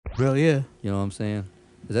Hell yeah. You know what I'm saying?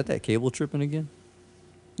 Is that cable tripping again?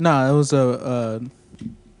 Nah, it was a.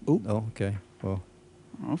 Oh, okay. Well,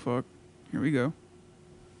 Oh fuck. Here we go.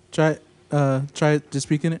 Try just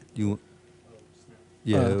speaking it.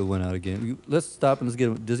 yeah, it went out again. Let's stop and let's get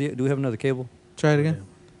him. Do we have another cable? Try it again.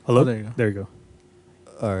 Hello? Oh, there you go. There you go.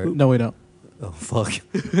 All right. No, we don't. Oh fuck.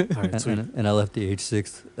 All right, sweet. And I left the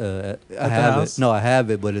H6. I the have house? it. No, I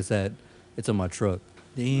have it, but it's on my truck.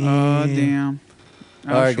 Damn. Oh damn.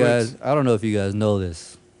 All right, guys. I don't know if you guys know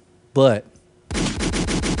this, but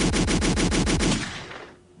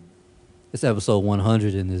it's episode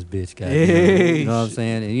 100 in this bitch, guys. Hey. You know what I'm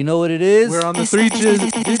saying? And you know what it is? We're on the 3 digits.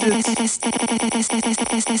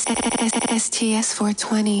 STS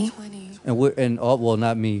 420. And well,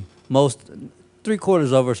 not me. Most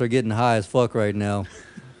 3/4 of us are getting high as fuck right now.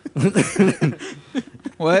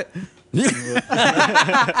 What?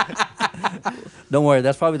 Don't worry,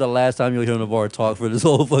 that's probably the last time you'll hear Navarre talk for this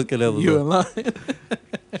whole fucking episode. You in line?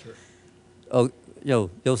 Oh, yo,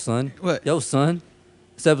 son. What? Yo, son.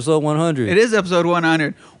 It's episode 100. It is episode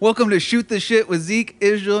 100. Welcome to Shoot the Shit with Zeke,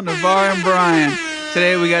 Israel, Navarre, and Brian.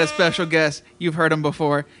 Today we got a special guest. You've heard him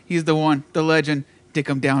before. He's the one, the legend, Dick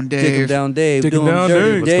 'em Down Dave. Dick 'em down Dave. Dick 'em Doing down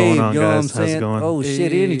dirty Dave. What's going on, you know what I'm guys? How's it saying? going? Oh,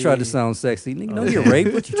 shit, and he tried to sound sexy. Nigga, no, you're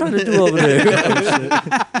rape. What you trying to do over there?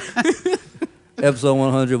 Episode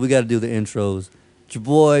 100, we got to do the intros. It's your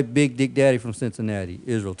boy, Big Dick Daddy from Cincinnati.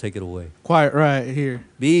 Israel, take it away. Quiet right here.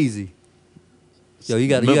 Be easy. Yo, you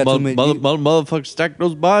got too many. Motherfucker, stack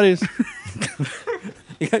those bodies.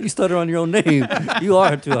 You stutter on your own name. You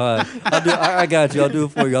are too high. I got you. I'll do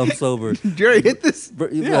it for you. I'm sober. Jerry, hit this.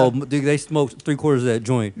 Yo, dude, they smoked 3/4 of that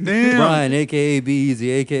joint. Damn. Brian, a.k.a. Be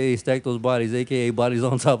Easy, a.k.a. Stack Those Bodies, a.k.a. Bodies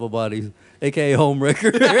on Top of Bodies, a.k.a. Home Wrecker.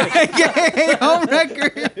 AKA Home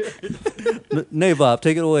Record. Nabop,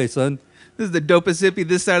 take it away, son. This is the dopest hippie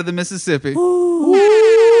this side of the Mississippi. Ooh.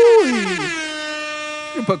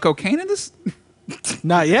 You put cocaine in this?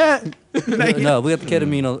 Not yet. No, we got the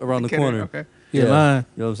ketamine around the Kidding, corner. Okay. You lying.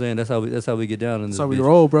 You know what I'm saying? That's how we get down in this. That's how we bitch.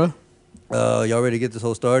 roll, bro. Y'all ready to get this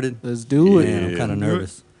whole started? Let's do it. Man, I'm kind of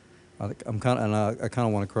nervous. I kind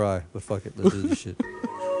of want to cry, but fuck it. Let's do this shit.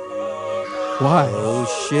 Why? Oh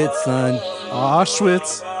shit, son.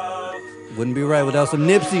 Auschwitz. Wouldn't be right without some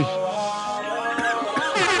Nipsey.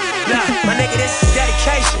 My nigga, this is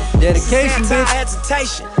dedication. Dedication, bitch.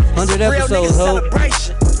 Hesitation. 100 Real nigga episodes, ho.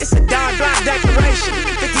 celebration. It's a Don Block declaration.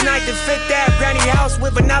 59th and 5th Ave granny house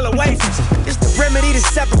with vanilla wafers. It's the remedy to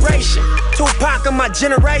separation. Tupac of my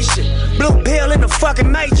generation. Blue pill in the fucking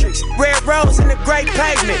matrix. Red rose in the great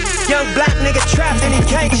pavement. Young black nigga trapped and he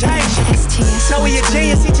can't change it. STS Know he a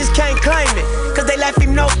genius, he just can't claim it. Cause they left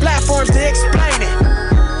him no platforms to explain it.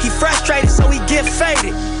 He frustrated, so he get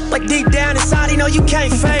faded. Like deep down inside, he know you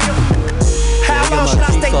can't fade him. How long should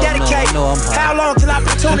I stay dedicated? How long till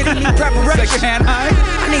opportunity need preparation? Secondhand high.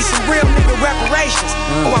 I need some real nigga reparations.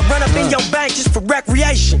 Or I run up in your bank just for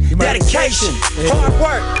recreation. Dedication, hard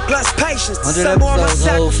work, plus patience. 100 Some more of my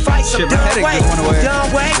episodes, sacrifice. Shit, I'm my done headache waiting. just went away.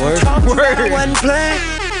 Done waiting. Word. Talked about I Word. wasn't playing.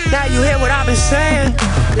 Now you hear what I've been saying.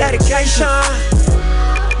 Dedication,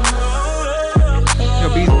 Yo,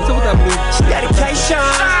 B, what's up with that blue? dedication.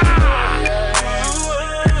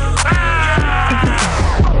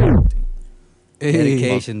 Hey.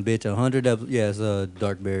 Dedication, bitch. 100 episodes. Yeah, it's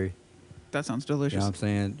Darkberry. That sounds You know delicious. what I'm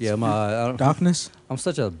saying? Yeah, Darkness. I'm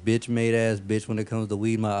such a bitch made ass bitch when it comes to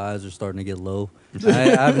weed. My eyes are starting to get low. I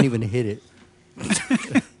haven't even hit it.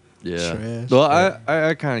 Yeah. Trash. Well,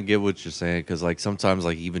 I kind of get what you're saying because like sometimes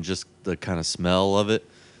like even just the kind of smell of it,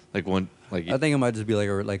 like when like I think it might just be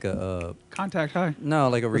like a Contact high. no,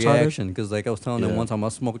 like a Retarded? reaction. Because like I was telling them Yeah. one time I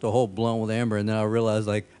smoked a whole blunt with Amber, and then I realized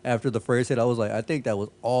like after the first hit, I was like, I think that was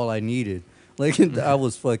all I needed. Like I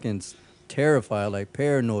was fucking terrified, like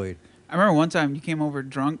paranoid. I remember one time you came over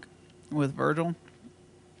drunk with Virgil,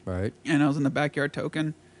 Right? and I was in the backyard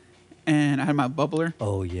token, and I had my bubbler,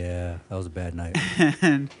 Oh yeah, that was a bad night.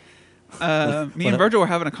 and me and Virgil were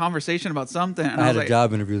having a conversation about something, and I I had was a like,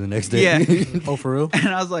 job interview the next day. Yeah. Oh, for real? and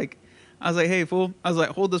I was like, hey, fool. I was like,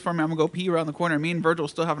 hold this for me. I'm going to go pee around the corner. Me and Virgil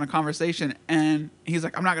still having a conversation. And he's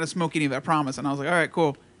like, I'm not going to smoke any of it, I promise. And I was like, all right,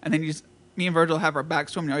 cool. And then me and Virgil have our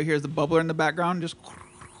backs to him. And all you hear is the bubbler in the background. Just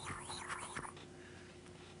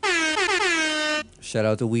Shout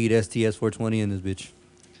out to Weed STS 420 in this bitch.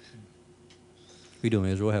 What you doing,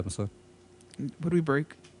 Israel? What happened, son? what do we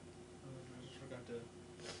break?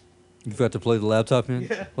 You forgot to plug the laptop in?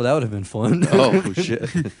 Yeah. Well, that would have been fun. oh shit.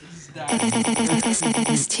 STS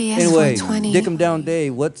Anyway, 420. Dick 'em Down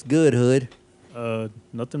Dave, what's good, hood?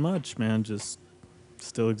 Nothing much, man. Just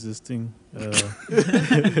still existing. God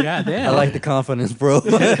damn. I like the confidence, bro.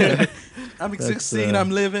 I'm 16. I'm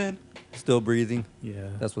living. Still breathing. Yeah.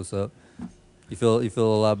 That's what's up. You feel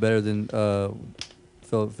a lot better than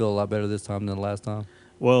feel a lot better this time than the last time.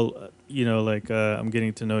 Well, I'm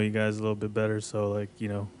getting to know you guys a little bit better, so like,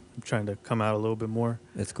 I'm trying to come out a little bit more.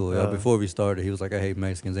 That's cool. Before we started, he was like, "I hate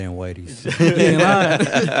Mexicans and whiteys,"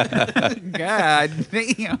 God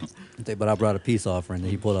damn. but I brought a peace offering. And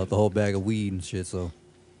he pulled out the whole bag of weed and shit. So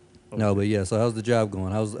no, but yeah. So how's the job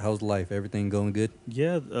going? How's life? Everything going good?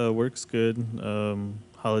 Yeah, work's good.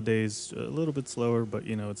 Holidays a little bit slower, but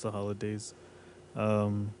it's the holidays.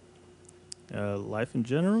 Life in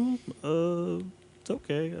general, it's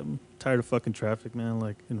okay. I'm tired of fucking traffic, man.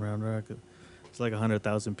 Like in Round Rock, it's like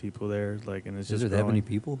 100,000 people there. Like, and it's Is just there that many growing.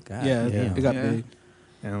 people? God, Yeah, damn. it got Yeah. big.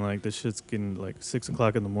 And like this shit's getting like 6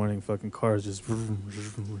 o'clock in the morning. Fucking cars just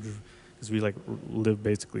because we like live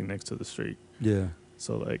basically next to the street. Yeah.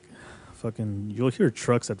 So like, fucking, you'll hear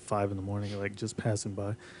trucks at 5 in the morning, like just passing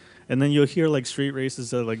by, and then you'll hear like street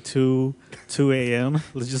races at like 2 a.m.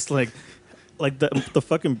 It's just like the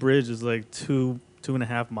fucking bridge is like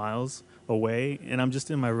 2.5 miles away, and I'm just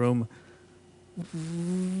in my room.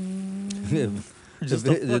 Just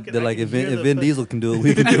the fucking- They're like, I if can hear the Vin fuck- Diesel can do it,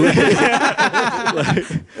 we can do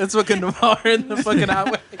it. It's fucking Navarre in the fucking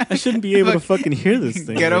highway. I shouldn't be able to fucking hear this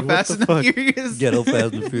thing. Ghetto Like, what Fast the and fuck? Furious. Ghetto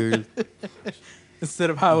Fast and Furious. Instead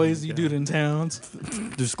of highways, you do it in towns.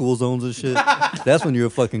 Through school zones and shit. That's when you're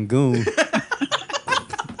a fucking goon.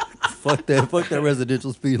 Fuck that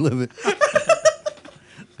residential speed limit.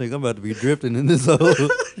 Think I'm about to be drifting in this hole.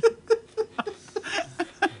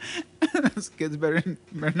 Those kids better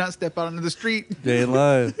not step out onto the street. They ain't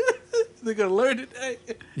lying. They're gonna learn today.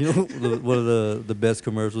 You know, one of the best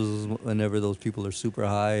commercials is whenever those people are super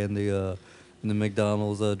high in the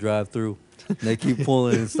McDonald's drive-through. And they keep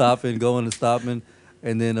pulling and stopping, going and stopping.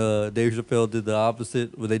 And then Dave Chappelle did the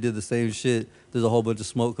opposite, where they did the same shit. There's a whole bunch of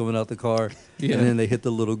smoke coming out the car. Yeah. And then they hit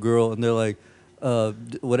the little girl, and they're like,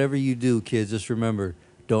 whatever you do, kids, just remember,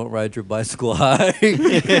 don't ride your bicycle high.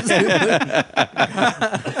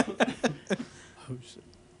 Oh shit!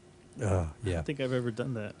 Yeah. I don't think I've ever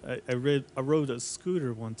done that. I rode a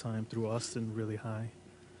scooter one time through Austin really high,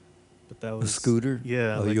 but that A was scooter?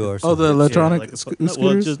 Yeah. Oh, like you a- are. Oh, so the good. electronic like a sc- fu- no, well,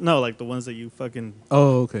 scooters? just no, like the ones that you fucking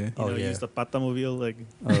Oh, okay. Oh, yeah. use the patamobile like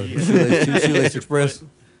Oh, Shoelace Express.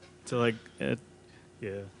 to like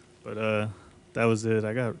yeah. But that was it.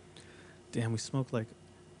 We smoked like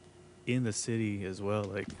in the city as well.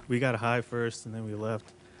 Like we got high first and then we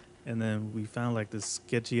left, and then we found like this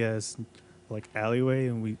sketchy ass like alleyway,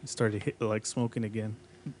 and we started smoking again.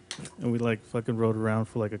 And we like fucking rode around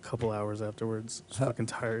for like a couple hours afterwards. Just How- fucking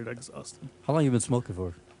tired, exhausted. How long you been smoking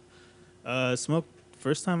for?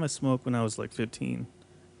 First time I smoked when I was like 15.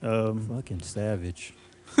 Fucking savage.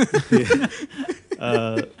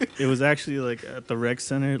 It was actually like at the rec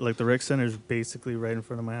center. Like the rec center is basically right in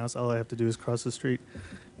front of my house. All I have to do is cross the street,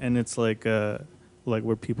 and it's like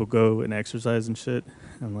where people go and exercise and shit.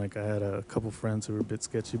 And like I had a couple friends who were a bit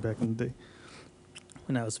sketchy back in the day.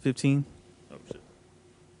 When I was 15. Oh shit.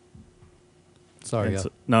 Sorry, And yeah.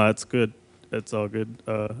 no, it's good. It's all good.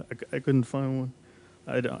 I couldn't find one.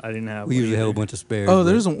 I didn't have. We one usually have a either. bunch of spares. Oh, but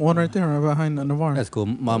there's one right there, right behind the Navarre. That's cool.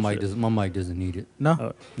 My Oh, mic shit. doesn't. My mic doesn't need it. No.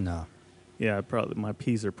 Oh. No. Yeah, my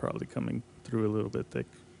P's are probably coming through a little bit thick.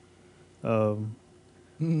 Mm.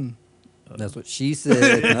 That's what she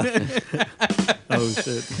said. Oh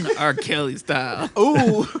shit! R. Kelly style.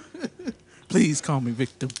 Ooh. Please call me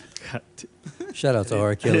victim. God, Shout out to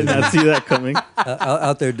R. I Kelly. did not see that coming.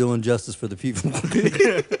 Out there doing justice for the people.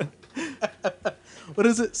 What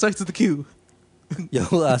is it? Starts with the Q. Yo,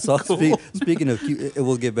 I saw. Speaking of,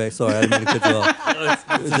 we'll get back. Sorry, I didn't mean to cut you off.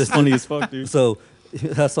 It's just funny as fuck, dude. So,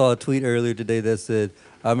 I saw a tweet earlier today that said,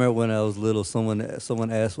 "I remember when I was little, someone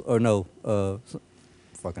asked, or no,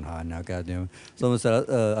 fucking high now, goddamn. Someone said,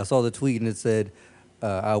 I saw the tweet and it said,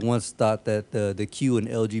 I once thought that the Q in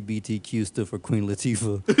LGBTQ stood for Queen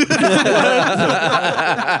Latifah."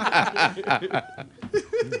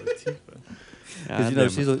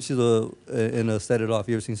 Because she's in a Set It Off.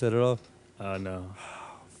 You ever seen Set It Off? No.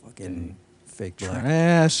 Fucking fake black.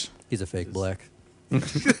 Trash. He's a fake black.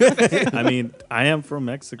 I mean, I am from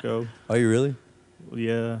Mexico. Are you really?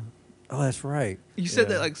 Yeah. Oh, that's right. You said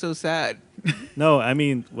Yeah. that like so sad. No, I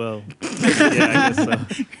mean, well, yeah, I guess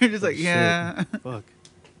so. You're just like, Shit. yeah. Fuck.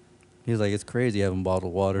 He's like, it's crazy having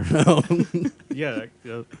bottled water now. Yeah,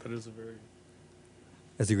 that is a very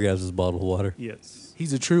As he grabs his bottled water. yes.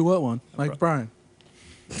 He's a true what one? Like Brian.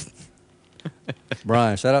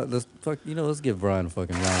 Brian, shout out. Let's give Brian a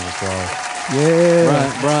fucking round of applause.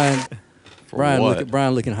 Yeah.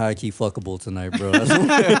 Brian looking high key fuckable tonight, bro.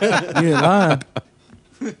 Yeah, lying.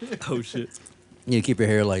 Oh shit. You keep your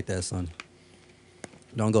hair like that, son.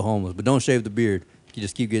 Don't go homeless, but don't shave the beard. You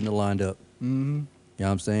just keep getting it lined up. Mm-hmm. You know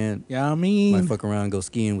what I'm saying? Yeah, I Might mean, fuck around and go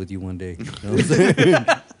skiing with you one day. You know what I'm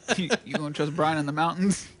saying? You gonna trust Brian in the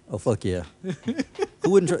mountains? Oh, fuck yeah. Who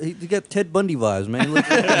wouldn't try? He got Ted Bundy vibes, man.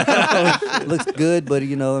 Looks good, but,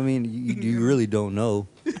 you know, I mean, you really don't know.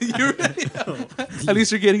 at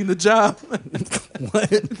least you're getting the job.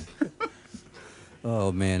 What?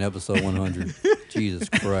 Oh, man, episode 100. Jesus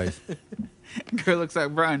Christ. Girl looks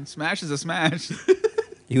like Brian. Smash is a smash.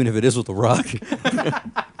 Even if it is with The Rock.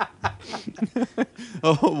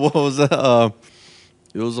 Oh, what was that?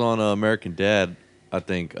 It was on American Dad, I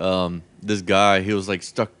think. This guy, he was like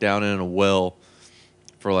stuck down in a well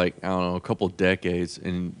for like, I don't know, a couple decades,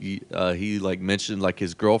 and he like mentioned like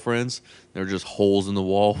his girlfriends. They're just holes in the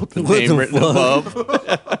wall with the What name the written fuck?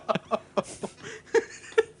 above.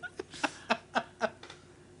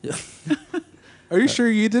 Are you sure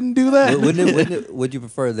you didn't do that? Would you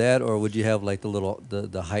prefer that, or would you have like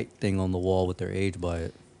the height thing on the wall with their age by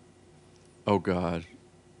it? Oh God,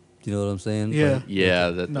 Do you know what I'm saying? Yeah. Like, yeah,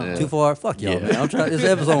 that. No. too far? Fuck y'all, Yeah. man. I'm trying. It's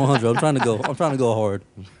episode 100. I'm trying to go hard.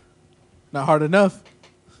 Not hard enough.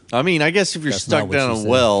 I mean, I guess if you're That's not stuck what down she a said.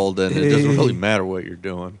 well, then it doesn't really matter what you're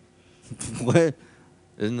doing. What?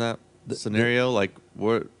 Isn't that the scenario? Like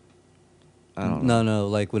what? I don't know. No.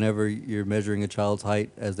 Like whenever you're measuring a child's height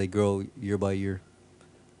as they grow year by year.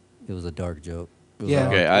 It was a dark joke. It was Yeah.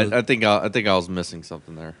 dark. Okay, It was- I think I was missing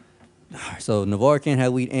something there. So Navarre can't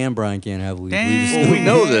have weed and Brian can't have weed. Damn. Well, we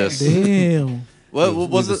know this. Damn. What we've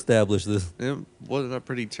was it? established this. It wasn't a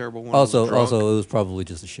pretty terrible one. I was Also, drunk. it was probably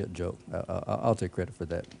just a shit joke. I'll take credit for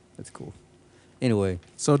that. That's cool. Anyway,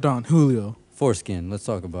 So Don Julio, foreskin. Let's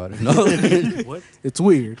talk about it. No, What? it's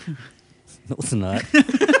weird. no, it's not.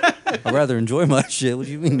 I'd rather enjoy my shit. What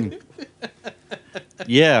do you mean?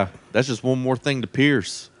 Yeah, that's just one more thing to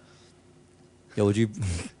pierce. Yo, would you?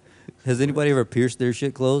 Has anybody ever pierced their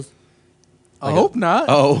shit closed? I Like hope not.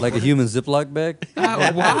 Oh, Like a human Ziploc bag?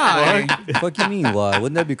 Why? Fuck you mean? Why?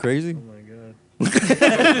 Wouldn't that be crazy? Oh my god.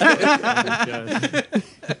 Oh my god.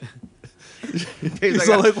 He's like,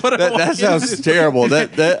 So like, what? that sounds terrible.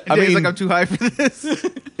 That I Dave's mean, like, I'm too high for this.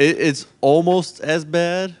 it's almost as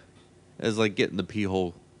bad as like getting the pee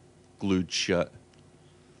hole glued shut.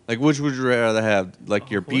 Like, which would you rather have? Like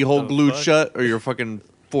your pee hole the glued fuck? shut, or your fucking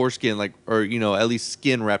foreskin, like, or at least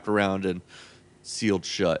skin wrapped around and sealed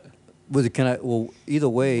shut. Was it? Can I? Well, either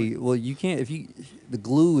way. Well, you can't. If you, the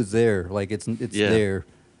glue is there. Like it's Yeah. there.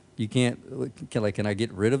 You can't. Can I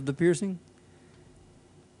get rid of the piercing?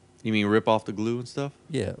 You mean rip off the glue and stuff?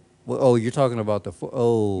 Yeah. Well, oh, you're talking about the.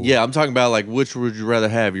 Oh. Yeah, I'm talking about like which would you rather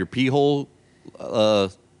have? Your pee hole,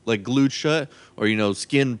 like glued shut, or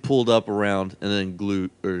skin pulled up around and then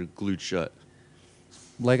glued shut.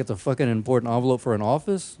 Like it's a fucking important envelope for an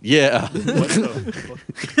office. Yeah. What the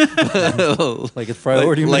fuck? Like it's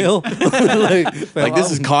priority Like- mail. Like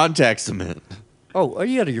this is contact cement. Oh, are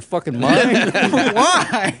you out of your fucking mind?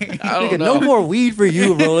 Why? Nigga, no more weed for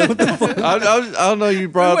you, bro. Like, what the fuck? I don't know. You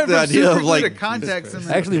brought up the idea of like. contact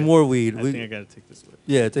cement. Actually, more weed. I think I gotta take this with.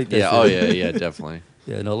 Yeah, take that. Yeah. shit. Oh yeah. Yeah. Definitely.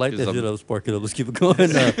 Yeah, no, light that Because shit I'm- up, spark it up. Let's keep it going.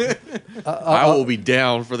 I will be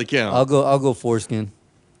down for the count. I'll go foreskin.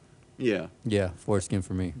 Yeah. Yeah, foreskin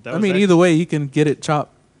for me. That I was mean, act- either way, you can get it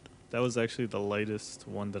chopped. That was actually the lightest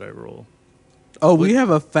one that I roll. Oh, we have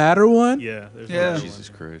a fatter one. Yeah. There's Yeah. another Jesus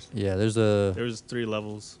one. Christ. Yeah, there's a. There was 3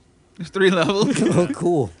 levels. There's 3 levels. Oh,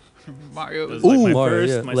 cool. Mario. It was was- like Ooh. my Mario,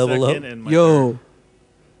 first, yeah. my Level second, up. and my Yo, third.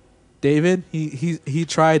 David, he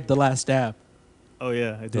tried the last dab. Oh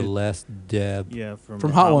yeah, I The did. last dab. Yeah,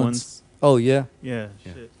 from Hot Ones. Oh yeah, Yeah.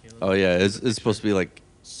 Yeah. Shit. You know, Oh yeah. It's supposed to be like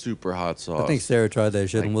super hot sauce. I think Sarah tried that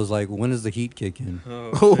shit and Like- was like, "When does the heat kick in?"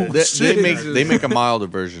 Oh, they shit. they make a milder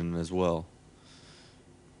version as well.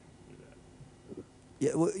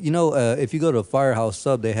 Yeah, well, if you go to Firehouse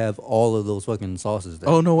Sub, they have all of those fucking sauces there.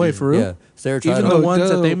 Oh no way, for real? Yeah, Sarah tried Even them. the ones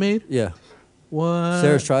that they dope. made. Yeah, What?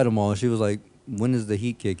 Sarah's tried them all. And she was like, "When does the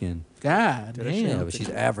heat kick in?" God Did I Yeah, damn. but she's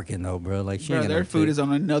African though, bro. Like she Bro, ain't got their no food taste. is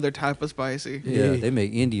on another type of spicy. Yeah, Hey. they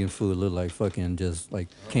make Indian food look like fucking just like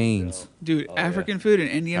canes. Dude, Oh, yeah. African food and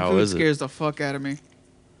Indian How food is it? scares the fuck out of me.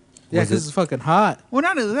 Yeah, Was because it- it's fucking hot. Well,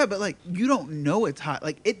 not only that, but like you don't know it's hot.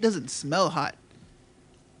 Like it doesn't smell hot.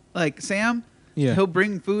 Like Sam, Yeah. he'll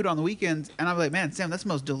bring food on the weekends, and I'm like, man, Sam, that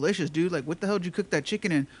smells delicious, dude. Like, what the hell did you cook that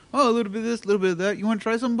chicken in? Oh, a little bit of this, a little bit of that. You want to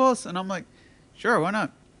try some, boss? And I'm like, sure, why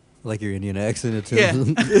not? Like your Indian accent. Too. Yeah.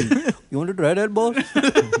 You want to try that, boss?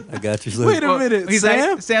 I got you. Son. Wait a minute, he's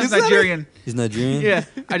Sam? Sam's Is that Nigerian. He's Nigerian. Yeah,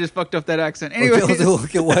 I just fucked up that accent. Okay, Anyways,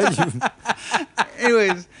 okay, why'd you?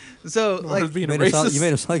 anyways, so like, being You a made, racist. you made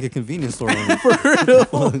him sound like a convenience store owner.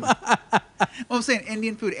 well, I'm saying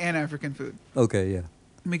Indian food and African food. Okay, yeah.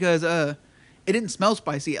 Because it didn't smell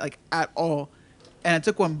spicy like at all. And I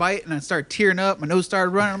took one bite and I started tearing up. My nose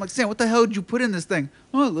started running. I'm like, Sam, what the hell did you put in this thing?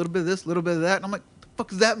 Oh, a little bit of this, a little bit of that. And I'm like, what the fuck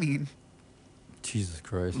does that mean? Jesus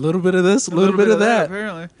Christ. A little bit of this, a little bit of that.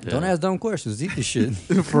 Apparently. Don't ask dumb questions. Eat this shit.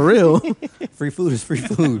 For real. Free food is free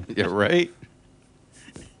food. Yeah, right.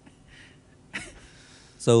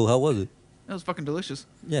 So how was it? It was fucking delicious.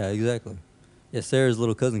 Yeah, exactly. Yeah, Sarah's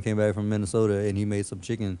little cousin came back from Minnesota and he made some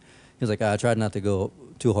chicken. He was like, I tried not to go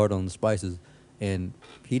too hard on the spices, and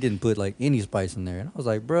he didn't put like any spice in there. And I was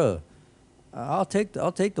like, bruh, I'll take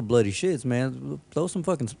the bloody shits, man. Throw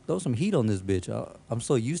some heat on this bitch. I'm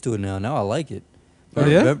so used to it now. Now I like it. Oh,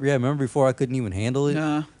 yeah? Remember before I couldn't even handle it?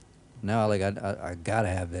 Nah. Now I gotta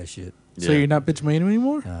have that shit. So you're not bitch made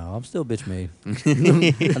anymore? No, I'm still bitch made.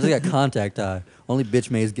 I just got contact eye. Only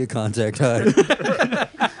bitch maids get contact eye.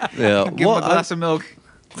 Yeah. Give him a glass of milk.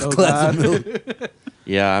 Oh, Glass of God. milk.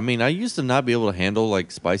 Yeah, I mean, I used to not be able to handle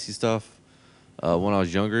like spicy stuff when I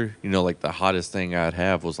was younger. You know, like the hottest thing I'd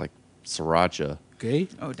have was like sriracha, Okay.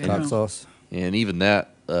 Oh, damn. Cock sauce. and even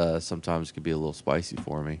that sometimes could be a little spicy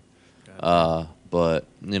for me. But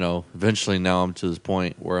you know, eventually now I'm to this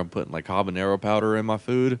point where I'm putting like habanero powder in my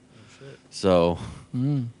food. So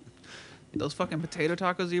Those fucking potato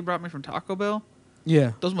tacos you brought me from Taco Bell,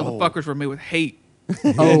 Yeah. those motherfuckers were made with hate.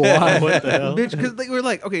 Oh, why? What the hell? Bitch, because they were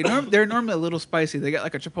like, okay, they're normally a little spicy. They got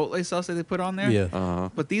like a chipotle sauce that they put on there. Yeah.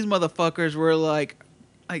 But these motherfuckers were like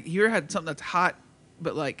you ever had something that's hot,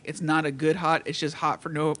 but like it's not a good hot. It's just hot for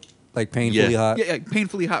no, Like painfully Yeah. hot. yeah,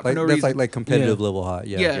 painfully hot Like for no that's reason. like competitive Yeah. level hot.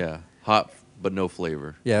 Yeah. Yeah. yeah, hot but no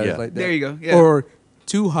flavor. Yeah, it's like that. there you go. Yeah. Or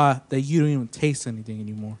too hot that you don't even taste anything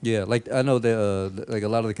anymore. Yeah, like I know that like a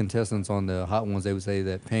lot of the contestants on the hot ones, they would say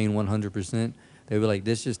that Pain 100%. They were like,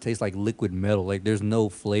 this just tastes like liquid metal. Like there's no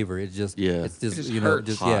flavor. It's just Yeah. It's just, It just you know hurts.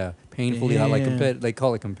 just Hot. yeah painfully hot. Like Damn. they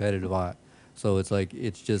call it competitive hot. So it's like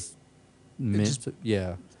it's just meant just- to,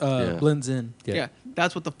 yeah. Yeah. Blends in. yeah.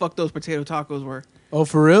 That's what the fuck those potato tacos were. Oh,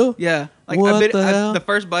 for real? Yeah. Like What the hell? the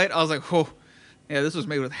first bite, I was like, oh, yeah, this was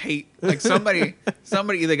made with hate. Like somebody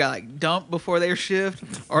either got like dumped before their shift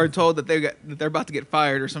or told that they're about to get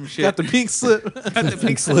fired or some shit. Got the pink slip. Got the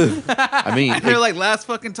pink slip. I mean, They're like, last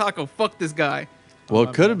fucking taco, fuck this guy. well,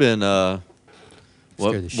 it could have been Scared the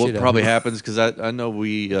what shit out of probably me. happens because I know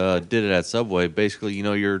we did it at Subway. Basically, you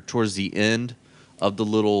know, you're towards the end of the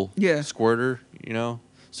little Yeah. squirter, you know,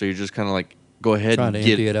 so you're just kind of like go ahead Trying and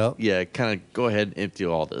to empty it out? Yeah, kind of go ahead and empty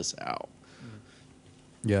all this out.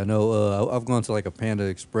 Yeah, no. I've gone to like a Panda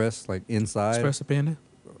Express, like inside. Espresso Panda.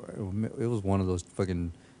 It was one of those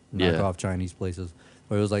fucking Yeah. knockoff Chinese places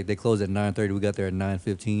where it was like they closed at 9:30. We got there at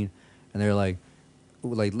 9:15, and they're like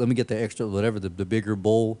let me get the extra whatever the bigger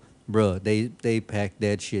bowl, bruh. They packed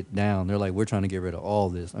that shit down. They're like, we're trying to get rid of all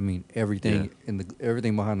this. I mean everything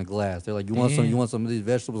everything behind the glass. They're like, you want some of these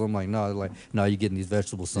vegetables? I'm like, no. They're like, no, you're getting these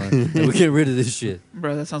vegetables, son. And we're getting rid of this shit.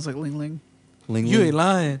 Bro, that sounds like Ling Ling. Ling You Ling. ain't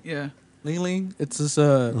lying. Yeah. Ling Ling. It's this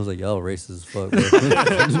I was like, y'all racist as fuck.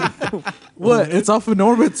 Bro. what? It's off of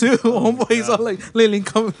Norbit too. Homeboy's all like, Ling Ling,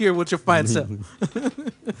 come here with your fine self.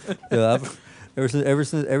 Yeah,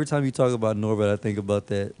 every time you talk about Norbert, I think about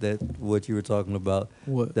that what you were talking about.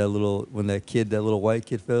 What? That little that little white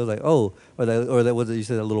kid fell. Like, oh, or that was it? You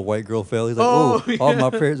said that little white girl fell. He's like, Oh, oh, all yeah. my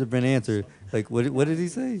prayers have been answered. Like, what did he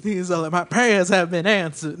say? He's all like, my prayers have been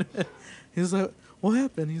answered. He's like, what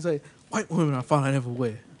happened? He's like, white women are falling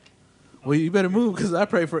everywhere. Well, you better move because I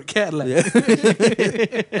pray for a Cadillac. Yeah.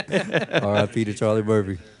 R.I.P. to Charlie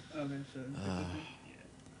Murphy.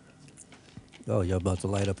 Oh, y'all about to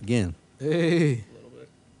light up again. Hey.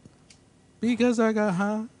 Because I got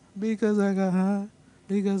high. Because I got high.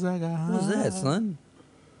 Because I got high. What's that, son?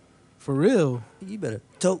 For real. You better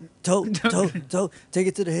toe. Take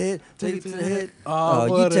it to the head. Take it to the head. Oh,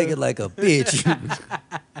 you what take a- it like a bitch.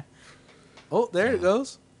 Oh, there it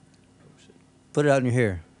goes. Put it out in your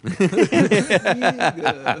hair.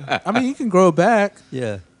 I mean, you can grow it back.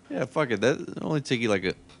 Yeah. Yeah, fuck it. That only take you like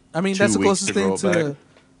a. I mean, 2 that's the weeks closest to thing grow it back.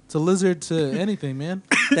 to lizard to anything, man.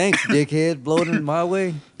 Thanks, dickhead. Blow it in my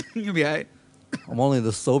way. You'll be all right. I'm only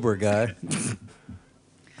the sober guy.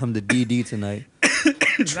 I'm the DD tonight.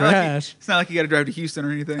 Trash. It's not like you got to drive to Houston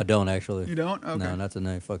or anything. I don't actually. You don't? Okay. No, not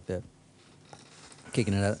tonight. Fuck that.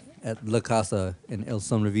 Kicking it at La Casa in El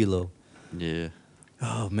Somerville. Yeah.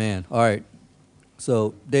 Oh man. All right.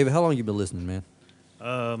 So, David, how long you been listening, man?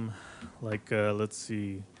 Let's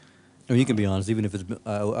see. I mean, you can be honest, even if it's.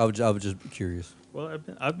 I was just curious. Well,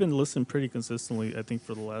 I've been listening pretty consistently. I think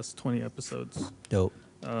for the last 20 episodes. Dope.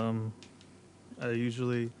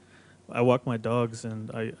 I walk my dogs,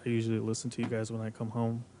 and I usually listen to you guys when I come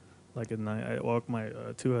home, like at night. I walk my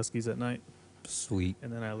 2 huskies at night, Sweet.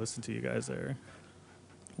 and then I listen to you guys there.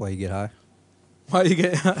 Why you get high? Why you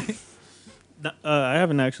get high? I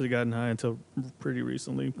haven't actually gotten high until pretty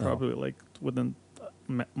recently. Oh. Probably like within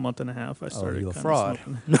a month and a half. I started. you a kinda fraud.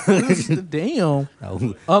 smoking. Damn.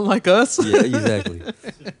 Oh, Unlike us. yeah, exactly.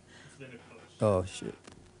 Oh shit.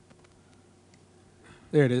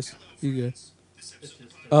 There it is. You good?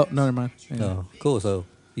 Oh, no, never mind. Yeah. Oh, cool. So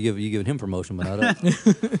you giving him promotion, but not us.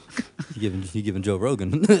 you giving Joe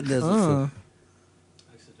Rogan. That's what's Uh, up.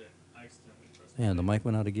 Man, the mic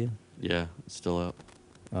went out again. Yeah, it's still out.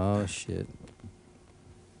 Oh shit.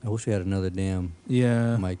 I wish we had another damn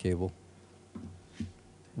yeah. mic cable.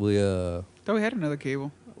 We Thought we had another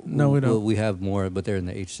cable. No, we don't. Well, we have more, but they're in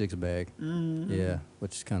the H6 bag. Mm. Yeah,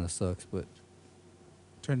 which kind of sucks, but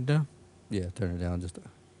Turn it down. yeah, turn it down just.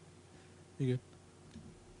 You good?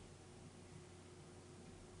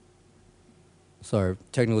 Sorry,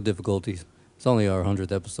 technical difficulties. It's only our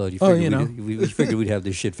 100th episode. You Oh, figured you know. we figured we'd have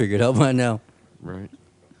this shit figured out by now. Right.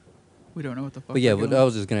 We don't know what the fuck. But yeah, we're but doing. I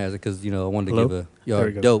was just gonna ask it because I wanted to Hello? give a There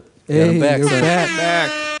we go. dope. Yeah, I'm Hey, back, you're son.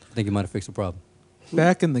 back. I think you might have fixed the problem.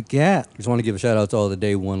 Back in the gap. Just want to give a shout out to all the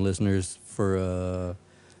day one listeners for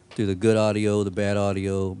through the good audio, the bad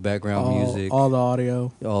audio, background music, All the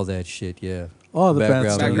audio. all that shit. Yeah, All the bad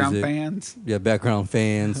Background stuff. background music. fans. yeah, background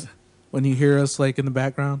fans. When you hear us like in the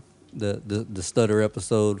background. The stutter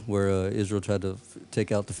episode where Israel tried to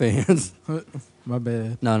take out the fans. My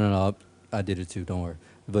bad. No, I did it too. Don't worry.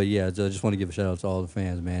 But yeah, I just want to give a shout out to all the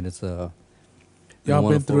fans, man. It's Y'all a been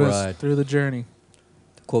wonderful through ride. us through the journey.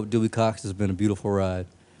 To quote Dewey Cox, it's been a beautiful ride,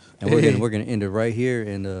 and Hey. we're gonna end it right here,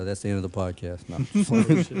 and that's the end of the podcast. No,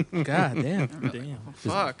 just, God damn. Damn.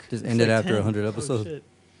 Fuck. just end it Like after 10. 100 Oh, episodes. shit.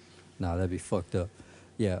 Nah, that'd be fucked up.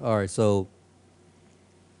 Yeah. All right. So.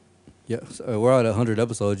 Yeah, so we're at 100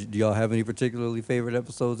 episodes. Do y'all have any particularly favorite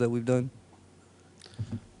episodes that we've done?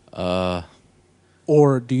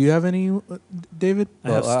 Or do you have any, David?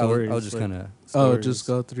 I have I stories. was just like, kind of Oh, stories. just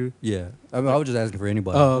go through. yeah. I was just asking for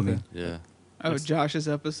anybody. Oh, I okay. mean, Yeah. Oh, Josh's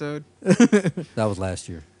episode. that was last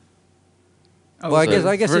year. Oh, Well, I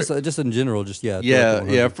so- guess for- just in general, just yeah. Yeah, throughout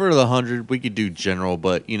the yeah. 100. For the 100, we could do general,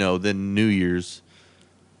 but then New Year's,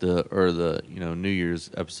 the New Year's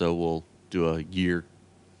episode, we'll do a year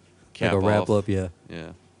cap Like a wrap off. up, yeah.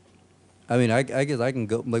 Yeah. I mean, I guess I can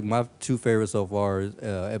go. Like my two favorites so far is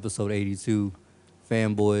episode 82,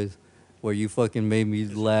 Fanboys, where you fucking made me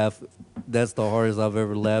laugh. That's the hardest I've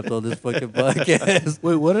ever laughed on this fucking podcast.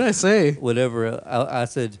 Wait, what did I say? Whatever. I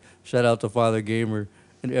said shout out to Father Gamer,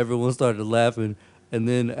 and everyone started laughing. And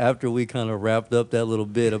then after we kind of wrapped up that little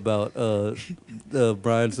bit about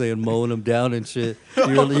Brian saying mowing him down and shit,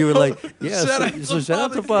 you were like, yeah, shout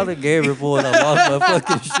out to Father Gamer for when I lost my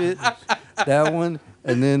fucking shit. That one.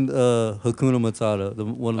 And then Hakuna Matata,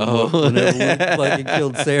 one of the whenever we fucking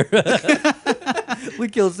killed Sarah. We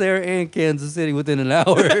killed Sarah and Kansas City within an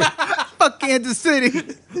hour. Fuck Kansas City.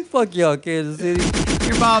 Fuck y'all, Kansas City.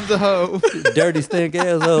 Your mom's a hoe. Dirty stink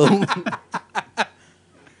asshole.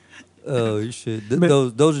 Oh shit!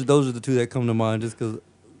 Those are the two that come to mind just because.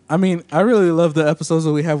 I mean, I really love the episodes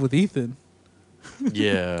that we have with Ethan.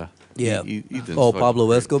 Yeah. Yeah. Ethan's Oh, fucking Pablo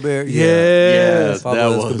great. Escobar. Yes,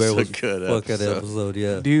 Pablo that Escobar was a good fuck that episode. episode.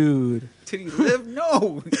 Yeah. Dude. Did he live?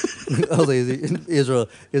 No. I was like, Israel,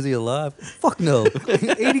 is he alive? Fuck no.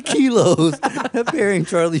 80 kilos. That bear ain't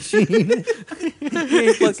Charlie Sheen. He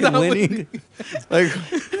ain't fucking winning. Like,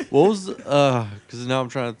 what was? Because now I'm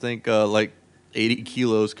trying to think. Like, 80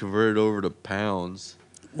 kilos converted over to pounds.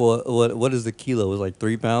 Well, what is the kilo? Is it like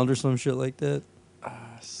 3 pounds or some shit like that?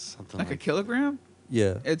 Something Like a like. kilogram?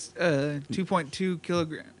 Yeah. It's 2.2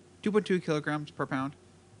 kilogram. 2.2 kilograms per pound.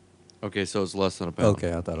 Okay, so it's less than a pound.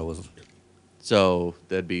 Okay, I thought it was. So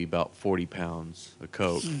that'd be about 40 pounds of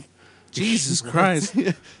coke. Jesus Christ.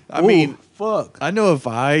 I mean, fuck. I know if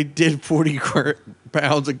I did 40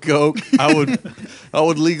 pounds of coke, I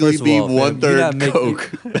would legally First of be all, fam, 1/3 you're not making-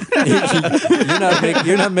 coke.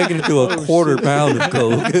 you're not making it to a quarter pound of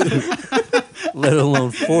coke, let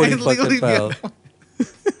alone 40 Legally fucking be pounds.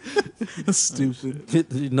 That's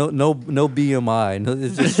stupid. No BMI. No,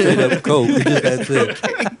 it's just straight up coke. That's it.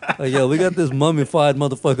 Like, yo, we got this mummified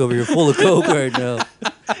motherfucker over here full of coke right now.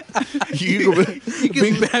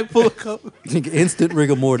 Big bag full of coke. Instant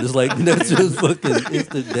rigor mortis. Like, that's just fucking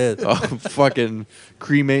instant death. Oh, fucking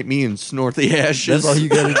cremate me and snort the ashes. That's all you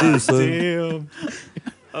gotta do, son. Damn.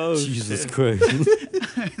 Oh, Jesus shit. Christ.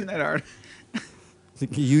 Isn't that hard?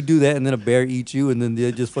 You do that and then a bear eats you and then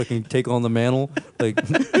they just fucking take on the mantle. Like,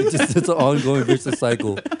 it's an ongoing vicious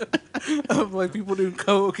cycle. Of like people do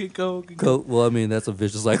coke and coke and coke. Well, I mean, that's a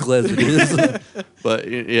vicious cycle as it is. But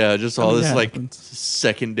yeah, just all I mean, this it like happens.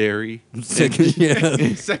 secondary. Second,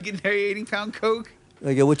 yeah. Secondary 80-pound coke.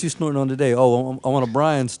 Like, yo, what you snorting on today? Oh, I'm on a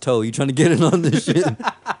Brian's toe. You trying to get in on this shit?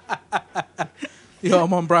 Yo,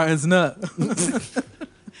 I'm on Brian's nut.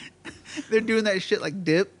 They're doing that shit like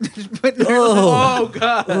dip. Just putting Oh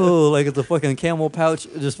God. Oh, like it's a fucking camel pouch.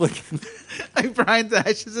 Just fucking. like Brian's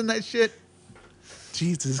ashes in that shit.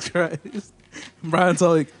 Jesus Christ. Brian's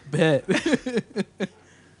all like, bet.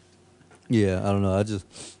 Yeah, I don't know. I just,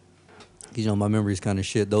 my memory's kind of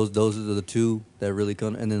shit. Those are the two that really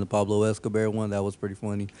come. And then the Pablo Escobar one, that was pretty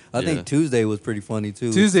funny. I Yeah. think Tuesday was pretty funny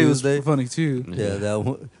too. Tuesday was funny too. Yeah, that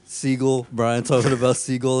one. Seagull. Brian talking about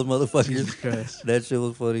Seagull and motherfuckers. Jesus Christ. That shit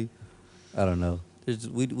was funny. I don't know.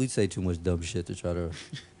 We say too much dumb shit to try to.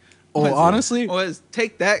 Oh, honestly, Was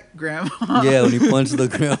take that, Grandma. Yeah, when he punched the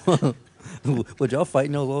grandma. Would y'all fight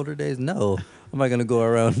in those older days? No. I'm not gonna go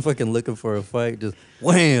around fucking looking for a fight. Just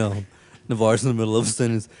wham. Navarre's in the middle of a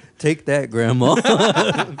sentence. Take that, Grandma.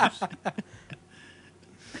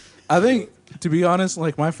 I think, to be honest,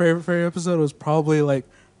 like my favorite episode was probably like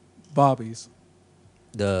Bobby's.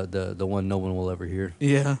 the one no one will ever hear.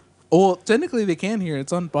 Yeah. Well, technically they can hear.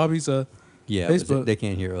 It's on Bobby's. Yeah, but Facebook. they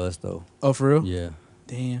can't hear us though. Oh, for real? Yeah.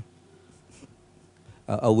 Damn.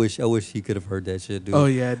 I wish he could have heard that shit, dude. Oh,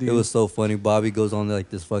 yeah, dude. It was so funny. Bobby goes on like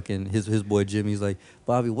this fucking his boy Jimmy's like,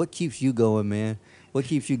 Bobby, what keeps you going, man? What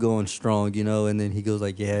keeps you going strong, you know? And then he goes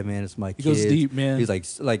like, yeah, man, it's my He kids. goes deep, man. He's like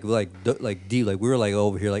deep, like we were like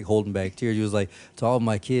over here like holding back tears. He was like, to all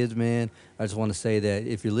my kids, man, I just want to say that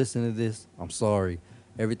if you're listening to this, I'm sorry.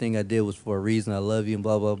 Everything I did was for a reason. I love you and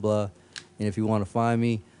blah blah blah. And if you want to find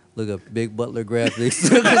me, look up Big Butler Graphics.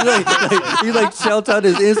 He like shouts out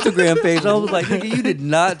his Instagram page. I was like, nigga, you did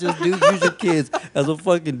not just use your kids as a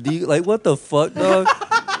fucking like what the fuck, dog?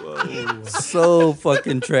 So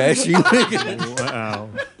fucking trashy. Nigga. Wow.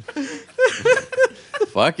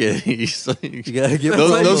 Fuck it. You gotta get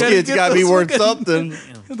those gotta kids get gotta be those worth fucking-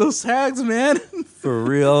 something. Those tags, man. for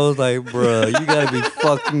real. I was like, bruh, you gotta be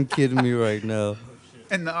fucking kidding me right now.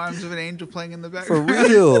 In the arms of an angel playing in the For background.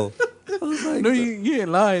 real. I was like, No, you ain't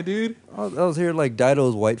lying, dude. I was hearing like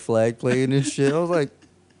Dido's White Flag playing and shit. I was like,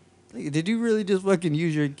 nigga, did you really just fucking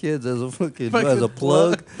use your kids as a fucking as a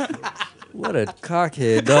plug? What a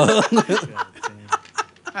cockhead, dog.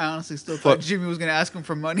 I honestly still thought Jimmy was gonna ask him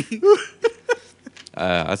for money.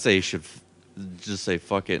 I say you should just say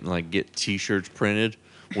fuck it and like get T-shirts printed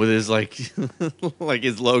with his like like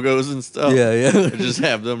his logos and stuff. Yeah, yeah. And just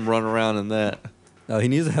have them run around in that. No, he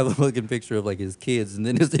needs to have a fucking picture of like his kids and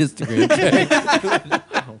then his Instagram tag.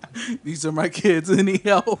 These are my kids. Any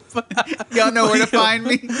help? Y'all know where to find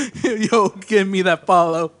me. Yo, give me that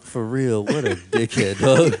follow. For real, what a dickhead,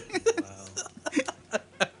 dog.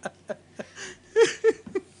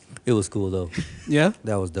 It was cool though. Yeah,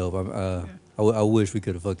 That was dope. I wish we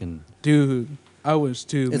could have fucking. dude. I wish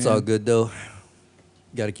too. It's man. all good though.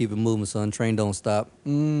 Got to keep it moving, son. Train don't stop.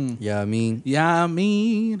 Yeah, I mean, Yeah, I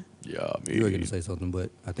mean, Yeah, me. you were gonna say something,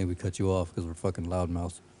 but I think we cut you off because we're fucking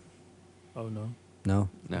loudmouths. Oh no. No?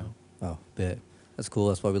 No. Oh, bet. That's cool.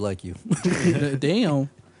 That's why we like you. damn.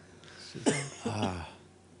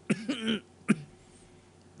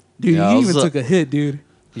 Dude, Yeah, I he was, even took a hit, dude.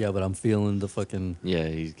 Yeah, but I'm feeling the fucking. Yeah,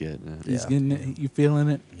 he's getting it. He's Yeah. getting it. You feeling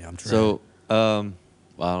it? Yeah, I'm trying. So, well,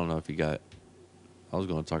 I don't know if you got. I was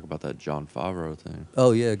going to talk about that John Favreau thing.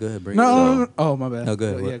 Oh yeah, go ahead, bring No, it. no, up. no, no. Oh, my bad. No, go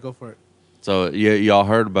ahead, Yeah, what? go for it. So, yeah, y'all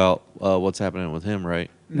heard about what's happening with him, right?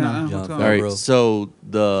 No, John what's John going All on? right. Favreau. So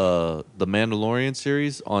the Mandalorian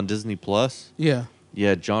series on Disney Plus. Yeah.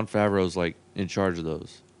 Yeah, John Favreau's like in charge of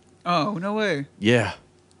those. Oh, no way. Yeah.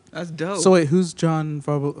 That's dope. So wait, who's John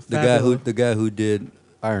Favreau? The guy who did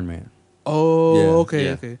Iron Man. Oh, Yeah. okay,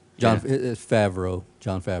 Yeah. okay. John Yeah. it's Favreau.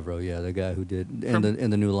 John Favreau. Yeah, the guy who did From- in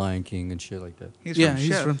the new Lion King and shit like that. he's Yeah, from he's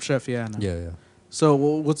Chef. from Chef. Yeah, I know. Yeah, yeah. So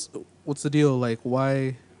what's the deal? Like,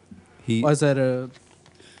 why He is that a?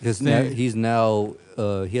 he's now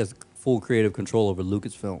he has full creative control over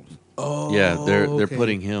Lucasfilms. Oh, Yeah, they're okay.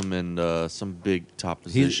 putting him in some big top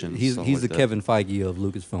position. He's stuff the like that. Kevin Feige of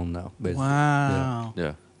Lucasfilm now. Basically. Wow,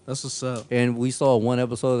 Yeah. that's what's up. And we saw one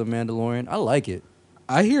episode of The Mandalorian. I like it.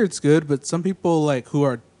 I hear it's good, but some people like who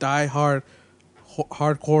are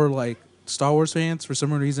hardcore like Star Wars fans for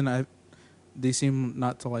some reason they seem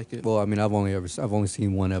not to like it. Well, I mean, I've only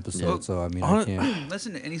seen one episode, Yeah. so I mean, Hon- I can't.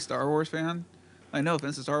 Listen to any Star Wars fan. Like, no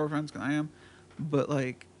offense to Star Wars fans, 'cause I am, but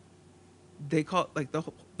like, they call like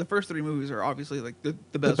the first three movies are obviously like the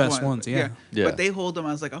best, best ones, yeah. Yeah. But they hold them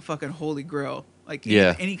as like a fucking holy grail. Like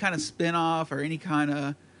Yeah. any kind of spin off or any kind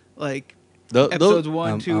of like Tho- episodes tho-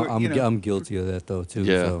 1, 2, I'm, you know. I'm guilty of that though too.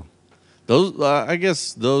 Yeah. So.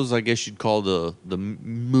 Those I guess you'd call the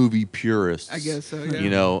movie purists. I guess so, yeah. You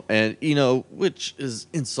know, and which is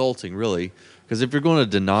insulting really, because if you're going to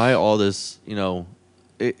deny all this,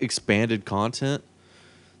 expanded content.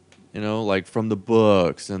 You know, like from the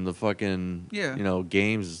books and the fucking Yeah. you know,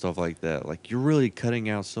 games and stuff like that. Like you're really cutting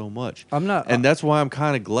out so much. I'm not, And that's why I'm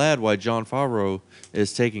kind of glad why Jon Favreau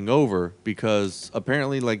is taking over, because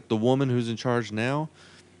apparently, like the woman who's in charge now,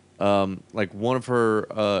 like one of her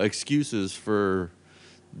excuses for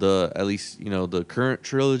at least you know the current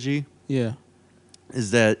trilogy Yeah.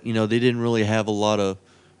 is that you know they didn't really have a lot of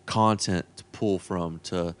content to pull from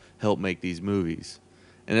to help make these movies.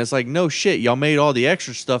 And it's like, no shit, y'all made all the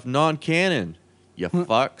extra stuff non-canon, you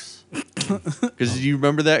fucks. Because you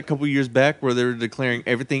remember that a couple years back where they were declaring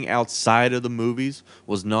everything outside of the movies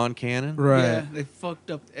was non-canon? Right. Yeah, they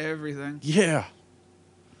fucked up everything. Yeah.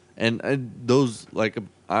 And those, like,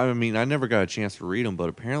 I mean, I never got a chance to read them, but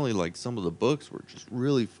apparently, like, some of the books were just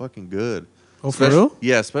really fucking good. Oh, for real?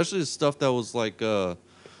 Yeah, especially the stuff that was like Anakin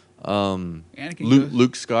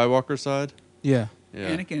Luke Skywalker side. Yeah.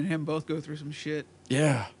 Yeah. Anakin and him both go through some shit.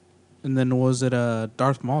 Yeah. And then was it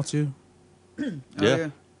Darth Maul too? Oh, Yeah.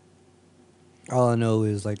 all I know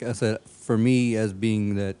is, like I said, for me as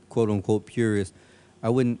being that quote unquote purist, I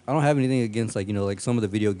don't have anything against, like, you know, like some of the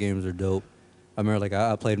video games are dope. I remember, like,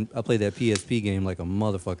 I played that PSP game like a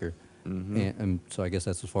motherfucker. And so I guess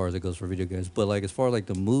that's as far as it goes for video games. But like as far as like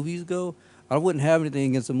the movies go, I wouldn't have anything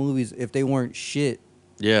against the movies if they weren't shit.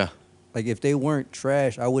 Yeah. Like if they weren't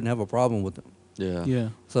trash, I wouldn't have a problem with them. Yeah. Yeah.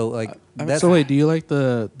 So like that's So wait, do you like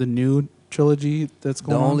the new trilogy that's the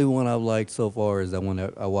going on? only one I've liked so far is that one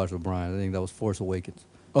that I watched with Brian. I think that was Force Awakens.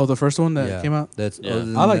 Oh, the first one that Yeah, came out? That's Yeah. other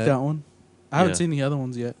than I like that one. I haven't Yeah. seen the other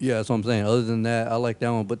ones yet. Yeah, that's what I'm saying. Other than that, I like that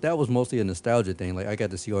one, but that was mostly a nostalgia thing. Like I got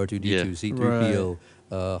to see R2D2, Yeah. C3PO,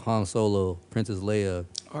 Han Solo, Princess Leia,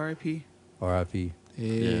 R.I.P. R.I.P.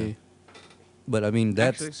 Hey. But I mean,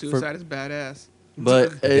 that's Actually, Suicide is badass.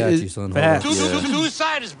 But I got you, son. Hold Facts. on.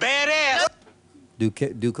 Suicide is badass.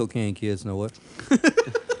 Do cocaine, kids. Know what?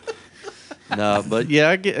 no, but yeah,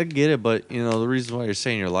 I get it. But you know, the reason why you're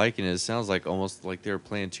saying you're liking it sounds like almost like they're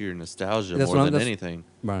playing to your nostalgia That's more what than that's- anything.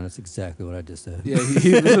 Brian, that's exactly what I just said. Yeah,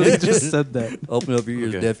 he literally just said that. Open up your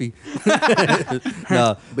ears, Okay. Deffy.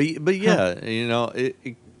 No, But yeah, you know,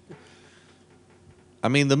 I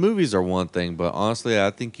mean, the movies are one thing, but honestly,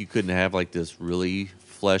 I think you couldn't have like this really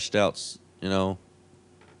fleshed out, you know,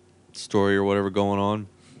 story or whatever going on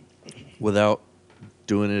without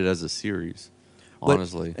doing it as a series. but-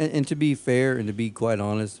 Honestly, and to be fair and to be quite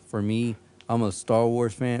honest, for me, I'm a Star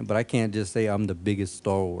Wars fan, but I can't just say I'm the biggest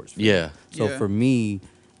Star Wars fan. yeah, So Yeah. for me,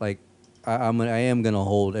 like, I am gonna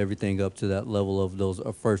hold everything up to that level of those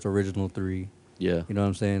first original three. yeah, You know what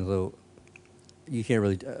I'm saying? So you can't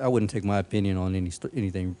really. I wouldn't take my opinion on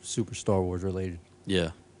anything super Star Wars related. yeah,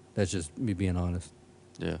 That's just me being honest.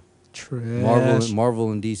 yeah. Trash.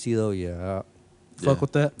 Marvel and DC though, yeah, Fuck Yeah.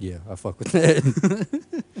 with that. I fuck with that.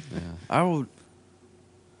 Yeah. I would.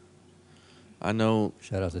 I know,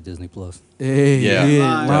 Shout out to Disney Plus. Hey, Yeah,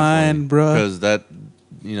 yeah, line, bro. because that,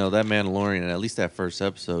 you know, that Mandalorian, at least that first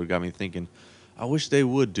episode, got me thinking. I wish they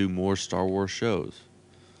would do more Star Wars shows.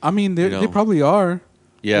 I mean, you they know. probably are.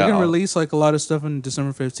 Yeah, They're gonna release like a lot of stuff on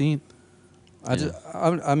December 15th.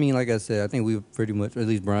 I mean, like I said, I think we pretty much, at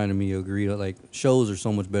least Brian and me, agree that like shows are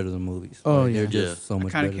so much better than movies. Oh, Like, yeah. they're just Yeah. so I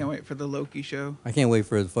much kind better. of can't wait for the Loki show. I can't wait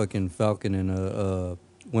for the fucking Falcon and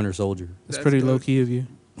Winter Soldier It's That's pretty good. low key of you.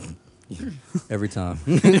 every time.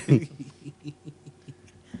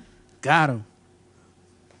 Got him.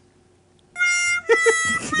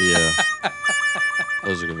 yeah.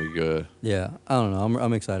 Those are gonna be good. Yeah, I don't know.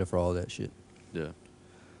 I'm excited for all that shit. Yeah.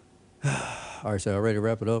 All right, so ready to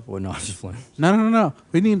wrap it up? Or no, I'm just playing. No.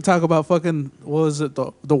 We need to talk about fucking, what was it,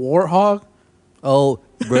 the Warthog? Oh,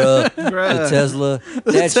 bruh, the Bruh. Tesla.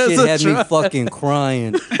 That shit Tesla had me truck. fucking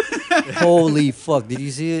crying. Holy fuck. Did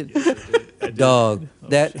you see it? Dog.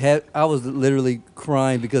 I was literally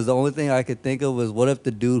crying because the only thing I could think of was what if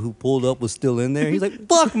the dude who pulled up was still in there? He's like,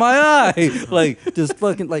 fuck my eye. Like, just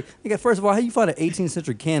fucking, like, first of all, how you find an 18th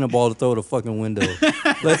century cannonball to throw at a fucking window?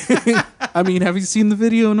 Like, I mean, have you seen the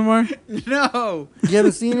video, Namar? No. you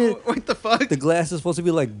haven't seen it? What the fuck? The glass is supposed to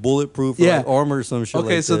be like bulletproof or Yeah. like armor or some shit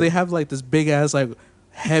Okay, like so that. they have like this big ass, like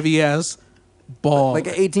heavy ass ball. like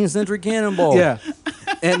an 18th century cannonball. Yeah.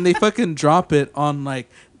 And they fucking drop it on like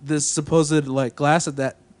this supposed like glass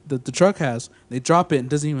that the truck has. They drop it and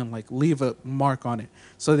doesn't even like leave a mark on it.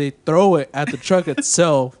 So they throw it at the truck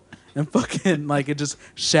itself and fucking like it just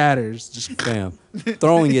shatters. Just Bam.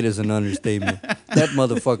 Throwing it is an understatement. That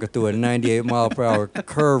motherfucker threw a 98 mile per hour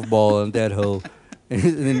curveball on that hoe.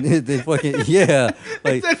 And then fucking, yeah.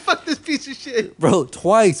 Like, said, fuck this piece of shit. bro,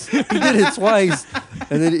 twice. He did it twice.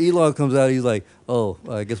 And then Elon comes out. He's like, oh,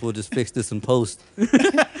 I guess we'll just fix this in post.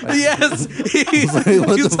 Yes, What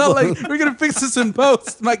the he's all like, fuck? "We're gonna fix this in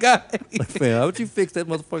post, my guy." Like, fam, how would you fix that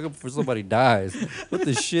motherfucker before somebody dies? What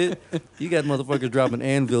the shit? You got motherfuckers dropping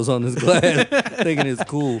anvils on this glass, thinking it's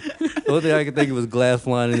cool. The only thing I could think of was glass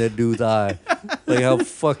flying in that dude's eye. Like how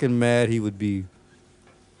fucking mad he would be.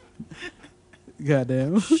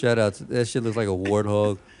 Goddamn, Shout out to that shit. Looks like a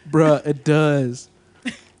warthog. bruh, it does.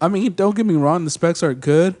 I mean, don't get me wrong, the specs are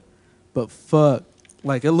good, but fuck,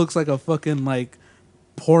 like it looks like a fucking like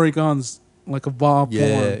Porygon's like a ball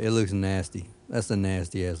Yeah, form. it looks nasty. That's a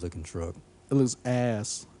nasty ass looking truck. It looks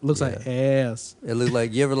ass. It looks like Yeah. ass. It looked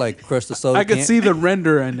like you ever like crushed the soda I could can? see the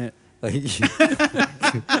render in it. Like,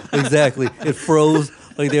 exactly. It froze.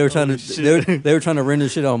 Like they were trying to they were trying to render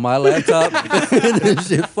shit on my laptop and then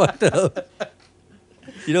shit fucked up.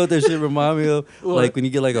 You know what that shit remind me of? What? Like when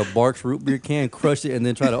you get like a Barks root beer can, crush it, and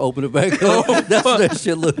then try to open it back up. That's what that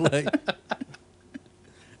shit look like.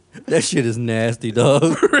 That shit is nasty, dog.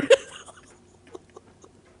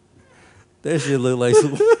 That shit look like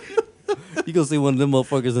some. You gonna see one of them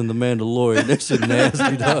motherfuckers in The Mandalorian. That shit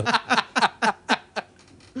nasty, dog.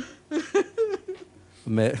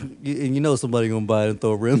 Man, you know somebody gonna buy it and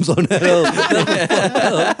throw rims on that.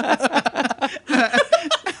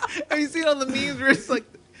 Have you seen all the memes where it's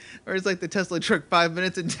like the Tesla truck 5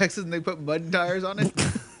 minutes in Texas and they put mud tires on it?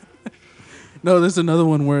 No, there's another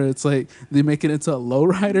one where it's like they make it into a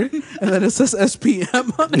lowrider and then it says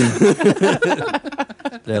SPM on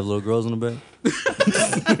it. They have little girls in the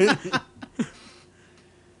back.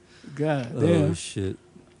 God Oh damn. shit!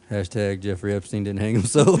 Hashtag Jeffrey Epstein didn't hang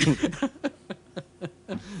himself.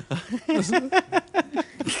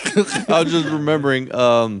 I was just remembering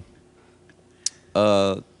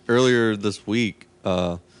earlier this week,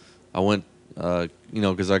 I went,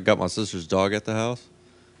 because I got my sister's dog at the house,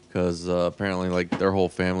 because apparently, like, their whole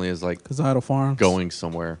family is, like, Because Idle Farms. going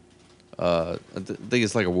somewhere. I think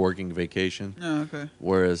it's like a working vacation, Oh, okay.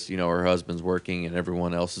 whereas, her husband's working and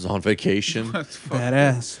everyone else is on vacation. That's fucking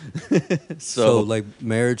Badass. So like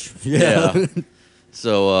marriage. yeah.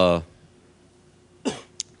 So,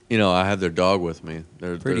 I had their dog with me.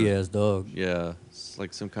 They're Pretty ass dog. Yeah, it's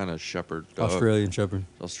like some kind of shepherd dog. Australian Shepherd.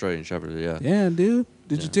 Australian shepherd, yeah. Yeah, dude.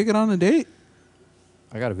 Did you Yeah. take it on a date?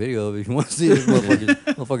 I got a video of it if you want to see this motherfucker.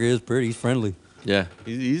 Motherfucker is pretty. He's friendly. Yeah,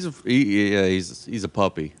 he's a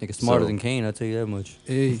puppy. Nigga smarter So, than Kane, I'll tell you that much.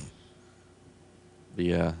 Hey.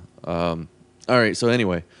 Yeah. All right. So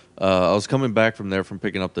anyway, I was coming back from there from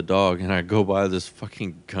picking up the dog, and I go by this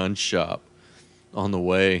fucking gun shop on the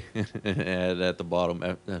way, and at the bottom,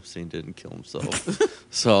 Epstein didn't kill himself.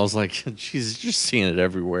 So I was like, Jesus, just seeing it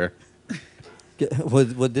everywhere.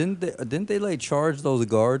 What didn't they like charge those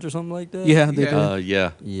guards or something like that? Yeah, they Yeah. did.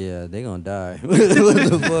 Yeah. Yeah, they gonna die. What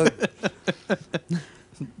the fuck?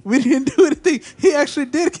 We didn't do anything. He actually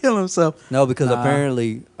did kill himself. No, because Nah.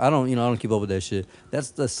 apparently I don't keep up with that shit.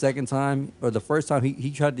 That's the second time or the first time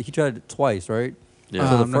he tried it twice, right? Yeah.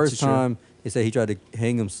 So the I'm not first too sure. time they said he tried to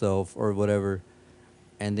hang himself or whatever,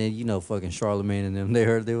 and then fucking Charlemagne and them they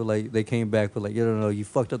were like they came back with like no you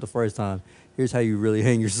fucked up the first time. Here's how you really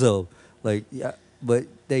hang yourself. Like yeah, but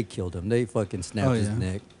they killed him. They fucking snapped Oh, his yeah.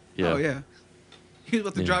 neck. Yeah. Oh yeah. He was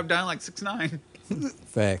about to Yeah. drop down like 6'9".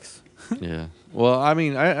 Facts. Yeah. Well, I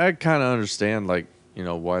mean, I kind of understand, like,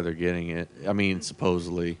 why they're getting it. I mean,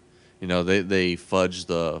 supposedly, they fudge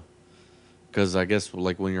the, because I guess,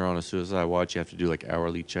 like, when you're on a suicide watch, you have to do, like,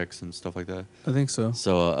 hourly checks and stuff like that. I think so.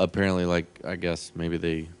 So apparently, like, I guess maybe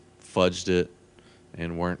they fudged it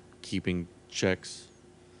and weren't keeping checks.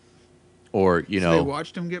 Or, So they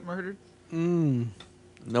watched him get murdered. Mm.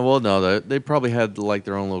 no, they probably had, like,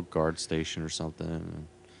 their own little guard station or something.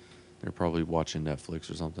 They're probably watching Netflix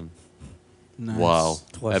or something. Nice. Wow.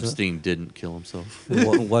 Watch that. Epstein didn't kill himself.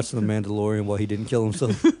 Watch The Mandalorian while he didn't kill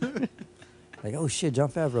himself. Like, oh shit, Jon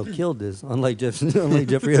Favreau killed this. Unlike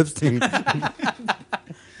Jeffrey Epstein.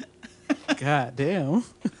 God damn.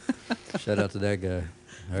 Shout out to that guy.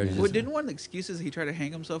 I heard he Well, just- didn't one of the excuses he tried to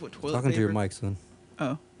hang himself with toilet talking paper? to your mic, son.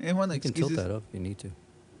 Oh, and one of the You can tilt excuses. that up if you need to.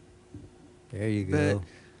 There you But go.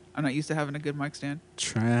 I'm not used to having a good mic stand.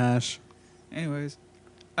 Trash. Anyways,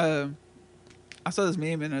 I saw this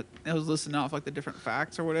meme and I was listing off like the different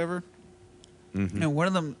facts or whatever. Mhm. And one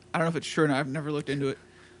of them, I don't know if it's true or not. I've never looked into it,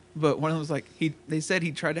 but one of them was like they said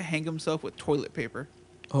he tried to hang himself with toilet paper.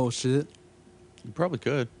 Oh shit. You probably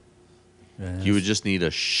could. Yeah, You would just need a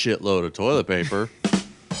shitload of toilet paper.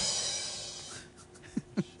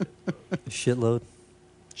 shitload.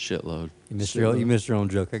 Shitload. You missed your own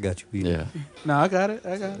joke. I got you. Beat. Yeah. No, I got it.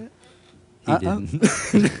 He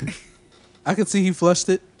didn't. I can see he flushed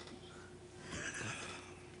it.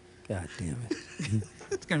 God damn it.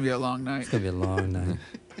 It's gonna be a long night. It's gonna be a long night.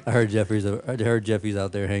 I heard Jeffrey's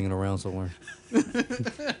out there hanging around somewhere. You know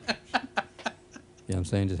what I'm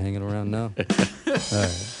saying? Just hanging around now. All right.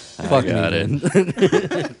 Fuck got me, it.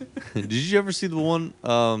 then. Did you ever see the one?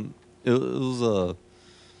 It was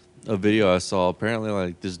a video I saw. Apparently,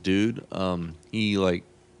 like this dude, he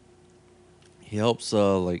helps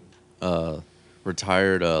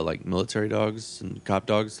retired like military dogs and cop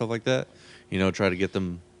dogs, stuff like that. You know, try to get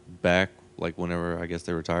them back like whenever I guess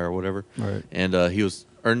they retire or whatever. Right. And he was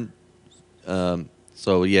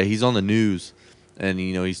so yeah, he's on the news, and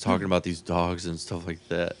you know he's talking about these dogs and stuff like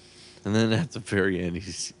that. And then at the very end,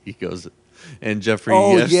 he goes, and Jeffrey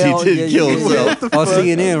Epstein did kill himself. On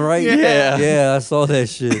CNN, right? Yeah. Yeah, I saw that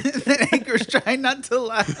shit. That Anchor's trying not to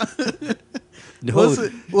laugh. No, Was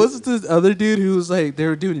it the other dude who was like they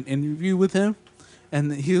were doing an interview with him,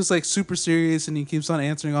 and he was like super serious, and he keeps on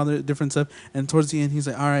answering all the different stuff. And towards the end, he's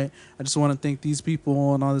like, "All right, I just want to thank these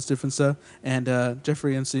people and all this different stuff." And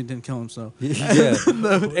Jeffrey Epstein didn't kill himself. yeah.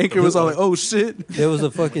 The anchor was all like, "Oh shit!" There was a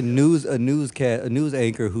fucking news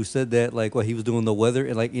anchor who said that like while he was doing the weather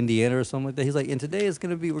in like Indiana or something like that. He's like, and today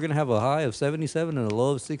we're gonna have a high of 77 and a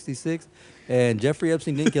low of 66. And Jeffrey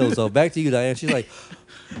Epstein didn't kill himself. Back to you, Diane. She's like,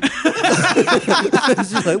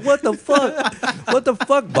 she's like, what the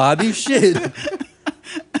fuck, Bobby? Shit.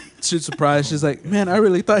 She's surprised. She's like, "Man, I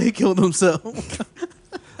really thought he killed himself."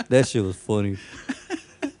 That shit was funny.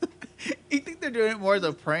 You think they're doing it more as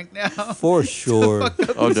a prank now? For sure.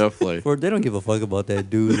 Oh, definitely. They don't give a fuck about that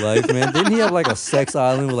dude's life, man. Didn't he have like a sex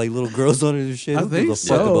island with like little girls on it and shit? I Who think gives a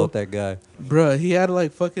fuck so. about that guy? Bruh, he had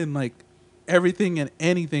like fucking like everything and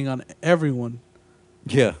anything on everyone.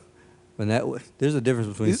 Yeah. There's a difference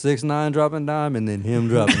between 6ix9ine dropping dime and then him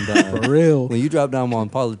dropping dime. For real. When you drop down on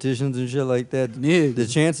politicians and shit like that, Yeah. the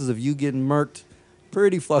chances of you getting murked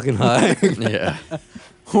pretty fucking high. Yeah.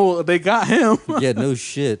 Well, they got him. Yeah, no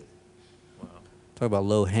shit. Talk about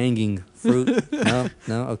low hanging fruit. No,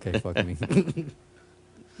 okay, fuck me.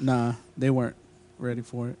 Nah, they weren't ready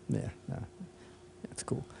for it. Yeah, nah. That's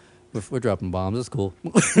cool. We're dropping bombs. That's cool.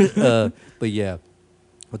 But yeah,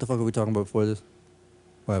 what the fuck are we talking about before this?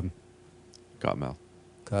 What happened? Cottonmouth.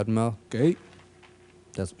 Cottonmouth? Okay.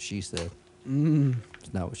 That's what she said. Mm.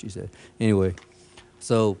 It's not what she said. Anyway,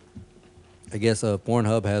 so I guess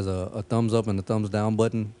Pornhub has a thumbs up and a thumbs down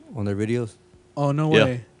button on their videos. Oh no Yeah.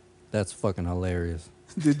 way! That's fucking hilarious.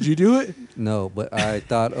 Did you do it? No, but I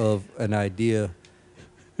thought of an idea,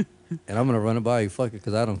 and I'm gonna run it by you. Fuck it,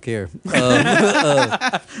 because I don't care.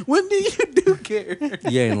 When do you do care?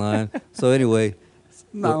 You ain't lying. So anyway,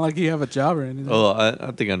 Not like you have a job or anything. Oh,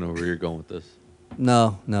 I think I know where you're going with this.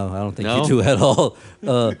 no, I don't think No? you do at all.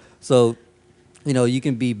 So, you know, you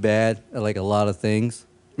can be bad at like a lot of things.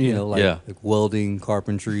 You Yeah. know, like welding,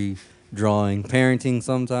 carpentry, drawing, parenting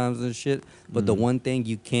sometimes and shit. But the one thing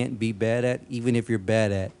you can't be bad at, even if you're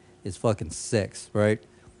bad at, is fucking sex, right?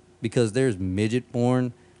 Because there's midget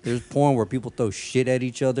porn. There's porn where people throw shit at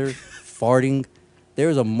each other, farting.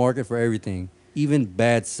 There's a market for everything, even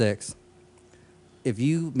bad sex. If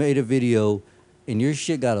you made a video and your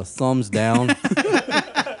shit got a thumbs down,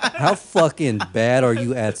 how fucking bad are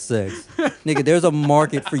you at sex? Nigga, there's a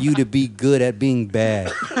market for you to be good at being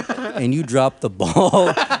bad. And you drop the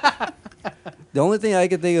ball. The only thing I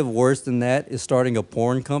can think of worse than that is starting a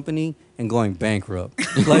porn company and going bankrupt.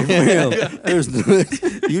 Like, real.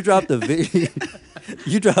 You dropped the video.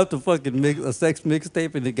 You dropped a sex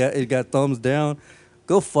mixtape and it got thumbs down.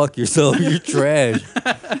 Go fuck yourself. You're trash.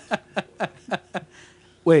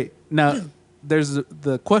 Wait, now there's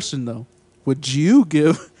the question though. Would you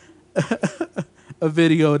give a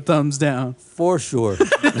video a thumbs down? For sure.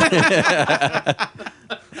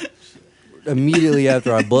 Immediately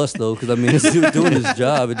after I bust, though, because I mean, it's doing its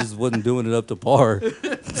job. It just wasn't doing it up to par.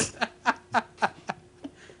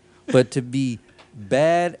 But to be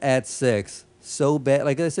bad at sex, so bad,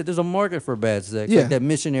 like I said, there's a market for bad sex. Yeah. Like that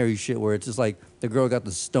missionary shit where it's just like the girl got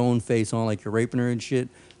the stone face on, like you're raping her and shit.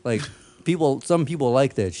 Like some people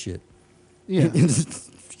like that shit. Yeah.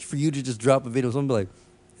 For you to just drop a video, someone be like,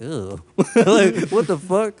 ew. Like, what the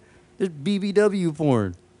fuck? There's BBW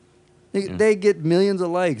porn. They get millions of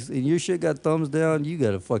likes, and your shit got thumbs down. You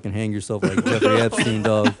gotta fucking hang yourself like Jeffrey Epstein,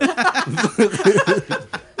 dog.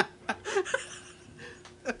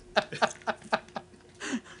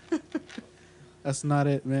 That's not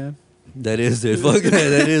it, man. That is it. Fuck that.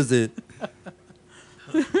 That is it.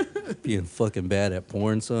 Being fucking bad at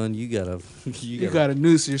porn, son. You gotta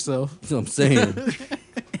noose yourself. That's what I'm saying.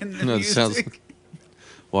 In the No, it music. sounds.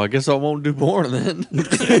 Well, I guess I won't do porn then.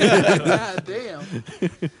 God damn.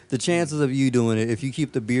 The chances of you doing it, if you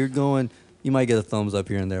keep the beard going, you might get a thumbs up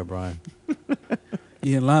here and there, Brian.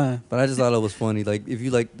 You ain't lying. But I just thought it was funny. Like if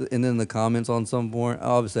you and then the comments on some porn.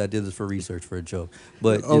 Obviously, I did this for research for a joke.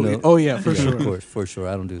 But For sure. of course, for sure.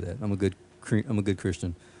 I don't do that. I'm a good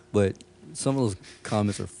Christian. But some of those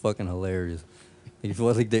comments are fucking hilarious. Like, if you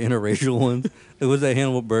want like the interracial ones, it was that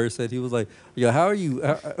Hannibal Buress said. He was like, "Yo, how are you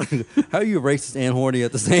racist and horny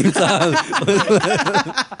at the same time?"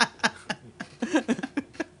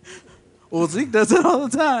 Well, Zeke does it all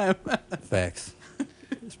the time. Facts,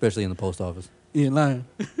 especially in the post office. You ain't lying.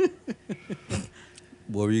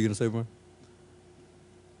 What were you gonna say, bro?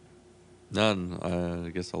 None. I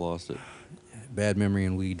guess I lost it. Bad memory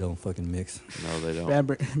and weed don't fucking mix. No, they don't.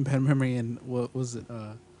 Bad memory and what was it?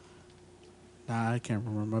 Nah, I can't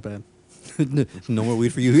remember. My bad. No more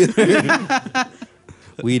weed for you either.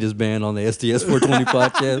 Weed is banned on the STS 420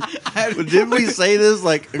 podcast. But didn't we say this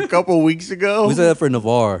like a couple weeks ago? We said that for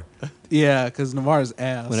Navarre. Yeah, because Navarre's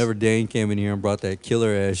ass. Whenever Dane came in here and brought that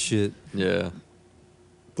killer ass shit, Yeah.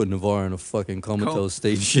 put Navarre in a fucking comatose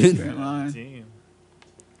state and shit. Straight line. Damn.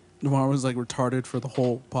 Navarre was like retarded for the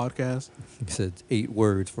whole podcast. He said 8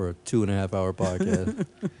 words for a 2.5 hour podcast.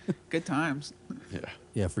 Good times. Yeah.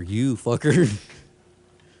 Yeah, for you, fucker.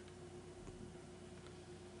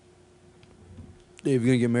 Dave, you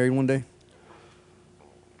gonna get married one day?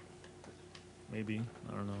 Maybe.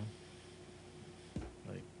 I don't know.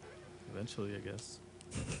 Like, eventually, I guess.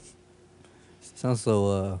 Sounds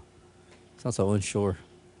so unsure.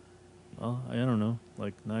 Well, I don't know.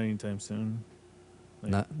 Like, not anytime soon.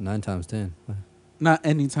 Like, Not 9 times 10. Not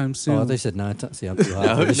anytime soon. Oh, they said 9 times. See, I'm too high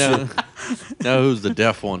Now, for this now, shit. now who's the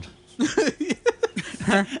deaf one?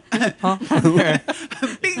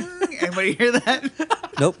 Bing! Anybody hear that?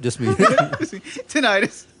 Nope, just me.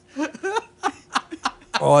 Tinnitus.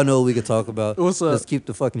 Oh, I know what we could talk about. What's up? Let's keep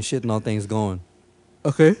the fucking shitting on things going.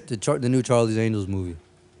 Okay. The new Charlie's Angels movie.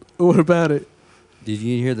 What about it? Did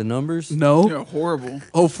you hear the numbers? No. You're horrible.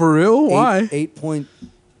 Oh, for real? Why?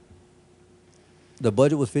 The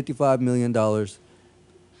budget was $55 million.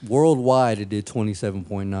 Worldwide, it did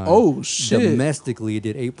 27.9. Oh, shit. Domestically, it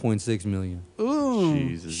did 8.6 million. Ooh.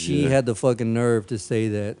 Jesus. She yeah. had the fucking nerve to say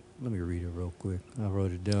that. Let me read it real quick. I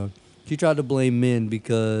wrote it down. She tried to blame men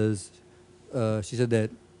because she said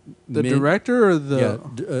that The men, director or the...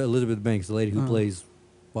 Elizabeth Banks, the lady who plays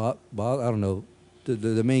Bob. I don't know,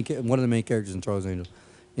 the main one of the main characters in Charles Angel.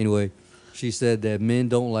 Anyway, she said that men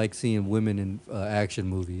don't like seeing women in action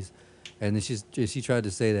movies, and then she tried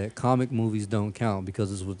to say that comic movies don't count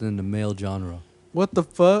because it's within the male genre. What the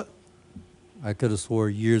fuck? I could have swore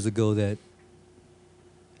years ago that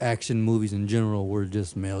action movies in general were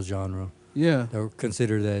just male genre. Yeah. They were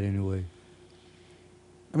considered that anyway.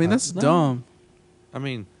 I mean, that's no. dumb. I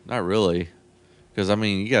mean, not really. Because, I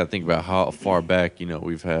mean, you got to think about how far back,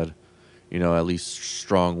 we've had, at least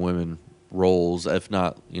strong women roles, if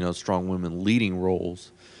not, strong women leading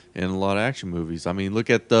roles in a lot of action movies. I mean, look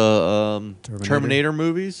at the Terminator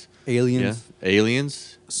movies. Aliens. Yeah.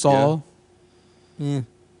 Aliens. Saul. Yeah.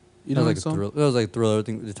 You That know was like Saul? a thriller. That was like a thriller. I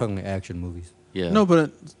think they're talking like action movies. Yeah. No,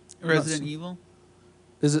 but Resident Evil.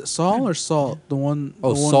 is it Saul or Salt? The one.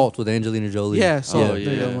 Oh, the one, Salt with Angelina Jolie. Yeah, Salt. Oh, There you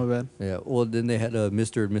go, yeah. my bad. Yeah. Well, then they had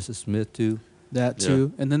Mr. and Mrs. Smith too. That Yeah.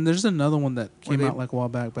 too. And then there's another one that Where came they- out like a while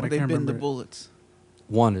back, but Where I they can't bend remember. the it. bullets.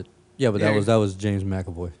 Wanted. Yeah, but Yeah. that was James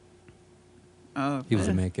McAvoy. Oh, He was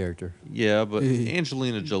the main character. Yeah, but Yeah.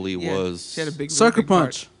 Angelina Jolie yeah. was. She had a big Sucker big part.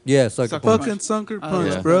 Punch. Yeah, Sucker Sucker Punch. Fucking Sucker I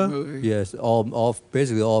Punch, love bro. that movie. Yes, all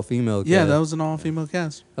basically all female. Yeah, cast. that was an all-female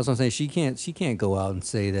cast. That's what I'm saying. She can't go out and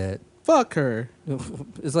say that. Fuck her.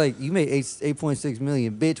 It's like you made 8.6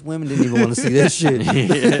 million, bitch. Women didn't even want to see that shit.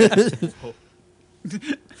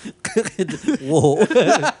 Whoa.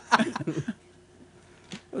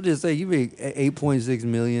 I'll just say you made 8.6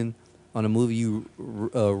 million on a movie you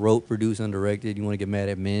wrote, produced, and directed. You want to get mad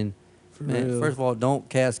at men? For Man, real. first of all, don't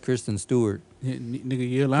cast Kristen Stewart. Yeah, nigga,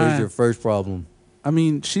 you're There's lying. your first problem. I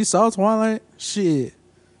mean, she saw Twilight. Shit.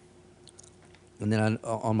 And then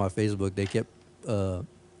on my Facebook, they kept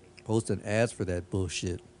posting ads for that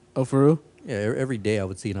bullshit. Oh, for real? Yeah, every day I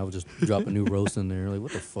would see, and I would just drop a new roast in there. Like,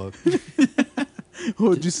 what the fuck? What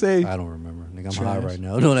would you say? I don't remember. Nigga, I'm high Trash. right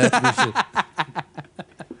now. Don't ask me shit.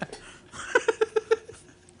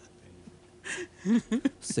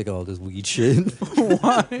 Sick of all this weed shit.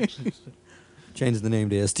 Why? Change the name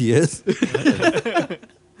to STS.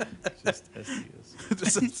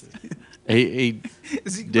 Just STS. Hey,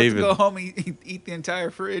 Is he about David. to go home and eat the entire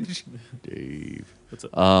fridge? Dave. What's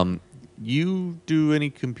up? You do any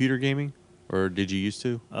computer gaming, or did you used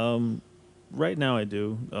to? Right now I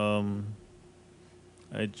do.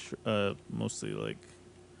 Mostly like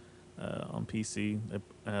on PC.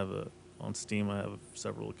 I have on Steam. I have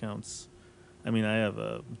several accounts. I mean, I have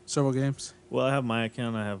a Several games. well, I have my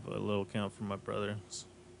account. I have a little account for my brother.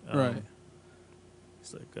 Right.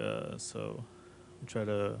 It's like so we try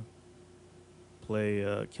to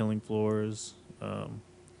play Killing Floors,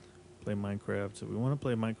 play Minecraft. So we want to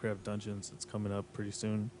play Minecraft Dungeons. It's coming up pretty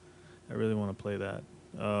soon. I really want to play that.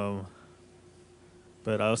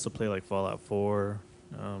 But I also play like Fallout 4.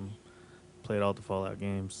 Played all the Fallout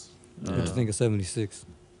games. What'd you think of 76?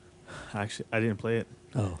 Actually, I didn't play it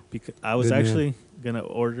Oh, because I was Good man. actually gonna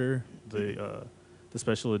order the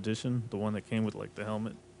special edition, the one that came with like the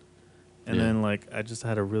helmet, and Yeah. then like I just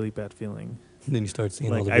had a really bad feeling. then you start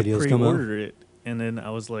seeing Like all the I videos come out. pre-ordered it, and then I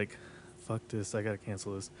was like, "Fuck this! I gotta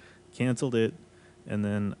cancel this." Canceled it, and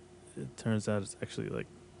then it turns out it's actually like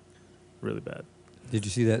really bad. Did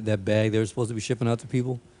you see that bag they were supposed to be shipping out to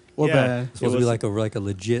people? What Yeah. bad? It's supposed to be like a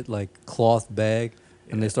legit like cloth bag,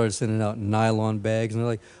 and they started sending out nylon bags, and they're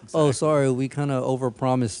like, "Oh, Exactly. sorry, we kind of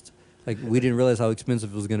overpromised. Like we didn't realize how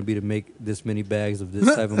expensive it was going to be to make this many bags of this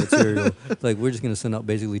type of material. Like we're just going to send out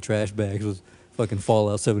basically trash bags with fucking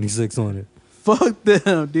Fallout 76 on it." Fuck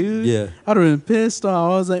them, dude. Yeah. I'd have been pissed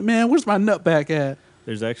off. I was like, man, where's my nut back at?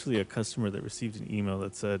 There's actually a customer that received an email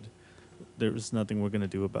that said there was nothing we're gonna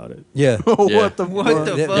do about it. Yeah. What the What fuck?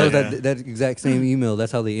 the That, fuck? that was Yeah. that exact same email.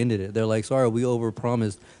 That's how they ended it. They're like, "Sorry, we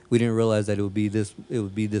overpromised. We didn't realize that it would be this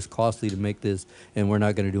costly to make this, and we're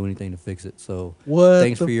not going to do anything to fix it. So What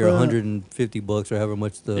thanks the for your fuck? $150 or however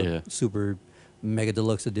much the Yeah. super mega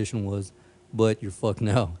deluxe edition was, but you're fucked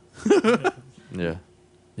now." Yeah.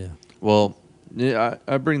 Yeah. Well, yeah,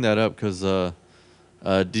 I bring that up because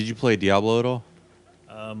did you play Diablo at all?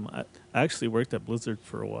 I actually worked at Blizzard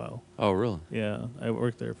for a while. Oh, really? Yeah, I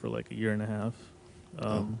worked there for like a year and a half.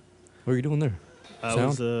 What are you doing there? I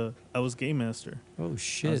was game master. Oh I was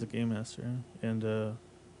shit. a game master, and it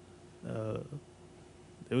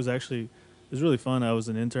was really fun. I was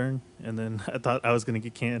an intern, and then I thought I was gonna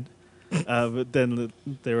get canned, but then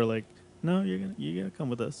they were like, "No, you're gonna come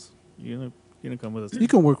with us. You're gonna come with us." You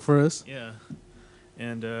can work for us. Yeah,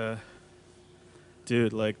 and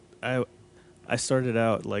dude, like I started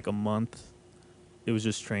out like a month. It was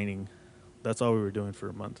just training. That's all we were doing for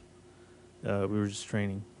a month. We were just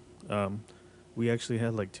training. We actually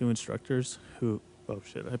had like 2 instructors who. Oh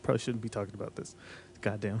shit! I probably shouldn't be talking about this.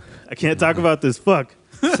 Goddamn! I can't talk about this. Fuck.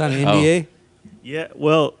 Sign an NDA. Yeah.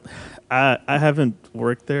 Well, I haven't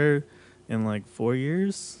worked there in like 4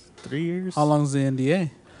 years, 3 years. How long's the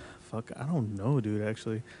NDA? Fuck, I don't know, dude.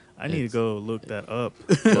 Actually, I need to It's- go look that up.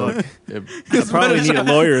 Fuck. It- I probably need a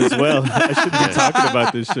lawyer as well. I shouldn't be talking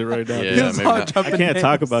about this shit right now. Yeah, dude. It's maybe all not. jumping I can't names.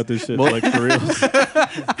 talk about this shit like for real.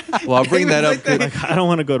 well, I'll bring that up. 'cause- Like, I don't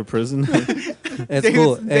want to go to prison. That's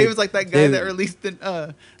cool. Hey, David's like that guy David- that released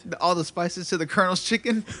all the spices to the Colonel's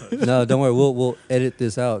chicken. No, don't worry. We'll edit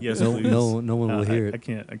this out. Yes, no, please. no one will hear I it.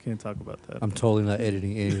 can't talk about that. I'm totally not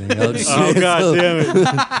editing anything. I'll just Oh god damn it!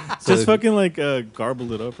 So Just if- fucking like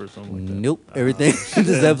garble it up or something like that. Nope. Everything. This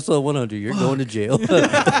is episode 100. You're going to jail.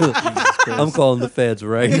 I'm calling the feds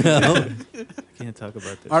right now. I can't talk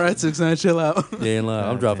about this. All right, 6ix9ine, chill out. Yeah, ain't lying.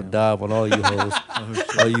 I'm God dropping damn. dive on all you hoes, Oh,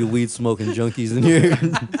 shit. all you weed smoking junkies in here.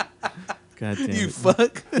 God damn You it.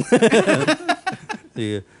 fuck.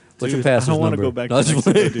 Yeah. What's your Dude, I pastor's don't want to number? go back No, to just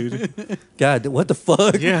Mexico, playing. dude. God, what the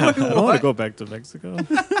fuck? Yeah, I don't want to go back to Mexico.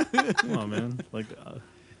 Come on, man. Like,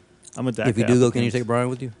 I'm a DACA If you do go, can you applicant. take Brian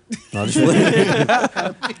with you? No, just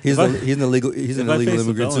playing. He's an illegal. He's an If I illegal face a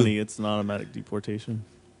immigrant felony, too. it's an automatic deportation.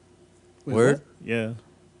 Wait, Word? what? Yeah.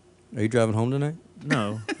 Are you driving home tonight?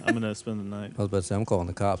 No, I'm gonna spend the night. I was about to say I'm calling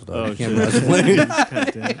the cops. Dog. Oh, I can't shit. just playing.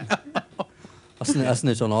 God damn it. I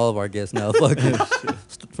snitch on all of our guests now. Fuck it.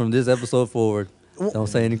 From this episode forward, don't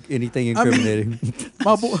say anything I mean- incriminating.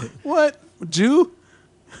 My boy, what? Jew?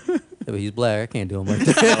 Yeah, but he's black. I can't do him like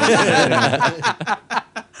that.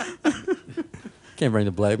 Can't bring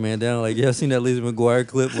the black man down. Like, yeah, seen that Lizzie McGuire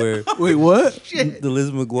clip where Wait, what? the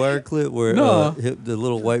Lizzie McGuire clip where No. the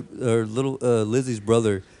little Lizzie's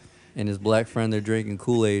brother and his black friend, they're drinking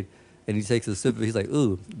Kool-Aid, and he takes a sip of it. He's like,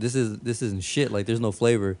 "Ooh, this isn't shit. Like, there's no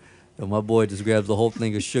flavor." And my boy just grabs the whole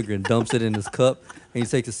thing of sugar and dumps it in his cup, and he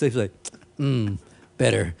takes a sip. He's like,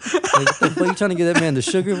 better. Like, what the fuck, you trying to get that man the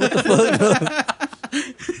sugar? What the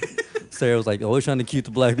fuck? Sarah was like, always trying to keep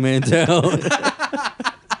the black man down.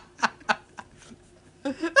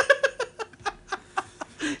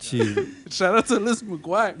 Jeez. Shout out to Liz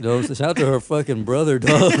McGuire. You know, so shout out to her fucking brother,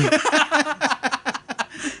 dog.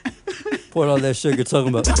 Poured all that sugar talking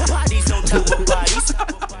about.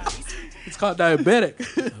 It's called diabetic.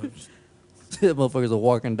 That motherfucker's a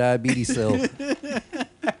walking diabetes cell.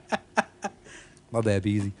 My bad,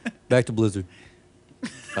 Beezy. Back to Blizzard.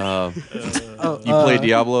 Oh, you play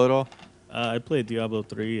Diablo at all? I played Diablo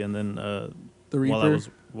 3, and then The while Reaper.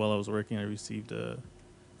 I was working, I received a.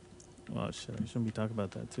 Well, shit, I shouldn't be talking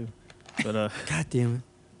about that too. But God damn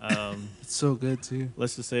it. It's so good too.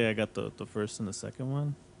 let's just say I got the first and the second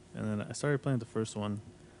one, and then I started playing the first one,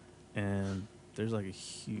 and there's like a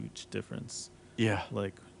huge difference, Yeah.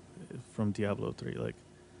 like from Diablo 3. Like,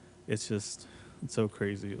 it's so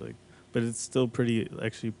crazy. Like, but it's still pretty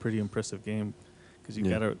impressive game, because you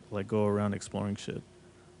Yeah. gotta like go around exploring shit.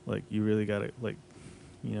 Like, you really gotta like,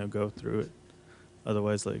 go through it.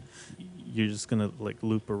 Otherwise, like, you're just gonna like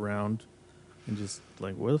loop around, and just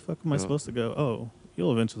like, where the fuck am I Yeah. supposed to go? Oh,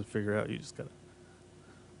 you'll eventually figure out. You just gotta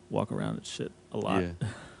walk around and shit a lot. Yeah.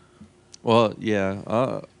 Well,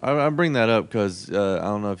 yeah. I bring that up because I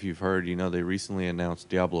don't know if you've heard. They recently announced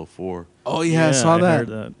Diablo 4. Oh yeah, I saw that. Heard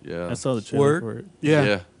that. Yeah. I saw the trailer Word? for it.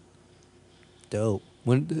 Yeah. Dope.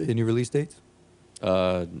 When any release dates?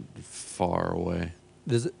 Far away.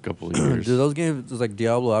 Does it? Couple of years. Do those games like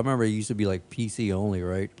Diablo? I remember it used to be like PC only,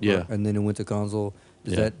 right? Yeah. And then it went to console.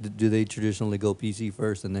 Yeah. Do they traditionally go PC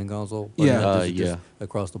first and then console? Or Yeah. no, just Yeah.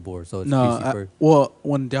 across the board. So it's No, PC first. well,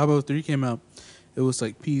 when Diablo 3 came out, it was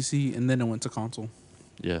like PC and then it went to console.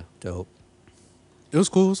 Yeah. Dope. It was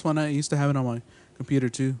cool. It was fun. I used to have it on my computer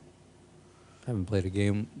too. I haven't played a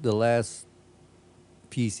game. The last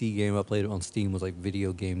PC game I played on Steam was like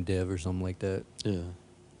Video Game Dev or something like that. Yeah.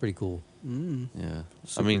 Pretty cool. Yeah.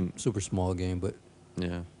 Super, I mean, super small game, but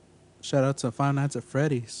yeah. Shout out to Five Nights at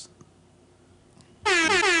Freddy's.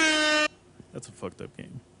 That's a fucked up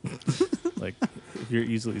game. Like, if you're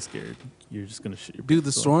easily scared, you're just gonna shit your Dude,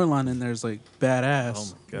 the pants. storyline in there is like Oh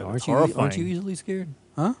badass. my god, aren't it's you horrifying. aren't you easily scared?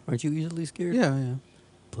 Huh? Aren't you easily scared? Yeah, yeah.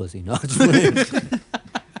 Pussy, not just playing.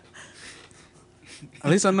 At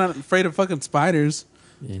least I'm not afraid of fucking spiders.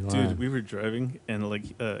 You ain't lying. Dude, we were driving and like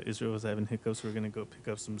Israel was having hiccups. We were gonna go pick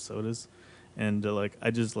up some sodas, and like I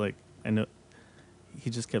know he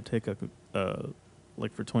just kept hiccuping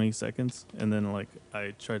like for 20 seconds, and then like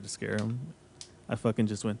I tried to scare him. I fucking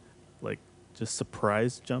just went like just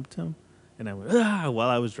surprise jumped him, and I went while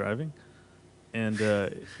I was driving, and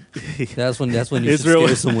That's when you should Israel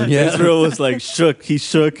scare someone. Yeah. Israel was like shook. He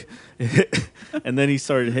shook, and then he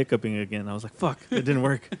started hiccuping again. I was like, "Fuck, it didn't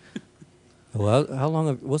work." Well, how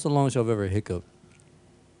long? What's the longest y'all have ever hiccuped?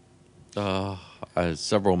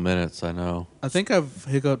 Several minutes, I know. I think I've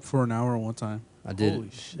hiccuped for an hour one time. I did. Holy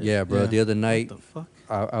shit. Yeah, bro. Yeah. The other night, What the fuck?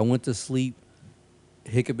 I went to sleep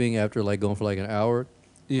hiccuping after like going for like an hour,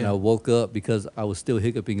 and I Yeah. woke up because I was still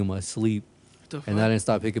hiccuping in my sleep, The and I fuck? didn't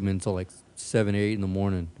stop hiccuping until like 7 or 8 in the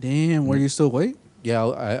morning. Damn, were you still awake? Yeah,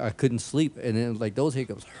 I couldn't sleep, and then like those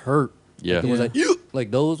hiccups hurt. Yeah. It was Yeah. like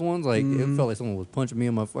like those ones, like it Mhm. felt like someone was punching me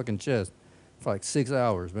in my fucking chest for like 6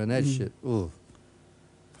 hours, man. That shit, ooh,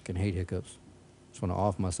 fucking hate hiccups. Just want to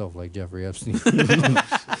off myself like Jeffrey Epstein.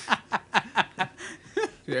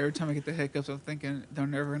 Dude, every time I get the hiccups, I'm thinking they're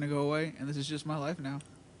never gonna go away, and this is just my life now.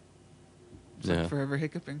 It's Yeah. like forever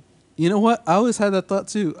hiccuping. You know what? I always had that thought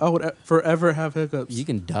too. I would forever have hiccups. You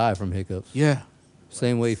can die from hiccups. Yeah.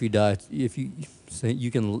 Same way if you die,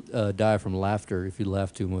 you can die from laughter if you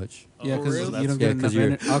laugh too much. Yeah, because really? you don't Yeah, get 'cause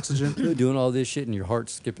enough oxygen. Doing all this shit and your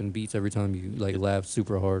heart's skipping beats every time you like laugh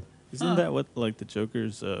super hard. Isn't that what like the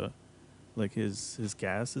Joker's like his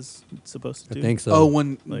gas is supposed to I do? think so. Oh,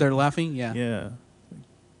 when Like- they're laughing? Yeah. Yeah,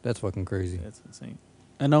 That's fucking crazy. that's insane.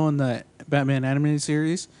 I know in the Batman animated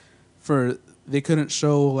series, they couldn't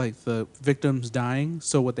show like the victims dying,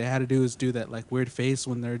 so what they had to do is do that like weird face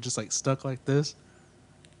when they're just like stuck like this,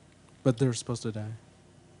 but they're supposed to die.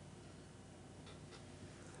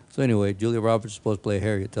 So anyway, Julia Roberts is supposed to play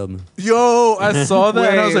Harriet Tubman. Yo, I saw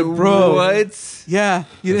that and I was like, bro, what? Yeah,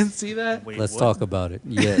 you didn't see that? Wait, Let's what? talk about it.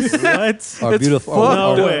 Yes. What? Our It's beautiful, fucked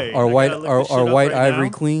our, up. No way. our I white, gotta look our, this shit our up white right ivory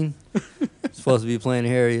now. queen, supposed to be playing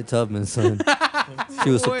Harriet Tubman, son. She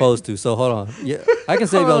was Boy. supposed to. So hold on. Yeah, I can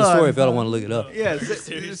save y'all the story if y'all don't want to look it up.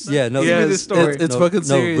 Yes. Yeah, no, Yeah, me the it's, story. it's fucking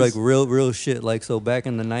serious. No, like real shit. Like so, back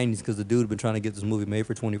in the '90s, because the dude had been trying to get this movie made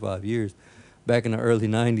for 25 years. Back in the early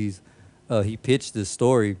 '90s, he pitched this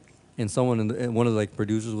story, and someone and one of the like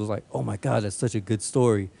producers was like, "Oh my god, that's such a good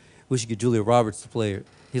story. We should get Julia Roberts to play her."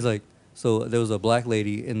 He's like, so there was a black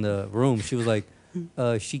lady in the room. She was like,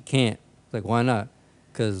 "She can't." Like, why not?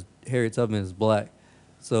 Because Harriet Tubman is black.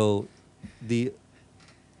 So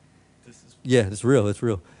yeah, it's real. It's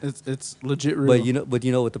real. It's legit real. But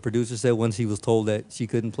you know what the producer said once he was told that she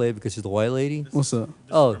couldn't play it because she's a white lady. What's up?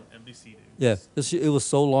 Oh. From NBC, dude. Yeah, it was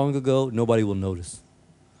so long ago, nobody will notice.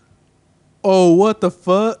 Oh, what the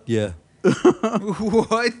fuck? Yeah.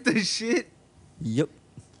 What the shit? Yep.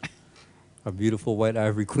 Our beautiful white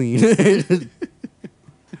ivory queen. Wouldn't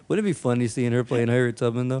it be funny seeing her playing Harriet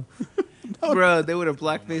Tubman though? Bro, they would have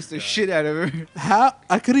blackfaced the shit out of her. How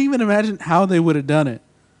I couldn't even imagine how they would have done it.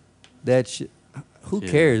 That shit. Who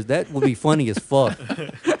Yeah. cares? That would be funny as fuck.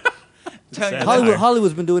 Tell you,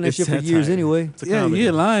 Hollywood's been doing that It's shit for years satire. anyway. It's a Yeah, comedy. you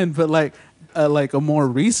ain't lying, but like a more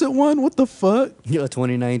recent one. What the fuck? Yeah,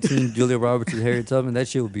 2019 Julia Roberts and Harriet Tubman. That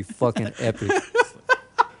shit would be fucking epic.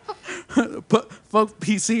 Fuck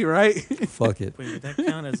PC, right? Fuck it. Wait, would that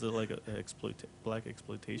count as black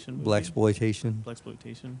exploitation? Movie? Black exploitation. Black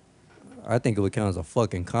exploitation. I think it would count as a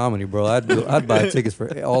fucking comedy, bro. I'd buy tickets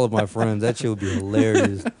for all of my friends. That shit would be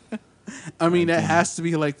hilarious. I mean, it has to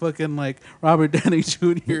be like fucking like Robert Downey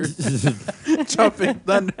Jr. Chopping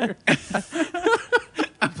thunder.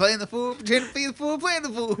 I'm playing the fool, pretending to be the fool, playing the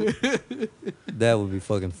fool. That would be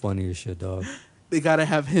fucking funny as shit, dog. They gotta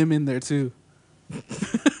have him in there too.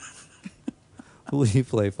 Who would he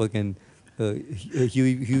play? Fucking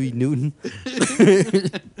Huey Newton?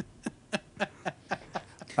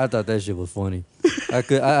 I thought that shit was funny. I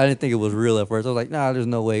didn't think it was real at first. I was like, nah, there's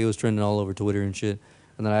no way. It was trending all over Twitter and shit.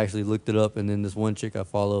 And then I actually looked it up, and then this one chick I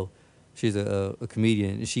follow, she's a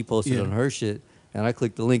comedian, and she posted Yeah. on her shit, and I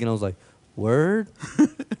clicked the link, and I was like, word?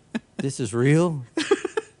 This is real?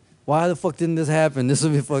 Why the fuck didn't this happen? This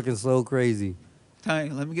would be fucking so crazy. Tell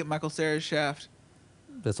you, let me get Michael Cera's Shaft.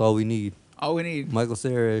 That's all we need. All we need. Michael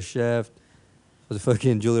Cera as Shaft, with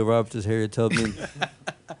fucking Julia Roberts as Harriet Tubman.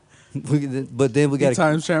 But then we He got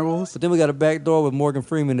time travels. But then we got a back door with Morgan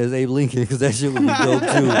Freeman as Abe Lincoln because that shit would be dope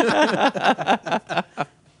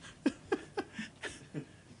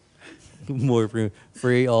too. Morgan Freeman,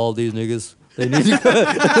 free all these niggas. They need to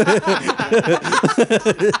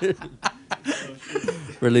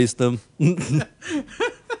release them.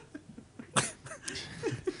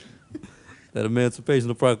 That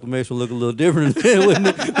Emancipation Proclamation look a little different, wouldn't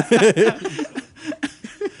it?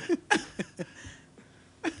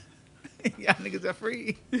 Y'all niggas are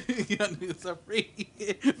free. Young niggas are free.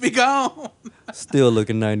 Be gone. Still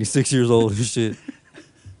looking 96 years old and shit.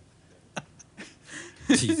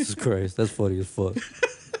 Jesus Christ, that's funny as fuck.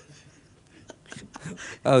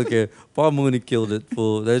 I don't care. Paul Mooney killed it.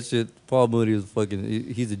 Fool. That shit. Paul Mooney is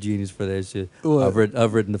fucking. He's a genius for that shit. What?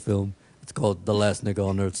 I've written the film. It's called The Last Nigga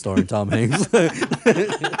on Earth, starring Tom Hanks. Maybe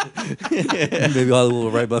Hollywood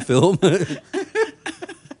will write my film.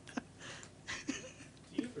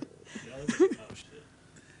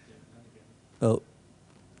 Oh,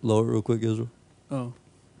 lower real quick, Israel. Oh.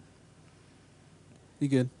 You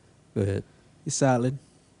good. Go ahead. You solid.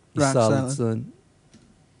 You Rock solid, solid. son.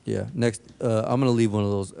 Yeah. Next, I'm gonna leave one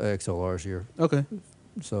of those XLRs here. Okay.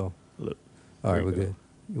 So, Look. all right, There we're you go. good.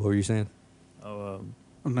 What were you saying? Oh,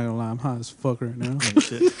 I'm not gonna lie, I'm high as fuck right now.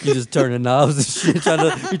 shit. You just turning knobs and shit. You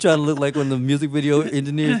trying to look like one of the music video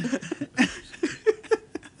engineers.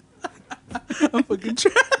 I'm fucking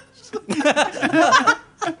trash.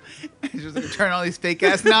 He's just gonna turn all these fake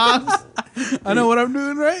ass knobs. I know what I'm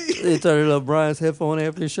doing, right? They turning up Brian's headphone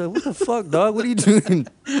after the show. What the fuck, dog? What are you doing?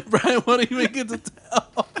 Brian won't even get to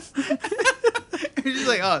tell. He's just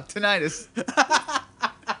like, oh, tinnitus.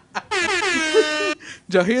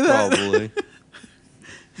 Did y'all hear that? Probably.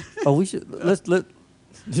 Oh, we should let.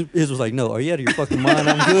 Israel's like, no. Are you out of your fucking mind?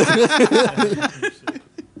 I'm good.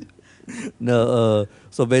 No.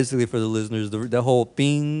 So basically, for the listeners, the whole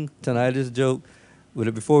ping tinnitus joke.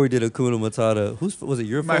 Before we did Hakuna Matata, was it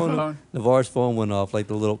your My phone? phone. Navarre's phone went off, like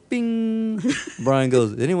the little ping. Brian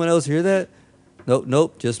goes, did anyone else hear that?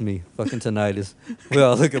 Nope, just me. Fucking tinnitus. We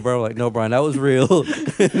all look at Brian like, no, Brian, that was real.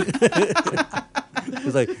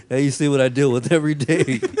 He's like, hey, you see what I deal with every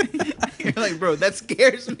day. You're like, bro, that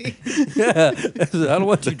scares me. Yeah. I don't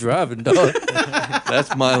want you driving, dog.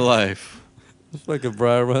 That's my life. It's fucking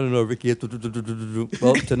Brian running over kids. Oh,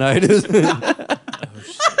 tinnitus.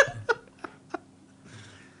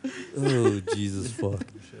 Oh, Jesus fuck.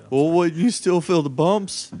 Well, wouldn't you still feel the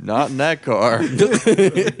bumps? Not in that car.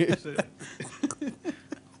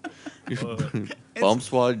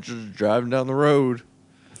 Bumps while you're just driving down the road.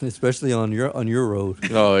 Especially on your road.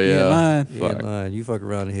 Oh Yeah, yeah. mine. Yeah, Fuck. man, you fuck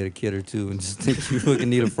around and hit a kid or two and just think you fucking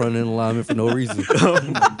need a front end alignment for no reason. Oh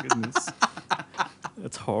my goodness.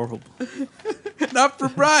 That's horrible. Not for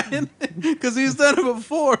Brian, because he's done it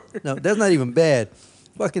before. No, that's not even bad.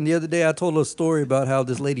 Fucking the other day, I told a story about how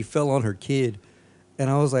this lady fell on her kid, and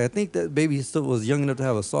I was like, I think that baby still was young enough to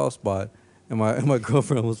have a soft spot. And my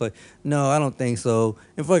girlfriend was like, no, I don't think so.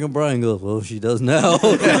 And fucking Brian goes, well, she does now.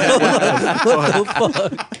 What the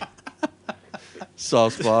fuck?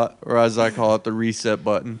 Soft spot, or as I call it, the reset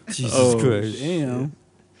button. Jesus Christ. Damn.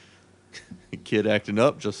 Kid acting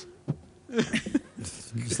up, just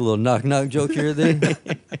Just a little knock joke here or there.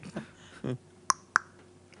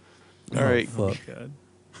 all right. Fuck. God.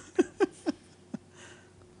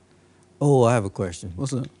 Oh, I have a question.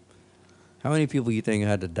 What's up? How many people you think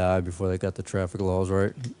had to die before they got the traffic laws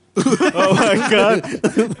right? Oh my god,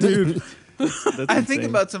 dude. That's I think insane.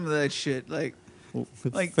 about some of that shit. Like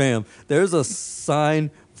Fam, there's a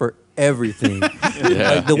sign for everything.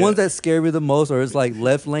 Yeah. Like the ones that scare me the most are it's like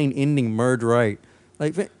left lane ending merge right.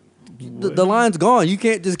 Like the line's gone. You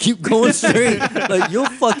can't just keep going straight. Like you'll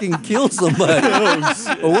fucking kill somebody.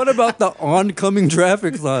 Or what about the oncoming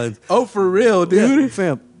traffic signs? Oh, for real, dude. Yeah,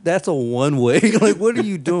 fam, that's a one way. Like what are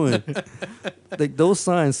you doing? Like those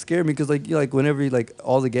signs scare me because like whenever like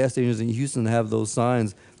all the gas stations in Houston have those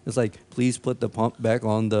signs. It's like, please put the pump back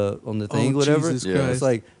on the thing, whatever. Jesus Yeah. Christ. It's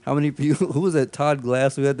like, how many people? Who was that? Todd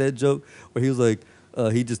Glass who had that joke where he was like,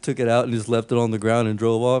 he just took it out and just left it on the ground and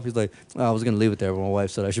drove off. He's like, oh, I was gonna leave it there, but my wife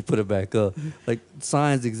said I should put it back up. Like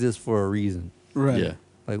signs exist for a reason. Right. Yeah.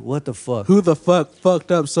 Like what the fuck? Who the fuck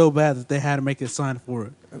fucked up so bad that they had to make a sign for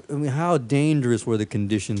it? I mean, how dangerous were the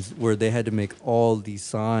conditions where they had to make all these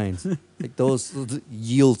signs, like those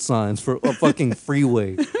yield signs for a fucking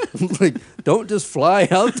freeway? Like, don't just fly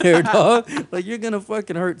out there, dog. Like you're gonna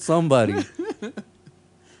fucking hurt somebody.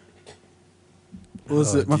 What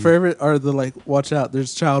was Oh, it? My dude. favorite are the like, watch out,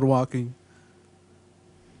 there's child walking.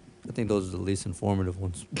 I think those are the least informative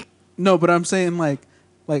ones. No, but I'm saying like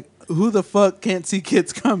who the fuck can't see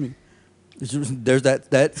kids coming? There's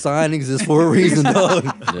that sign exists for a reason, dog.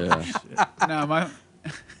 Yeah. no, my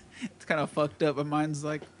it's kind of fucked up, but mine's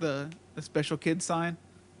like the special kid sign.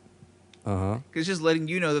 Uh huh. 'Cause it's just letting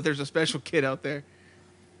you know that there's a special kid out there.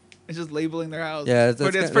 It's just labeling their house. Yeah,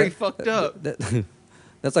 but it's pretty fucked up.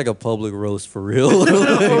 That's like a public roast for real.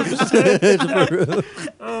 It's for real.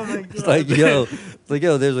 Oh my god. It's like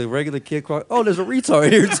yo, there's a regular kid. Oh, there's a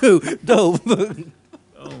retard here too. Dope.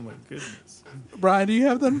 Oh my goodness. Brian, do you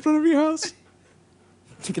have that in front of your house?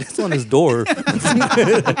 That's on his door.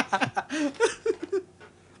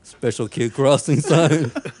 Special kid crossing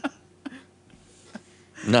sign.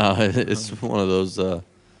 No, it's one of those.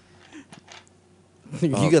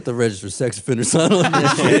 You got the registered sex offender sign on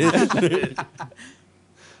that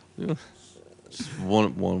shit. Just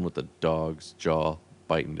one with the dog's jaw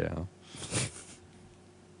biting down.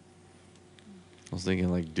 I was thinking,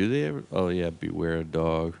 like, do they ever? Oh yeah, beware a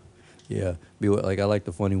dog. Yeah, like I like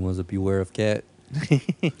the funny ones. That beware of cat.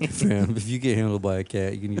 Fam, if you get handled by a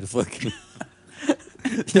cat, you need to fucking.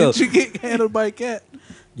 Yo, Did you get handled by a cat?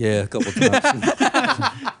 yeah, a couple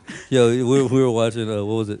times. Yo, we were watching what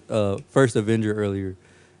was it? First Avenger earlier,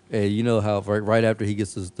 and you know how right after he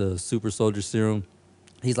gets the super soldier serum,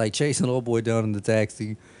 he's like chasing old boy down in the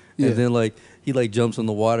taxi, Yeah. and then like he like jumps in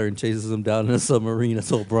the water and chases him down in a submarine. I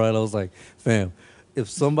told Brian, I was like, fam, if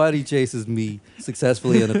somebody chases me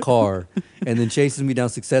successfully in a car and then chases me down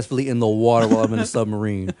successfully in the water while I'm in a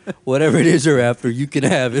submarine, whatever it is you're after, you can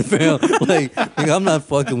have it, fam. Like I'm not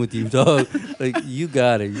fucking with you, dog. Like you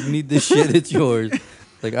got it. You need this shit. It's yours.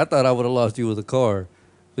 Like I thought I would have lost you with a car,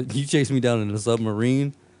 but you chased me down in a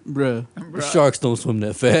submarine. Bruh, The sharks don't swim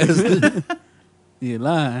that fast. you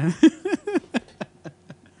lying.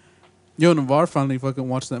 Yo, Navarre finally fucking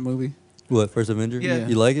watched that movie. What, First Avenger? Yeah.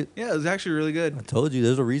 You like it? Yeah, it was actually really good. I told you,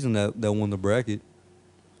 there's a reason that won the bracket.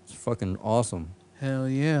 It's fucking awesome. Hell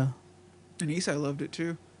yeah. And Isai loved it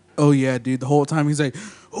too. Oh yeah, dude. The whole time he's like,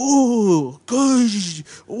 "Oh, gosh,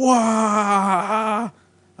 wow."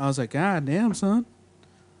 I was like, "God damn, son."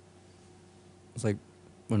 It's like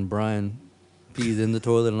when Brian pees in the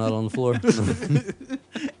toilet and not on the floor.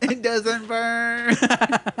 It doesn't burn.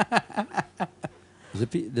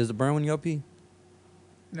 Does it burn when y'all pee?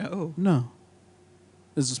 No. No.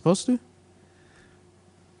 Is it supposed to?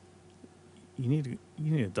 You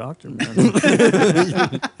need a doctor, man.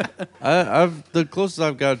 I've the closest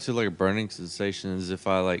I've got to like a burning sensation is if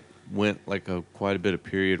I like went like quite a bit of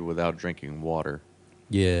period without drinking water.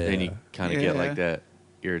 Yeah. Then you kind of get Yeah. like that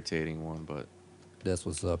irritating one, but That's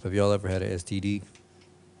what's up. Have y'all ever had an STD?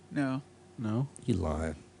 No. No. You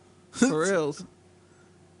lying. For reals.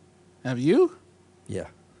 Have you? Yeah.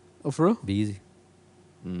 Oh, for real? Be easy.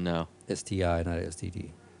 no. STI, not STD.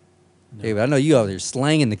 Hey, but I know you out there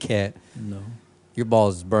slanging the cat. No. Your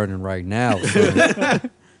balls is burning right now. son.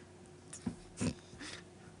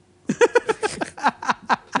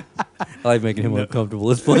 I like making him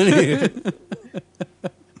uncomfortable. It's funny.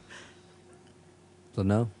 So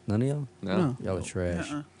no, none of y'all. No. Y'all are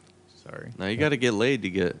trash. Uh-uh. Sorry. No, you got to get laid to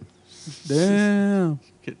get Damn.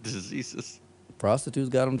 diseases. Prostitutes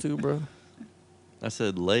got them too, bro. I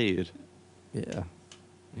said laid. Yeah.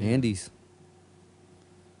 Andes.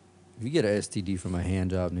 If you get an STD from a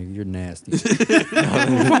hand job, nigga, you're nasty. What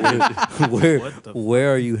the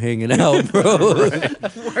where are you hanging out, bro?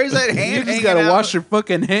 Where's that hand? You just hanging gotta out? wash your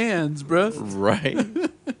fucking hands, bro. Right.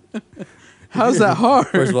 How's that hard?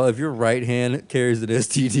 First of all, if your right hand carries an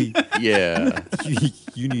STD, Yeah.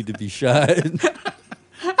 you need to be shot.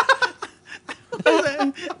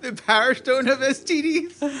 The Power Stone of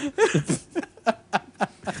STDs.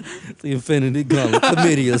 The Infinity Gauntlet,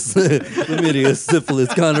 chlamydia,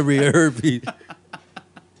 syphilis, gonorrhea, herpes.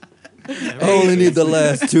 I only need the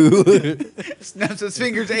last two. Snaps his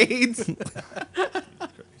fingers, AIDS.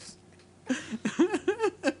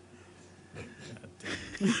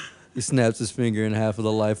 He snaps his finger and half of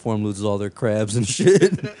the life form loses all their crabs and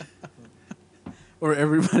shit. Or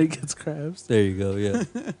everybody gets crabs. There you go, yeah.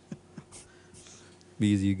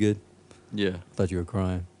 Beezy, you good? Yeah. Thought you were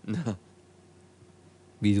crying. No.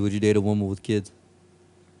 Beezy, would you date a woman with kids?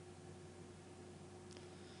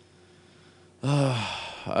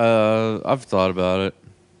 I've thought about it,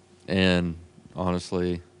 and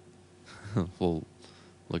honestly, well,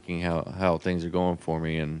 looking how things are going for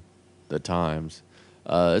me and the times,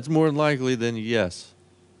 it's more than likely than yes.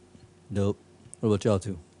 Nope. What about y'all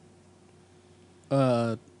two?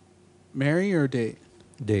 Marry or date?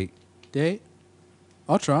 Date. Date?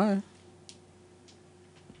 I'll try.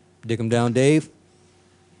 Dick him down, Dave?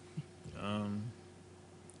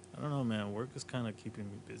 I don't know, man. Work is kind of keeping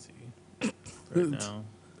me busy right now.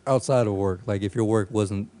 Outside of work, like if your work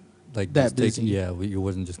wasn't like That just taking, busy. yeah, you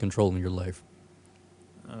wasn't just controlling your life.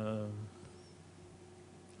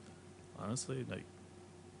 Honestly, like,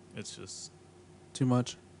 it's just Too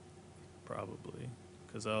much. probably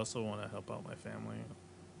because I also want to help out my family,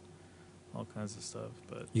 all kinds of stuff.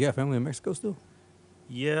 But You got family in Mexico still?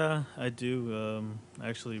 yeah, I do. I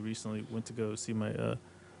actually recently went to go see my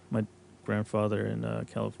my grandfather in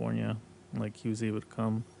California. Like, he was able to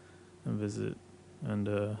come and visit, and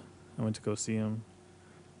I went to go see him.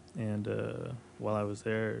 And while I was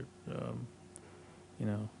there, you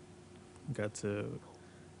know, got to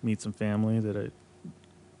meet some family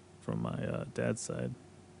from my dad's side,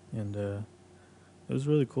 and it was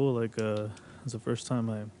really cool. Like, it was the first time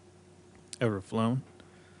I ever flown,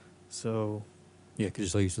 so Yeah, because you're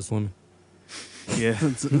so used to swimming. yeah,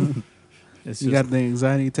 it's You just got the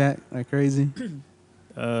anxiety attack like crazy?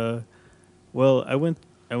 well,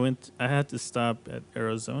 I had to stop at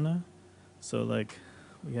Arizona, so like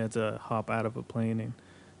we had to hop out of a plane and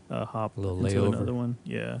hop A little into layover. another one.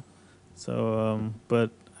 Yeah. So,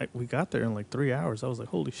 but we got there in like 3 hours. I was like,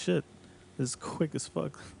 holy shit, this is quick as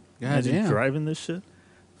fuck. Imagine Goddamn. driving this shit.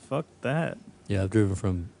 Fuck that. Yeah, I've driven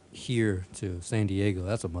from here to San Diego.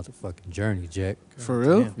 That's a motherfucking journey, Jack. For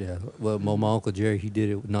real? Damn. Yeah, well, my uncle Jerry, he did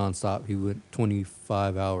it nonstop. He went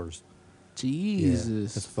 25 hours. Yeah, that's a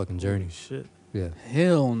Jesus. fucking journey. Holy shit. Yeah,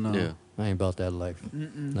 Hell no. Yeah. I ain't about that life.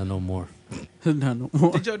 Not no more. No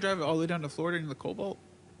more. Did y'all drive it all the way down to Florida into the Cobalt?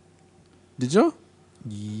 Did y'all?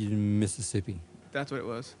 Mississippi. That's what it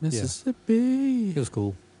was. Mississippi. It was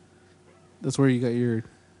cool. That's where you got your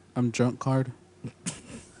I'm drunk card?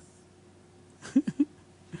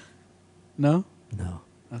 No? No.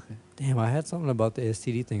 Okay. Damn, I had something about the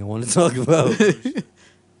STD thing I wanted to talk about.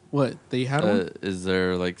 What? They had one? Is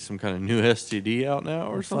there like some kind of new STD out now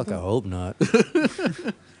or Fuck, something? I hope not.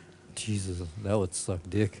 Jesus, that would suck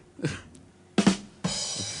dick.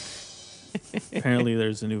 Apparently,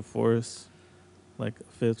 there's a new force, like a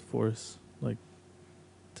fifth force, like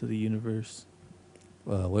to the universe.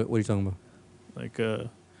 What are you talking about? Like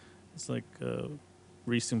it's like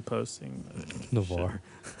recent posting. Navarre.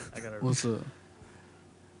 I gotta. What's up?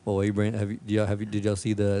 Oh, wait, Brandon, did y'all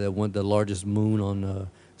see the largest moon on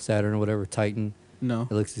Saturn or whatever, Titan? No.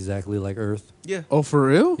 It looks exactly like Earth. Yeah. Oh, for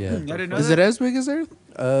real? Yeah. I didn't know Is that. it as big as Earth?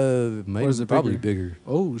 Maybe Or is it probably bigger.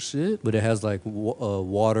 Oh, shit. But it has like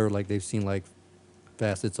water, like they've seen like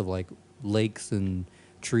facets of like lakes and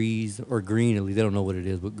trees, or green at least. They don't know what it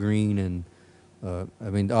is, but green and I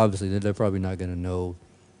mean, obviously they're probably not gonna know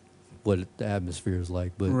what the atmosphere is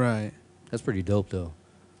like, but Right. that's pretty dope though.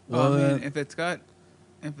 Well, I Well, mean, if it's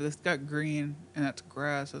got green and that's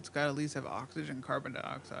grass, it's got to at least have oxygen, carbon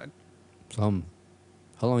dioxide.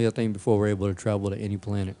 How long y'all think before we're able to travel to any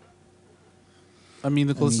planet? I mean,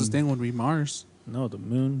 the closest mean- thing would be Mars. No, the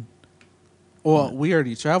moon. Well, we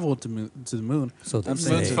already traveled to the moon. So they I'm The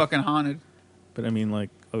saying- moon's say, fucking haunted. But I mean, like,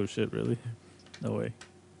 oh shit, really? No way.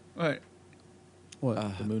 What?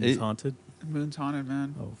 What? The moon is haunted. The moon's haunted,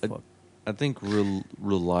 man. Oh I- fuck. I think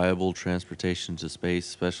reliable transportation to space,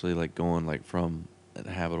 especially like going like from a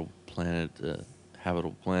habitable planet to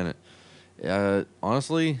habitable planet.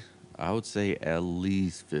 Honestly, I would say at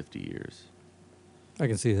least 50 years. I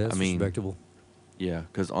can see that. That's I mean- respectable. Yeah,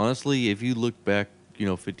 because honestly, if you look back,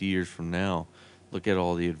 50 years from now, look at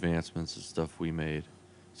all the advancements and stuff we made.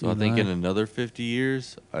 So I You're think in right. another 50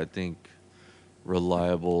 years, I think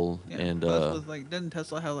reliable Yeah, and Tesla's like, doesn't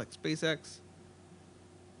Tesla have like SpaceX?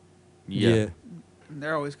 yeah. And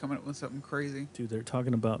they're always coming up with something crazy. Dude, they're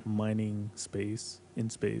talking about mining in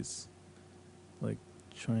space, like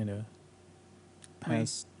trying to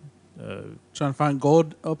pass, Trying to find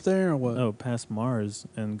gold up there or what? pass Mars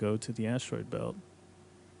and go to the asteroid belt.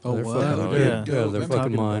 Oh, They're what? fucking- Oh, yeah, yeah. yeah, they're They're fucking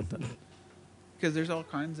talking mine. about that. Because there's all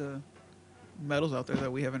kinds of metals out there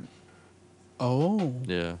that we haven't, Oh,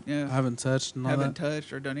 Yeah. yeah, I haven't touched none of haven't that.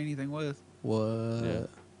 touched or done anything with. What? Yeah.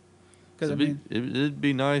 Because I It'd mean, it'd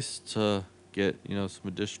be nice to get some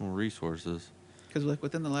additional resources. because like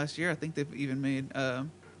within the last year, I think they've even made,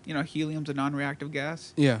 helium's a non-reactive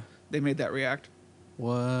gas. Yeah. They made that react.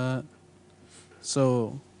 What?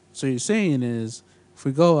 So you're saying is, if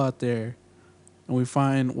we go out there and we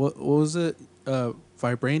find what was it?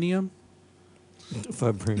 Vibranium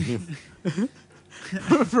Vibranium.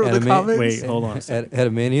 from the Anima- comics. Wait, hold on.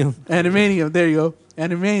 Adamantium. Animanium. There you go.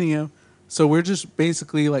 Animanium. So we're just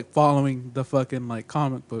basically like following the fucking like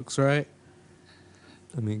comic books, right?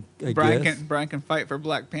 I mean, I Brian guess. can fight for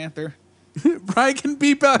Black Panther. Brian can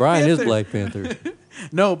be Black Brian Panther. is Black Panther.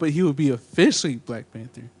 No, but he would be officially Black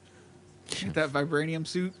Panther. Get that vibranium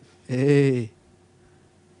suit. Hey.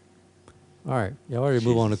 All right, y'all already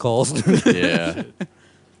move on to calls. Yeah.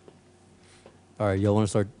 All right, y'all want to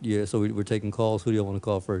start? Yeah, so we're taking calls. Who do y'all want to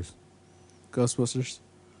call first? Ghostbusters.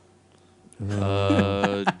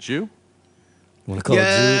 Jew? Want to call Jew?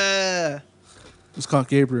 Yeah. Let's call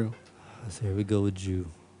Gabriel. So here we go with Jew.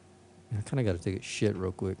 I kind of got to take a shit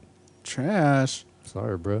real quick. Trash.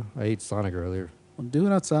 Sorry, bro. I ate Sonic earlier. Well, do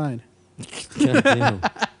it outside. God damn.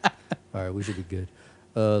 All right, we should be good.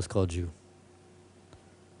 Let's call Jew.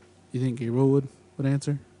 You think Gabriel would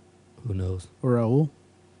answer? Who knows? Or Raul?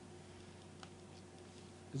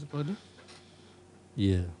 Is it plugged in?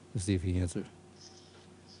 Yeah, let's see if he answered.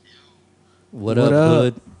 What What up, up?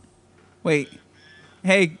 Hood? Wait.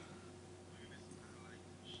 Hey.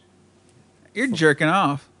 You're jerking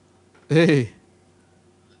off. Hey.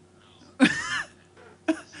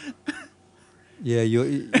 Yeah,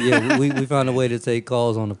 we found a way to take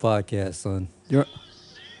calls on the podcast, son. You're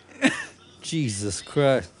Jesus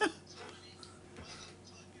Christ.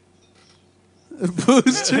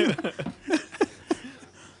 Boost.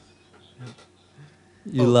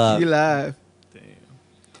 You live. You live.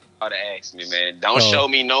 To ask me, man. Don't Oh. show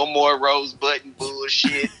me no more rose button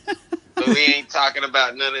bullshit. But we ain't talking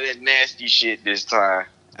about none of that nasty shit this time.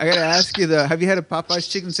 I gotta ask you though, have you had a Popeye's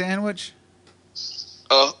chicken sandwich?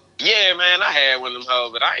 Yeah, man, I had one of them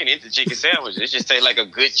hoes, but I ain't into chicken sandwiches. It just tastes like a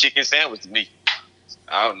good chicken sandwich to me.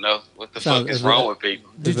 I don't know what the Sounds- fuck is is wrong that- with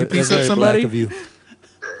people. Did you That's piece up very somebody? black of you.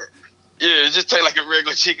 Yeah, it just tastes like a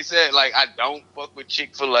regular chicken sandwich. Like I don't fuck with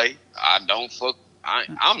Chick-fil-A.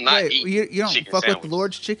 I'm not Wait, eating you don't chicken fuck sandwiches. with the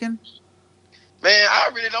Lord's chicken? Man, I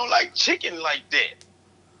really don't like chicken like that.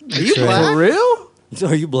 Are you Sure. black? For real? So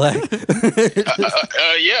are you black?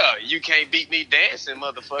 Yeah, you can't beat me dancing,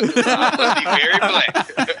 motherfucker. I must be very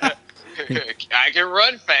black. I can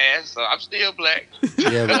run fast, so I'm still black.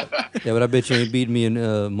 yeah, but I bet you ain't beating me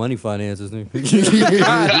in money finances. Yeah,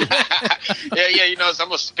 so I'm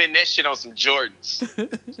gonna spend that shit on some Jordans.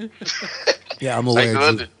 Yeah, I'm Like aware. the Jew.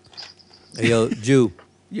 other. Hey, yo, Jew,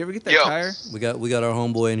 You ever get that Yo. tire? we got our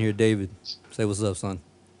homeboy in here, David. Say what's up, son.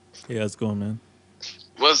 Hey, how's it going, man?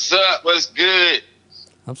 What's up? What's good?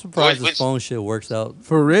 I'm surprised Which- this phone shit works out.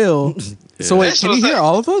 For real? So wait, That's can you what's hear up.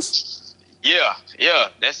 all of us? Yeah.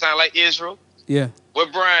 That sound like Israel. Yeah. Where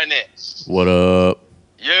Brian at? What up?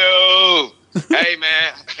 Yo. Hey,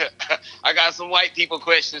 man. I got some white people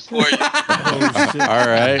questions for you. All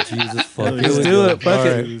right. Jesus fuck. Let's Here we do go. it. Fuck All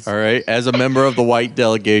it. right. All right. As a member of the white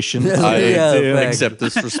delegation, Yeah, I facts. accept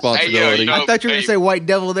this Hey, responsibility. yo, I thought you were gonna say white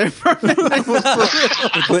devil there for a minute.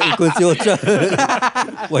 Quincy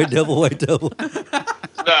Ochoa. White devil.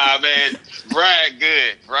 Nah, man. Brian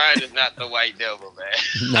good. Brian is not the white devil,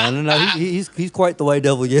 man. No. He's quite the white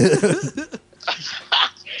devil, yeah.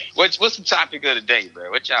 What's the topic of the day,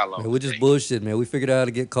 bro? What y'all on? Man, we're just today? bullshit, man. We figured out how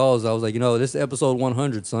to get calls. I was like, this is episode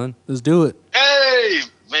 100, son. Let's do it. Hey,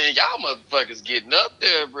 man, y'all motherfuckers getting up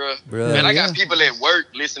there, bro. Bruh. Man, I got Yeah. people at work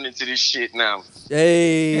listening to this shit now.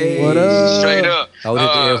 Hey. What up? Straight up. I would hit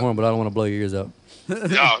the air horn, but I don't want to blow your ears out.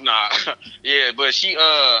 No, nah. Yeah, but she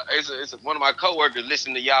it's one of my coworkers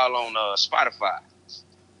listening to y'all on Spotify.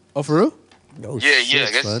 Oh, for real? Oh, Yeah,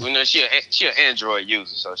 shit, that's, son. you know, she an Android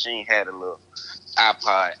user, so she ain't had a little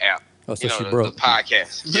iPod app. Oh, so You know, she the broke.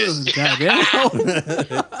 podcast. Yes. Goddamn.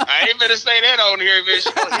 I ain't better say that on here, man.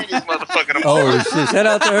 She gonna hear this motherfucker tomorrow. Oh, shit. Shout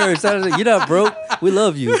out to her. You're not broke. We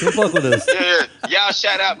love you. Come fuck with us. Yeah, y'all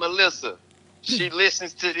shout out Melissa. she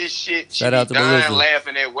listens to this shit. She Shout be out to dying Melissa.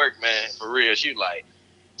 laughing at work, man. For real. She like,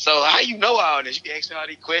 so how you know all this? You be asking all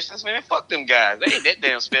these questions, man. Fuck them guys. They ain't that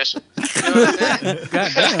damn special. You know what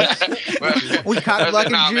I'm saying? We cock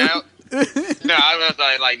blocking nah, Jew. man. Nah, I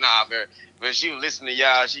was like, nah, man. When she was listening to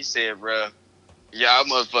y'all, she said, bro, y'all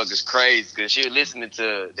motherfuckers crazy. Because she was listening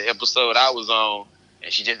to the episode I was on,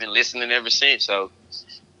 and she just been listening ever since. So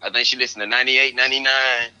I think she listened to 98, 99.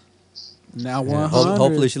 Now Yeah, 100.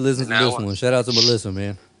 hopefully she listens to Now this one. one. Shout out to Melissa,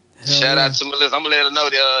 man. Shout out to Melissa. I'm going to let her know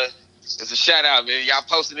that it's a shout out, man. Y'all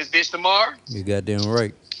posting this bitch tomorrow? You goddamn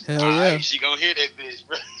right. Hell All yeah. right, she gonna hear that bitch,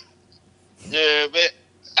 bro. Yeah, man.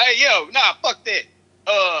 Hey, yo, nah, fuck that.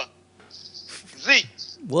 Zeke,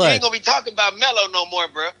 you What? ain't gonna be talking about Mello no more,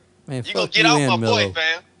 bro. Man, You gonna fuck get you out and my Mello. boy,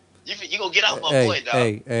 fam. You gonna get out my Hey, boy, dog.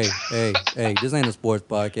 hey, this ain't a sports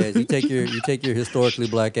podcast. You take your historically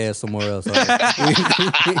black ass somewhere else. All right?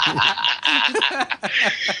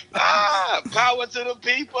 Power to the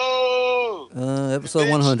people. Episode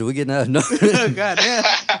 100. We getting out. No. God damn.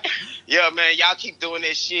 Yeah, man, y'all keep doing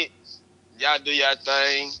that shit. Y'all do y'all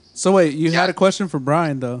thing. So wait, you had a question for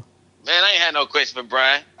Brian though. Man, I ain't had no question for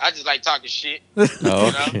Brian. I just like talking shit. Oh,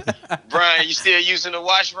 You okay. know? Brian, you still using the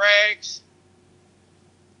wash rags?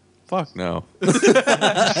 Fuck no. This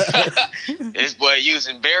boy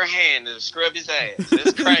using bare hand to scrub his ass.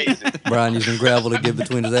 That's crazy. Brian using gravel to get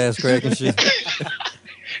between his ass crack and shit.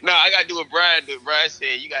 No, I gotta do what Brian did. Brian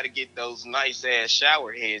said you gotta get those nice ass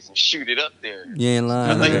shower heads and shoot it up there. You ain't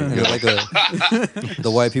lying. Like the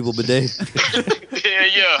white people bidet.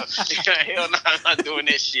 Yeah. Hell no, I'm not doing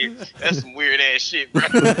that shit. That's some weird ass shit, bro.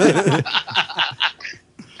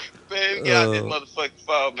 Man, we got this motherfucking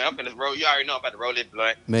fall, man. I'm finna roll. You already know I'm about to roll it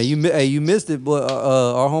blunt. Man, you missed it, boy.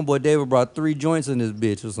 Our homeboy David brought 3 joints in this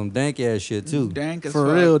bitch with some dank ass shit too. Dank as For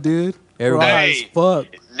fuck. real, dude. Everybody- Raw as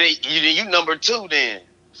fuck. You number 2 then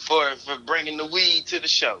for bringing the weed to the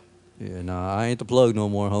show. Yeah, nah, I ain't the plug no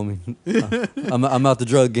more, homie. I'm out the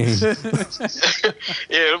drug game. Yeah,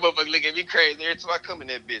 the motherfucker look at me crazy every time I come in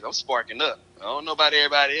that bitch. I'm sparking up. I don't know about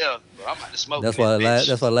everybody else, but I'm about to smoke. That's in why this bitch.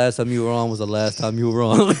 that's why last time you were on was the last time you were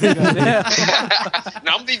on. No, I'm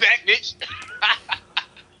gonna be back, bitch.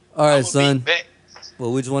 All right, I'm gonna son. be back.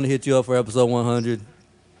 Well, we just want to hit you up for episode 100.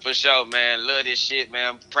 For sure, man. Love this shit,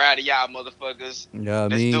 man. I'm proud of y'all motherfuckers. Yeah, I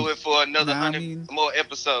Let's mean, do it for another Nah, I 100 mean- more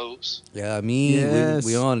episodes. yeah, I mean, Yes.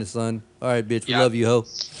 we on it, son. All right, bitch, we Yeah. love you, ho. All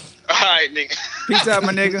right, nigga. Peace out,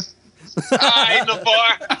 my nigga. All right,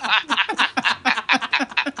 LeVar.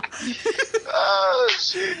 Oh,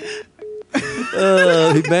 shit.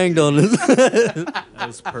 He banged on us. That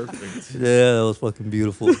was perfect. Yeah, that was fucking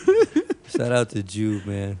beautiful. Shout out to Jew,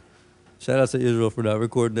 man. Shout out to Israel for not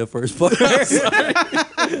recording that first part.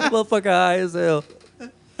 Motherfucker high as hell.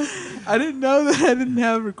 I didn't know that I didn't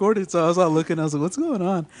have it recorded, so I was out looking. I was like, "What's going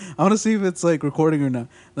on? I want to see if it's like recording or not."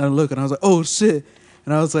 Then I look, and I was like, "Oh shit!"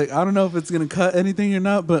 And I was like, "I don't know if it's gonna cut anything or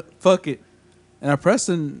not, but fuck it." And I pressed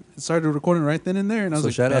and it started recording right then and there. And I was So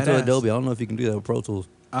like, shout out to "Badass." Adobe. I don't know if you can do that with Pro Tools.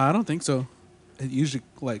 I don't think so. It usually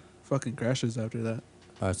like fucking crashes after that.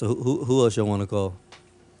 All right, so who else y'all want to call?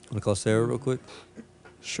 Want to call Sarah real quick?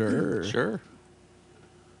 Sure. Sure.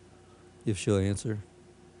 If she'll answer.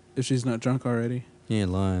 If she's not drunk already. You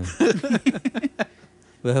ain't lying.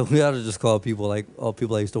 Well, we ought to just call people like all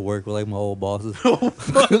people I used to work with, like my old bosses.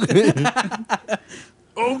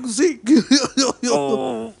 Oh, Zeke.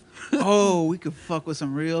 Oh, we could fuck with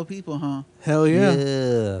some real people, huh? Hell yeah.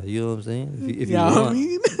 Yeah, you know what I'm saying? If you Yeah, I want.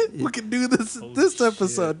 mean, we can do this Holy this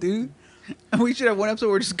episode, dude. We should have one episode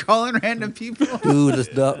where we're just calling random people. Dude,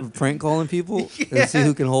 just prank calling people and see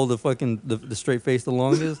who can hold the fucking the straight face the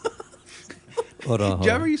longest. Hold on. Did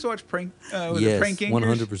you ever used to watch Prank? Was it Yes, Prank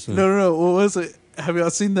Yankers? 100%. No. What was it? Have y'all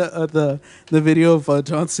seen the video of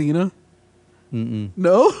John Cena? Mm-mm.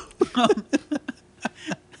 No.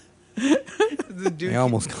 The dude, I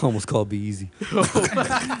almost called Be Easy.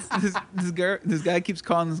 this guy keeps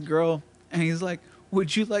calling this girl, and he's like,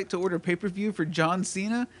 "Would you like to order pay-per-view for John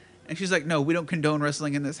Cena?" And she's like, "No, we don't condone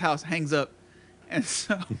wrestling in this house." Hangs up, and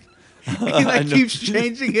so he like keeps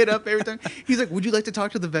changing it up every time. He's like, "Would you like to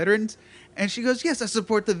talk to the veterans?" And she goes, "Yes, I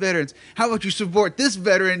support the veterans. How about you support this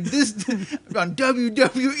veteran this on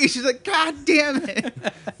WWE?" She's like, "God damn it!"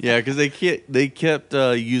 Yeah, because they kept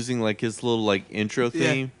using like his little like intro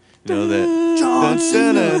theme. You know that John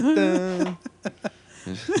Cena.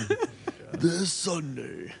 This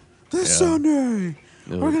Sunday. This Yeah. Sunday,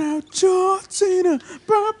 Yeah. we're gonna have John Cena.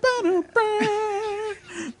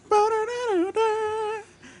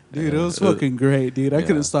 Dude, it was fucking great, dude. I Yeah.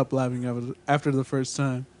 couldn't stop laughing after the first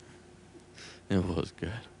time. It was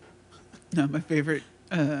good. No, my favorite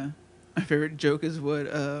joke is what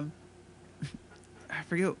I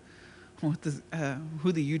forget what the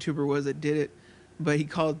who the YouTuber was that did it, but he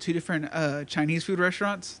called 2 different Chinese food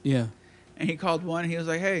restaurants. Yeah. And he called one. He was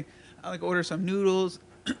like, "Hey, I like to order some noodles,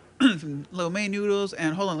 some lo mein noodles,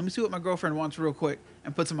 and hold on, let me see what my girlfriend wants real quick,"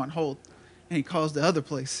 and puts them on hold. And he calls the other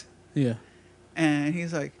place, Yeah. and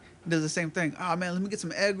he's like, does the same thing. "Oh man, let me get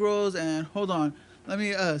some egg rolls, and hold on, let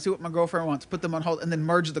me see what my girlfriend wants." Put them on hold, and then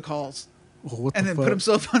merge the calls, What and the then fuck? put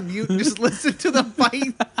himself on mute and just listen to them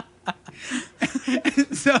fight.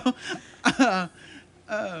 So.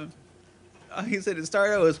 He said it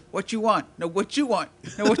started out was, "What you want? No, what you want?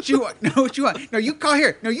 No, what you want? No, what you want? No, you call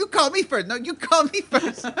here. No, you call me first. No, you call me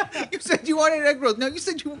first. You said you wanted egg rolls. No, you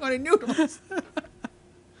said you wanted noodles."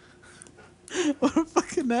 What a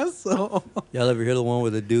fucking asshole. Y'all ever hear the one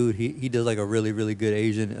where the dude he does like a really really good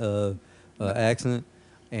Asian accent,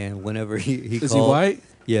 and whenever he Is he called- white?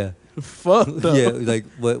 Yeah, Fuck no. yeah. Like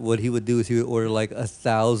what he would do is he would order like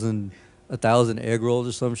 1,000 egg rolls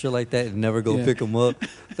or some shit like that, and never go Yeah. pick them up.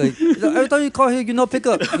 Like every time you call here, you don't pick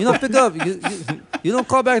up. You don't pick up. You don't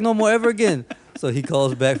call back no more ever again. So he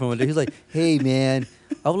calls back from a day. He's like, "Hey man,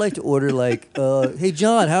 I would like to order like, hey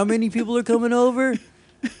John, how many people are coming over?"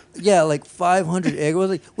 "Yeah, like 500 egg rolls."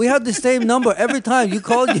 Like, "We have the same number every time you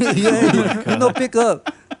call. You don't pick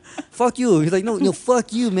up. Fuck you." He's like, no,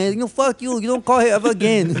 fuck you, man. No, fuck you. You don't call here ever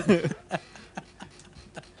again."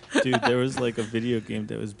 Dude, there was like a video game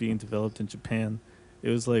that was being developed in Japan. It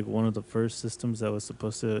was like one of the first systems that was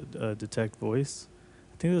supposed to detect voice.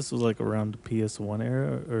 I think this was like around the PS1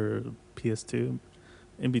 era or PS2,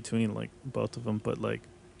 in between like both of them. But like,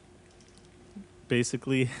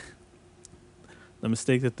 basically, the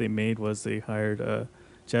mistake that they made was they hired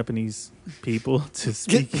Japanese people to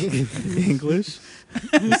speak English.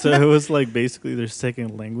 So it was like basically their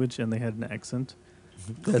second language, and they had an accent.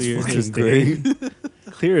 That's Clear as fucking day. great.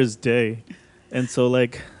 Clear as day. And so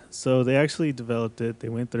they actually developed it, they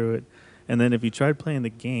went through it, and then if you tried playing the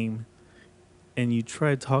game and you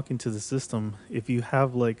tried talking to the system, if you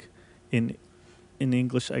have like in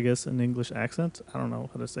English, I guess an English accent, I don't know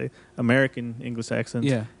how to say, American English accent,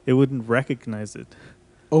 Yeah. it wouldn't recognize it.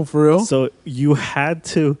 Oh, for real? So you had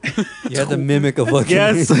to You had to mimic a fucking.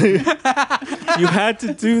 yes. You had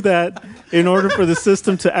to do that in order for the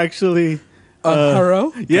system to actually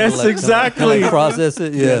Haro? yes, Like, exactly. like process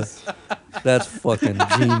it. Yeah. That's fucking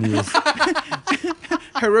genius.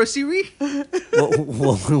 Hirosiri?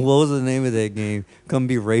 What was the name of that game? Come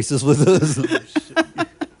be racist with us.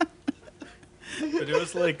 But it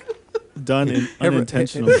was like done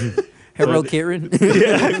unintentionally. Hero But- Karen.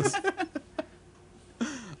 Yes.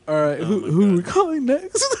 All right, Oh who my are we God. calling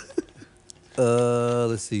next?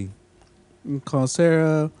 Let's see. We can call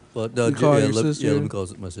Sarah. Well, no, You call your let sister? me call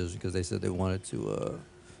my sister because they said they wanted to.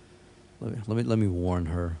 Let me warn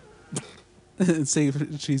her. And see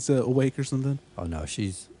if she's awake or something. Oh no,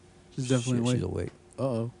 she's She's definitely awake. She's awake.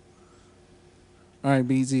 Uh-oh. All right,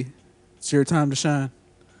 BZ. It's your time to shine.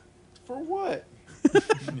 For what?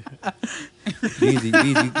 Beezy,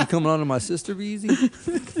 you coming on to my sister, Beezy?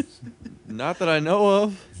 Not that I know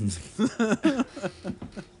of.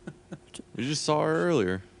 We just saw her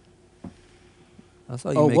earlier. I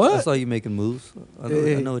saw you. Oh, what? I saw you making moves. I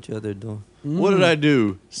Hey. know what you out there doing. What did I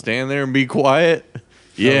do? Stand there and be quiet?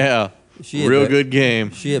 Yeah. She hit Real back- good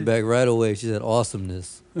game. She hit back right away. She said,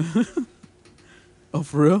 "Awesomeness." Oh,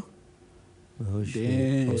 for real? Oh shit!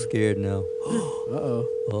 Dang. I'm scared now. Uh-oh.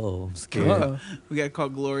 Oh, I'm scared. Uh-oh. We gotta call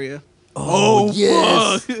Gloria. Oh,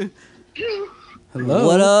 yes. fuck. Hello.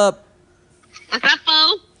 What up? What's up,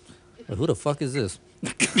 fool? Wait, who the fuck is this?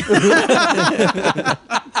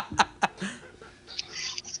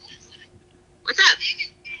 What's up?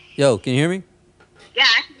 Yo, can you hear me? Yeah,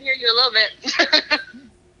 I can hear you a little bit.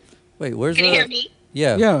 Wait, where's Can you hear me?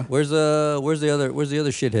 Yeah. Yeah. Where's the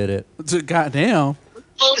other shithead at? Goddamn.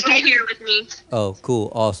 Fool's right here with me. Oh,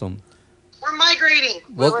 cool, awesome. We're migrating.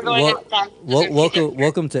 Wel- We're going wel- outside.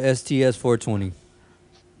 welcome to STS 420.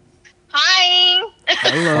 Hi.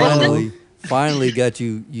 Hello. Finally got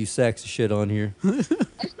you sexy shit on here.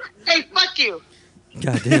 Hey, fuck you.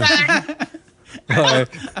 Goddamn. All right,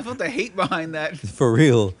 I felt the hate behind that. for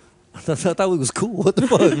real. I thought we was cool. What the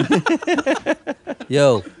fuck?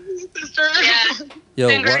 Yo, Sister. Yeah. yo.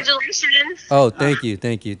 What? Congratulations. Oh, thank you. You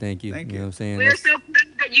Thank know you. what I'm saying? We're so proud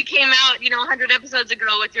that you came out, 100 episodes ago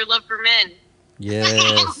with your love for men. Yes,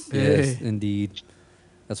 yes, Hey. indeed.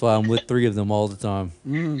 That's why I'm with 3 of them all the time.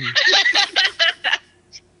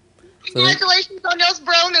 So, Congratulations on those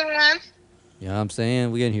bromance. yeah, I'm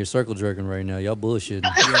saying we in here circle jerking right now. Y'all bullshitting.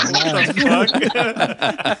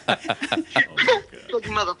 Good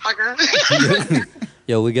motherfucker.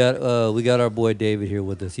 Yo, we got our boy David here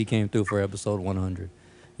with us. He came through for episode 100.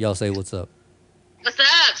 Y'all say what's up. What's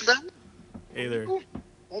up? Hey there. I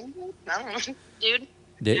don't know. Dude.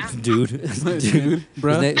 Dude. Dude,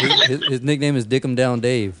 bruh. His nickname is Dickum Down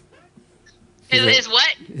Dave. Is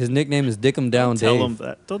what? His nickname is Dickum Down Tell Dave. him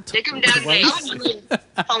that. Don't Dick him down, Why Dave. would you say-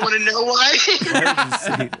 I want to know why. why would you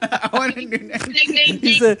say that? I want to do that. Nickname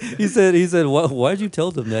He said, why'd you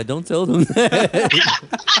tell them that? Don't tell them that.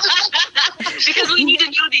 because we need to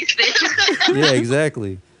know these things. Yeah,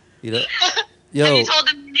 exactly. You know, Have yo, you told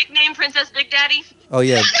them the nickname Princess Big Daddy? oh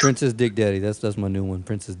yeah, Princess Dick Daddy. That's my new one,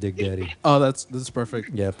 Princess Dick Daddy. Oh, that's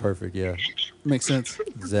perfect. Yeah, perfect. Yeah, Makes sense.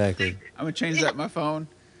 exactly. I'm gonna change that on my phone.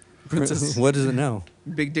 Princess. What is it now?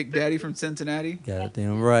 Big Dick Daddy from Cincinnati.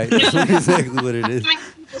 Goddamn right. That's exactly what it is. Name,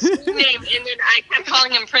 and then I kept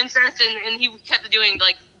calling him Princess, and he kept doing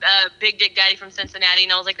like Big Dick Daddy from Cincinnati,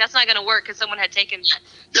 and I was like, that's not gonna work because someone had taken that.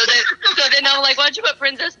 So then I was like, why don't you put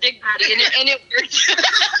Princess Dick Daddy? And it worked.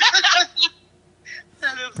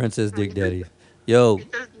 Princess Dick Daddy. Yo,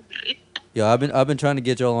 I've been trying to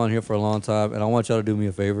get y'all on here for a long time, and I want y'all to do me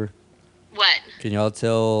a favor. What? Can y'all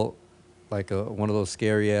tell like one of those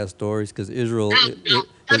scary ass stories? Because Israel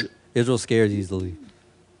scares easily.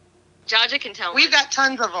 Jaja can tell me. We've got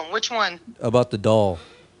tons of them. Which one? About the doll.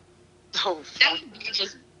 Oh,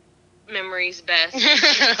 Just memories best.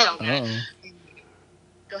 Oh.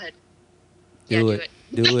 Go ahead. Do it.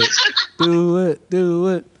 Do it. Do it. Do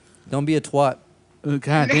it. Don't be a twat.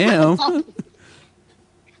 God damn. Well,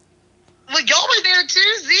 y'all were there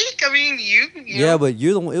too, Zeke. I mean, you Yeah, know. but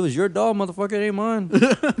you're the one. It was your doll, motherfucker. It ain't mine.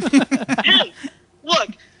 Hey, look,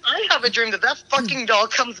 I have a dream that fucking doll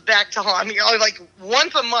comes back to haunt me like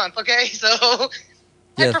once a month, okay? So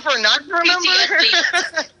Yeah. I prefer not to remember.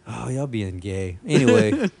 Oh, y'all being gay.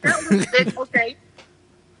 Anyway, Okay.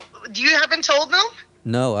 You haven't told them?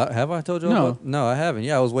 no, have I told you? No. No, I haven't.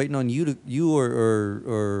 Yeah, I was waiting on you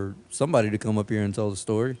or somebody to come up here and tell the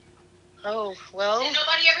story. Oh, well. Did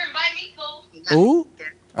nobody ever invite me, Cole? Ooh.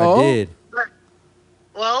 I Oh. did.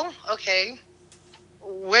 Well, okay.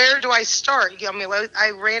 Where do I start? I mean,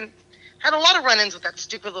 I had a lot of run-ins with that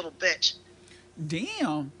stupid little bitch.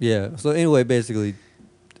 Damn. Yeah. So anyway, basically,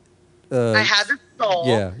 I had this doll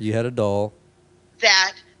yeah, you had a doll.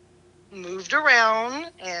 that moved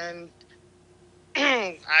around and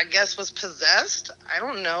I guess was possessed. I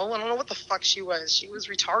don't know what the fuck she was. She was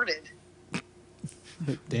retarded.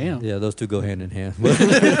 Damn. Yeah, those two go hand in hand.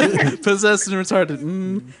 Possessed and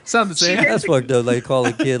retarded. Sound the same. That's fucked up. Like call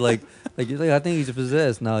a kid like you're like I think he's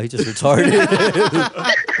possessed. No, he's just retarded.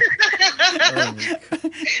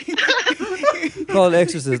 Call an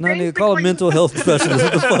exorcist. No, nigga, call a mental health specialist.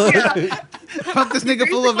 What the fuck? Pump this nigga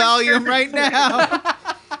full of Valium right now.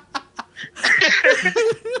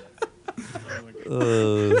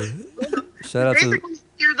 Shout out to Basically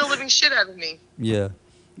scared the living shit out of me. yeah.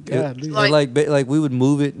 God, dude. Like- Like we would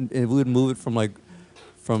move it and we would move it from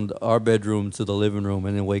our bedroom to the living room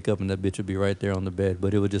and then wake up and that bitch would be right there on the bed,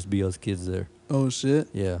 but it would just be us kids there. Oh shit.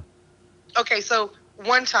 Yeah. Okay, so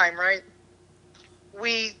one time, right?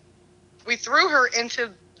 We threw her into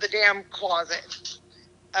the damn closet.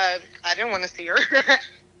 I didn't want to see her,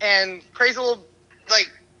 and crazy little like.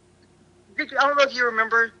 I don't know if you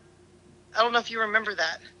remember. I don't know if you remember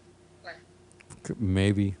that.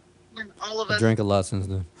 Maybe. When all of I us. drank a lot since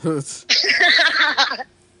then.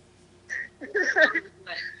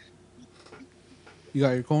 You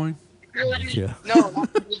got your coin? Yeah. No,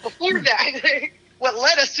 before that, what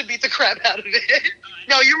led us to beat the crap out of it.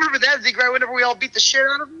 No, you remember that, Zeke, right? Whenever we all beat the shit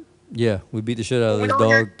out of him? Yeah, we beat the shit out of We this all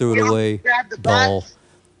dog, had- threw we it all away. grabbed the Doll. bats.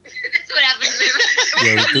 That's what happens.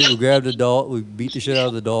 Yeah, we grabbed the doll, we beat the shit out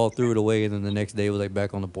of the doll, threw it away, and then the next day it was like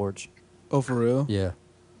back on the porch. Oh, for real? Yeah.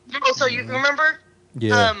 Oh, so you remember?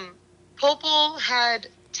 Yeah. Popol had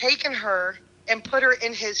taken her and put her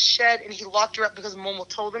in his shed, and he locked her up because Momo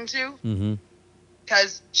told him to, Mm-hmm.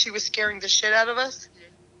 because she was scaring the shit out of us.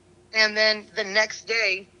 And then the next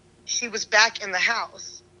day, she was back in the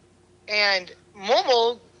house, and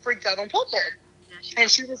Momo freaked out on Popol, and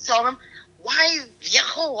she was telling him, "Why,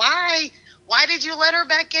 viejo? Why did you let her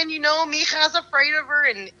back in? You know, Mija's afraid of her."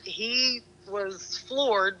 And he was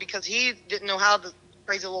floored because he didn't know how the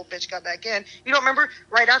crazy little bitch got back in. You don't remember?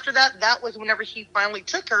 Right after that, that was whenever he finally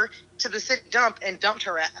took her to the city dump and dumped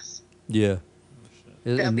her ass. Yeah.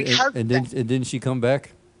 And because didn't she come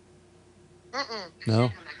back? Mm-mm. No?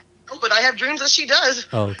 Oh, but I have dreams that she does.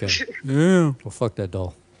 Oh, okay. Yeah. Well, fuck that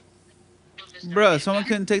doll. Bruh, someone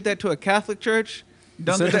couldn't take that to a Catholic church?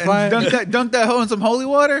 Dunk Sanctify it? that hoe in some holy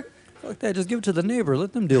water? Fuck that. Just give it to the neighbor.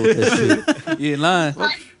 Let them deal with that shit. You ain't lying.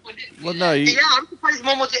 Well, no, you, Yeah, I'm surprised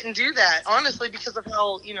Momo didn't do that, honestly, because of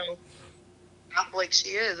how, Catholic she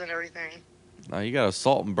is and everything. no, you gotta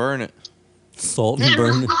salt and burn it. Salt and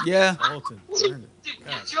burn it. Yeah, Salt and burn it.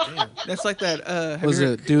 God damn. that's like that. Have Was you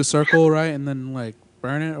heard- it do a circle right and then like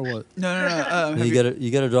burn it or what? No. have You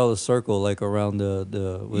you- gotta draw the circle like around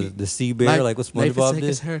the sea bear, like what life is SpongeBob like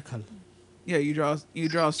his did. haircut. Yeah, you draw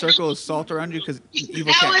a circle of salt around you because evil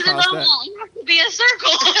That can't was a cross normal. that. It has to be a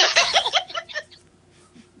circle.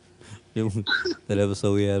 That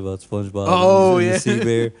episode we had about SpongeBob. Oh, and yeah. the sea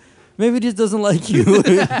bear. Maybe he just doesn't like you.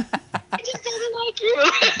 I just doesn't like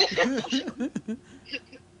you.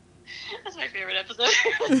 That's my favorite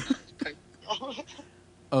episode.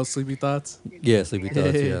 Oh, sleepy thoughts. Yeah, Sleepy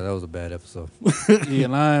Thoughts. Yeah, that was a bad episode. Yeah,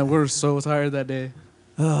 and we're so tired that day.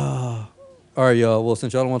 All right, y'all. Well,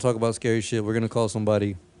 since y'all don't want to talk about scary shit, we're gonna call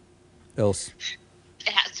somebody else. It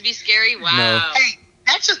has to be scary. Wow. Hey,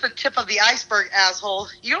 that's just the tip of the iceberg, asshole.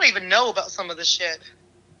 You don't even know about some of the shit.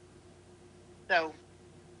 So.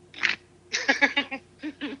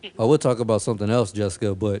 I would talk about something else,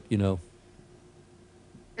 Jessica, but you know.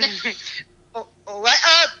 What?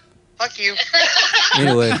 Fuck you.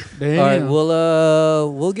 Anyway, Damn. all right.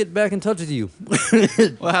 We'll get back in touch with you.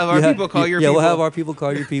 We'll have our people call your yeah, people. we'll have our people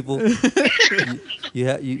call your people. you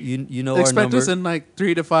know our Expect number. us in like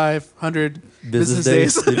 300 to 500 business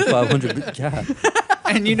days. 500. God.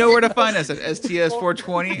 And you know where to find us at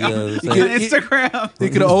STS420 Yeah, on it's like- Instagram. You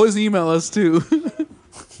could always email us too.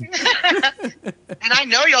 And I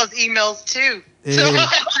know y'all's emails too. So. Yeah.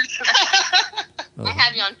 Oh. I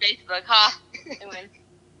have you on Facebook, huh? Anyway.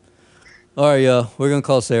 All right, y'all. We're gonna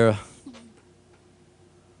call Sarah.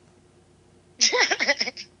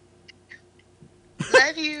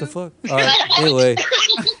 Love you. The fuck. All right. Anyway,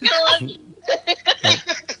 I love you.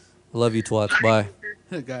 love you, twats. Bye.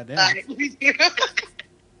 Goddamn. Bye.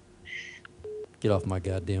 Get off my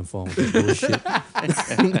goddamn phone with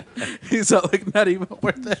that bullshit. He's like not even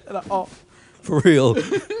worth it at all. For real.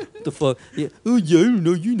 The fuck? Yeah. Oh yeah,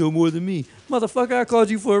 you know more than me, motherfucker. I called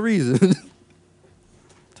you for a reason.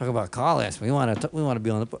 Talk about call us. We want to be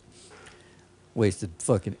on the. Wasted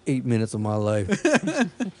fucking 8 minutes of my life.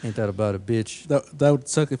 Ain't that about a bitch? That would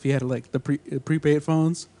suck if you had like the prepaid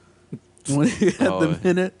phones. When you had Oh, the yeah.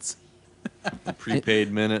 minutes. Prepaid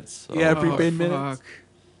minutes. Yeah, Oh. prepaid fuck. minutes.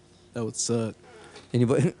 That would suck.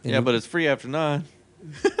 Anybody? Yeah, but it's free after 9.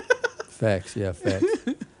 Facts. Yeah, facts.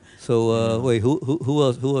 So wait, who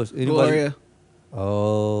else? Who else? Anybody? Gloria.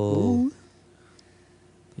 Oh.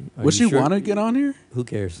 Are Would you she sure? want to get on here? Who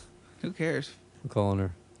cares? Who cares? I'm calling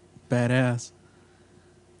her. Badass.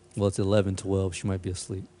 Well, it's 11:12. She might be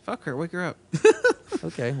asleep. Fuck her. Wake her up.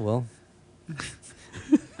 Okay, well,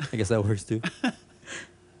 I guess that works too.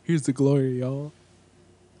 Here's the glory, y'all.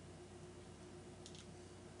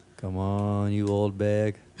 Come on, you old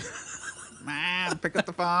bag. Man, pick up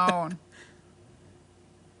the phone.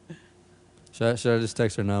 Should I just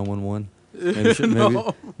text her 911? Maybe,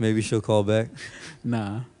 No. maybe she'll call back.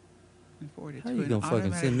 Nah. Forward How to you an gonna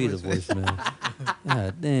fucking send me the automatic voicemail?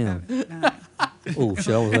 God damn. voicemail. Oh shit,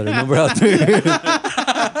 I almost had her number out there.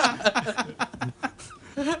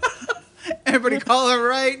 Everybody call her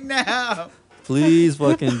right now. Please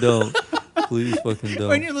fucking don't. Please fucking don't.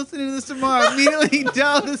 When you're listening to this tomorrow, immediately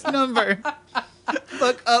dial this number.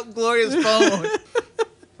 Look up Gloria's phone.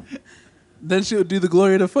 Then she would do the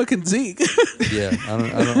glory to fucking Zeke. Yeah,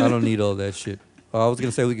 I don't need all that shit. I was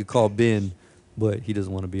gonna say we could call Ben, but he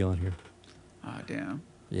doesn't want to be on here. Oh, damn.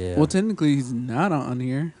 Yeah. Well, technically he's not on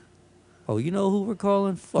here. Oh, you know who we're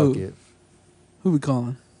calling? Fuck Who? it. Who we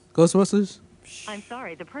calling? Ghostbusters? I'm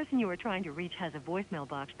sorry, the person you are trying to reach has a voicemail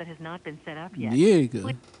box that has not been set up yet. Yeah, good.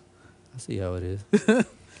 I see how it is. I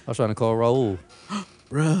was trying to call Raul.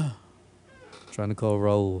 Bruh. Trying to call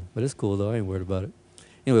Raul, but it's cool though. I ain't worried about it.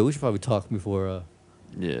 Anyway, we should probably talk before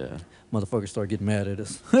Yeah. motherfuckers start getting mad at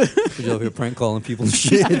us. Cause you over here prank calling people and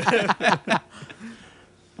shit.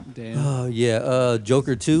 Damn. Oh yeah,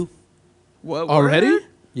 Joker 2. What? Already?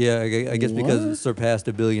 Yeah, I guess because it What? surpassed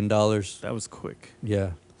 $1 billion. That was quick.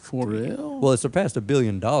 Yeah. For real? Well, it surpassed $1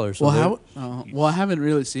 billion. So Well, they're- well, I haven't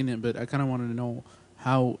really seen it, but I kind of wanted to know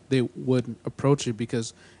how they would approach it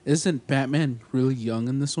because isn't Batman really young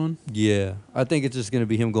in this one? Yeah, I think it's just gonna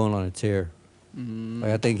be him going on a tear. Mm.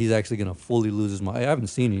 Like I think he's actually gonna fully lose his mind. I haven't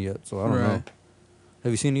seen it yet, so I don't know. Right.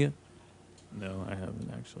 Have you seen it yet? No, I haven't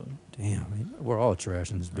actually. Damn, man, we're all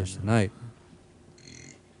trashing this bitch tonight.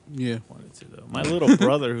 Yeah. Wanted to though. My little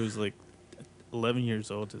brother, who's like 11 years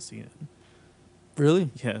old, has seen it. Really?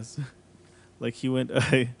 Yes. Like he went.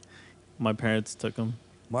 My parents took him.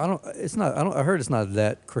 Well, I don't. It's not. I don't. I heard it's not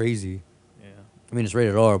that crazy. Yeah. I mean, it's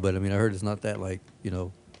rated R, but I mean, I heard it's not that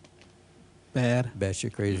Bad. bad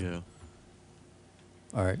shit crazy. Yeah.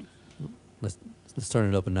 All right, let's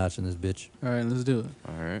turn it up a notch in this bitch. All right, let's do it.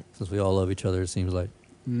 All right. Since we all love each other, it seems like.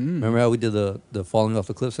 Remember how we did the falling off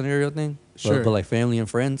the cliff scenario thing? Sure. But like family and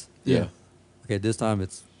friends. Yeah. Okay, this time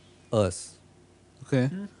it's us. Okay.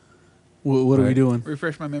 What are we Right. doing?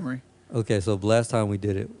 Refresh my memory. Okay, so the last time we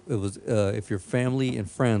did it, it was if your family and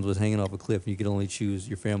friends was hanging off a cliff, you could only choose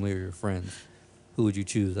your family or your friends. Who would you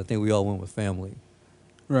choose? I think we all went with family.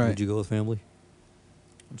 Right. Would you go with family?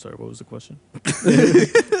 I'm sorry. What was the question?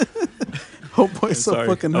 Oh boy, so Sorry,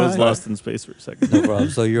 fucking I was high. lost in space for a second. No problem.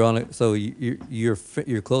 So you're on it. So your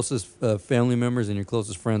closest family members and your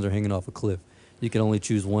closest friends are hanging off a cliff. You can only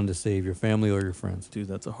choose one to save: your family or your friends. Dude,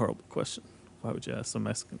 that's a horrible question. Why would you ask some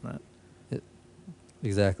Mexican that?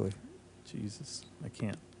 Exactly. Jesus, I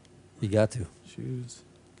can't You got to. choose.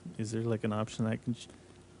 Is there like an option I can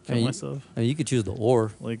I kill mean, myself? I mean, you could choose the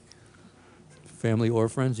or. Like, Family or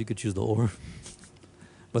friends, you could choose the or.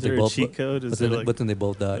 is there a cheat code? Is But there then, like, but then they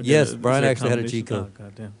both died. is Yes, there- is Brian there actually had a cheat combination? code. Oh,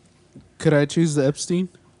 goddamn. Could I choose the Epstein?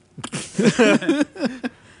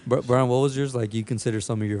 Brian, what was yours? Like you consider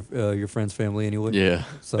some of your friends family anyway. Yeah.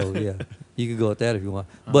 So yeah, you could go with that if you want.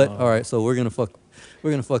 But all right, so we're gonna fuck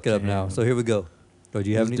it up now. Damn. So here we go. Do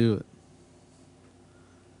you have Let's any? do it.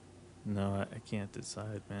 No, I can't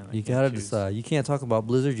decide, man. I You can't gotta choose. decide. You can't talk about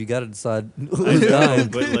Blizzard. You gotta decide I who's know, dying.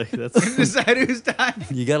 but like that's Decide who's dying.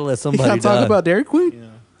 You gotta let You somebody can't die. talk about Dairy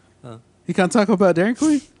Queen? yeah. You can't talk about Dairy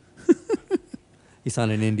Queen? He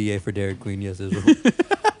signed an NDA for Dairy Queen. Yes, Israel.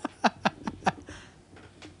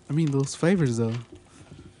 I mean, those flavors, though.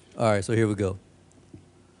 All right, so here we go.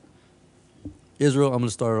 Israel, I'm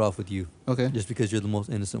gonna start it off with you. Okay. Just because you're the most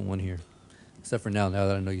innocent one here, except for now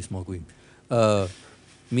that I know you smoke weed.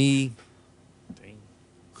 Me.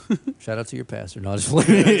 Shout out to your pastor. No, just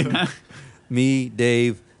playing. Me,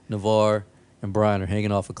 Dave, Navarre, and Brian are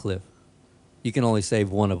hanging off a cliff. You can only save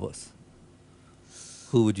one of us.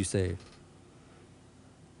 Who would you save?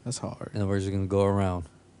 That's hard. And we're just gonna go around.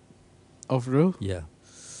 Oh, for real? Yeah.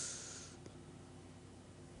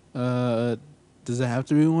 Does it have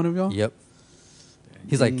to be one of y'all? Yep.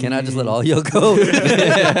 He's like, can I just let all y'all go?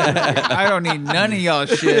 I don't need none of y'all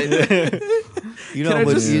shit. You know Can how I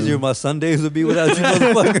much just- easier my Sundays would be without you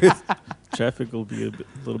motherfuckers? Traffic will be a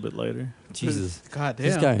little bit lighter. Jesus. God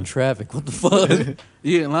This damn. guy in traffic. What the fuck?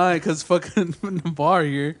 You ain't lying, because fucking the bar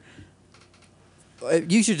here.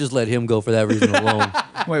 You should just let him go for that reason alone.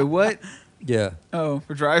 Wait, what? Yeah. Oh,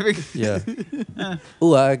 for driving? Yeah.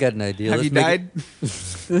 Ooh, I got an idea. Have you make died?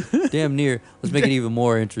 it- damn near. Let's make it even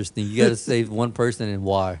more interesting. You got to save one person and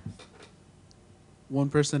why. One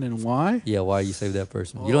person and why? Yeah, why you save that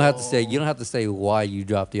person. You don't have to say. You don't have to say why you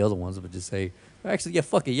dropped the other ones, but just say. Actually, yeah,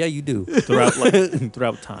 fuck it. Yeah, you do. Throughout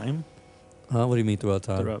time, Huh? What do you mean throughout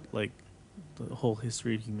time? throughout like the whole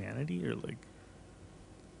history of humanity, or like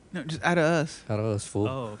No, just out of us. Out of us, fool.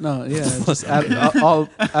 oh, No, yeah, just out, all,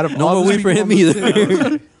 out of No all more the weed for people him on the either.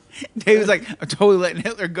 planet. Dave was like, I'm totally letting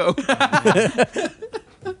Hitler go. Fuck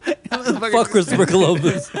Christopher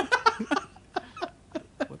Columbus.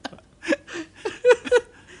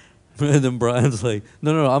 And then Brian's like,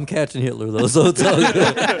 no, I'm catching Hitler though, so it's all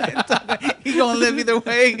good. He gonna live either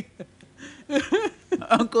way.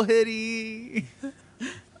 Uncle Hitty.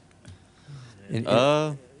 And-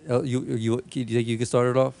 Uh, you think you can start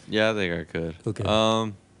it off? yeah, I think I could. Okay.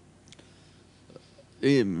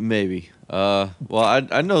 Maybe. Well,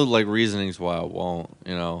 I know like reasonings why I won't.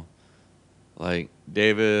 You know, like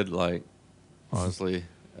David. Like honestly,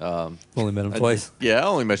 Only met him twice. Yeah, I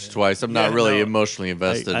only met you twice. I'm not Yeah, really no. emotionally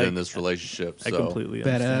invested I- in this relationship. I So, completely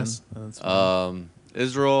Badass. understand. That's fine.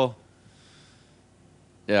 Israel.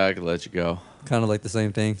 Yeah, I could let you go. Kind of like the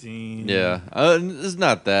same thing. Damn. Yeah, it's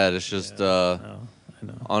not that. It's just No, I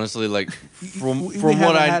know. honestly, like from We from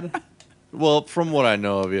what haven't had- well, from what I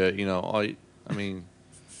know of you, you know, I mean,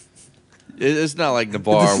 it's not like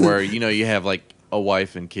Navarre where you know you have like a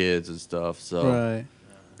wife and kids and stuff. So Right.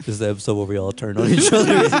 This is the episode where we all turn on each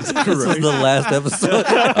other. This is the last episode.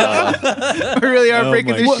 We really are Oh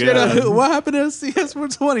breaking my this shit God. up. What happened to CS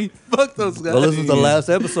 420? Fuck those guys. Well, this is the last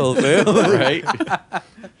episode, fam. right?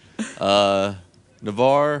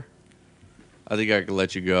 Navarre, I think I could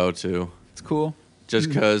let you go too, It's cool. just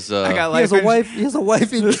because. I got He life has a ins- wife. He has a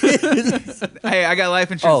wife and kids. Hey, I got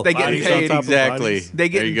life insurance. Oh, they getting bodies on paid. top of Exactly. bodies. They There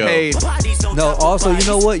getting you go. paid. No, also, you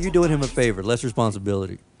know what? You're doing him a favor. Less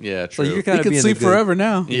responsibility. Yeah, So true. you're He kind of can being sleep the good. forever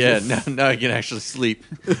now. Yeah, now I can actually sleep.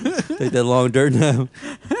 Take that long dirt nap.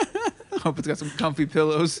 Hope it's got some comfy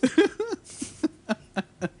pillows.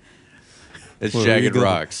 It's Where you jagged going?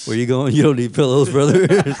 rocks. Where you going? You don't need pillows, brother.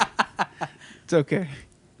 It's okay.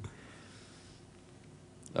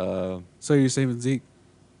 So you're saving Zeke?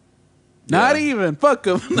 Not even. Fuck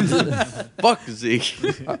him. Fuck Zeke.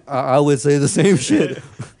 I would say the same shit.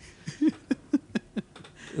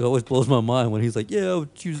 It always blows my mind when he's like, "Yeah,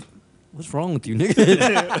 what's wrong with you,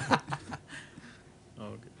 nigga?"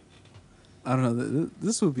 I don't know.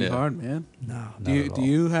 This would be hard, man. No, do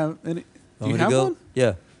you have any? Do you Want me to have go? one?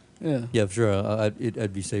 Yeah. Yeah. Yeah, for sure.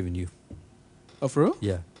 I'd be saving you. Oh, for real?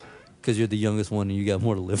 Yeah. Because you're the youngest one and you got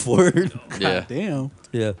more to live for. Yeah. Damn.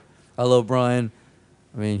 Yeah. I love Brian.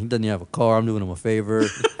 I mean, he doesn't even have a car. I'm doing him a favor.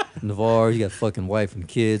 Navarre, he got a fucking wife and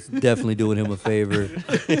kids. Definitely doing him a favor.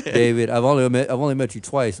 David, I've only met you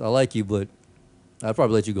twice. I like you, but I'd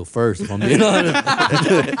probably let you go first if I'm being honest.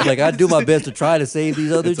 Like, I'd do my best to try to save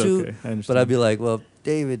these other It's two. okay. I understand. But I'd be like, well,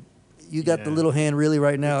 David, you got the little hand really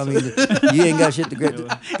right now. I mean, you ain't got shit to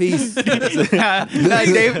grab. Peace.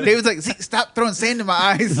 David's like, "See, stop throwing sand in my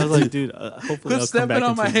eyes. I was like, dude, hopefully Quit I'll come stepping back on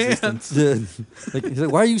into my existence. hands. Like, he's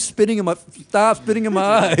like, why are you spitting in my? Stop spitting in my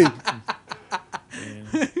eye.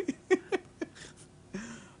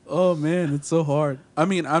 Oh man, it's so hard. I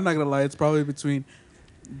mean, I'm not gonna lie. It's probably between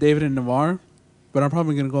David and Navarre, but I'm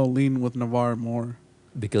probably gonna go lean with Navarre more.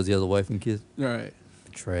 Because he has a wife and kids. All right.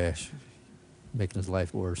 Trash. Making his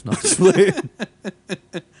life worse. Not just weird.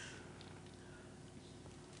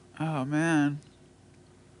 Oh man.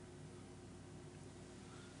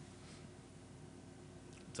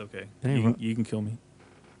 It's okay. Damn, You can kill me.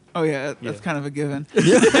 Oh yeah, that's Yeah. kind of a given.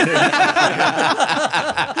 Just go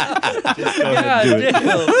ahead and do it.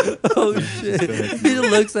 Damn. Oh shit. He just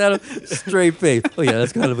looks at him straight face. Oh yeah,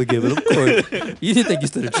 that's kind of a given. Of course. You didn't think you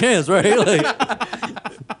stood a chance, right? Like,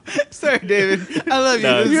 Sorry, David. I love you.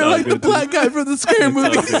 No, it's You're all like the good, dude. black guy from the scary It's all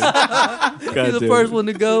movie. good. God he's the damn first it. one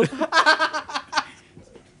to go.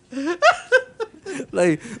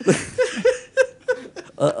 like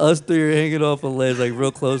us three are hanging off a ledge, like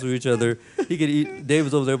real close to each other. He could eat.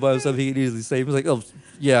 David's over there by himself. He could easily save. He's like, "Oh,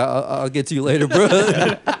 yeah, I'll get to you later, bro."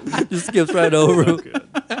 Just skips right over him.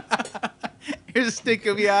 Here's a stick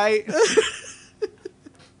of your eye.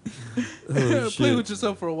 Oh, Play shit. with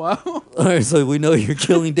yourself for a while. All right, so we know you're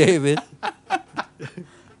killing David.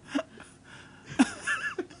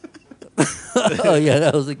 Oh yeah,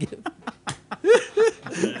 that was a gift.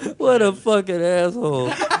 What a fucking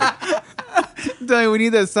asshole. I'm telling you, we need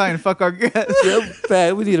that sign. Fuck our guests. Yep,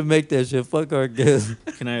 fact, we need to make that shit. Fuck our guests.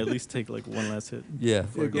 Can I at least take like one last hit? Yeah,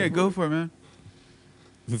 Yeah, go for it, man.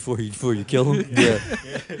 before you kill him. Yeah.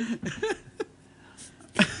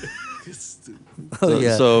 Oh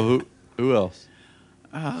yeah. So who else?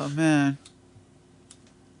 Oh man.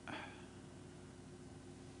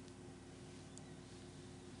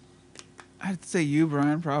 I'd say you,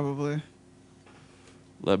 Brian, probably.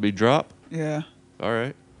 Let me drop. Yeah. All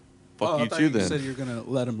right. Fuck Oh, I you thought too you then. said you're gonna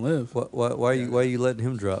let him live. Why are you letting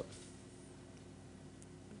him drop?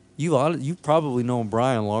 You've probably known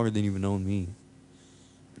Brian longer than you've known me.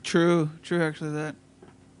 True. Actually, that.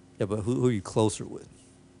 Yeah, but who are you closer with?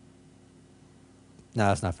 Nah,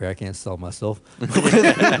 that's not fair. I can't sell myself. You're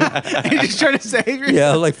just trying to save yourself.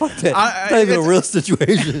 Yeah, I'm like, fuck that. It's not even a it's- real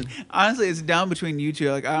situation. Honestly, it's down between you two.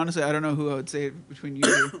 Like, I don't know who I would say between you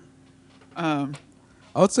two. I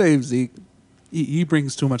would say Zeke. He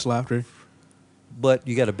brings too much laughter. But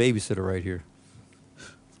you got a babysitter right here.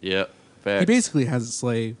 Yep. He Facts. basically has a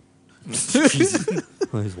slave.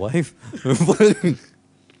 His wife?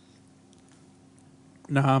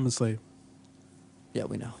 Nah, I'm a slave. Yeah,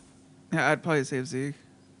 we know. Yeah, I'd probably save Zeke.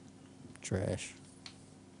 Trash.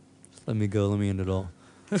 Just let me go. Let me end it all.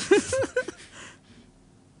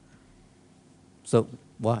 So,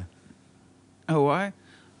 why? Oh, why?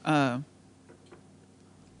 And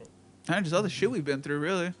just all the shit we've been through,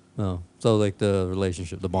 really. Oh, so like the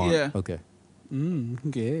relationship, the bond. Yeah. Okay.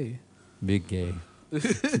 Gay. Big gay.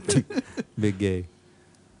 Big gay.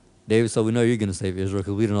 David, so we know you're going to save Israel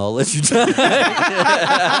because we didn't all let you die.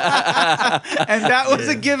 And that was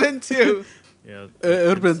a given, too. Yeah. It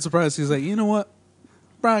would have been surprised. He's like, you know what?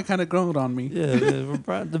 Brian kind of groaned on me. Yeah,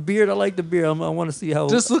 the beard, I like the beard. I want to see how...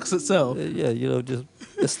 Just looks itself. Yeah, you know, just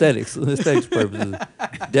aesthetics purposes.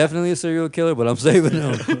 Definitely a serial killer, but I'm saving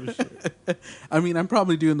him. I mean, I'm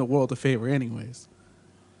probably doing the world a favor anyways.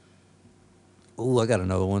 Oh, I got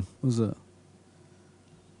another one. What's up?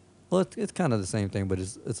 Well, it's kind of the same thing, but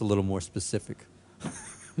it's a little more specific.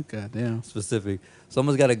 Goddamn. Specific.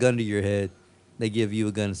 Someone's got a gun to your head. They give you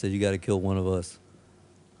a gun and say, you got to kill one of us.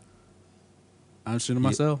 I'm shooting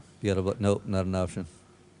myself. You got to... Nope, not an option.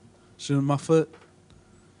 Shooting my foot.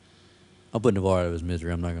 I'll put Navarre out of his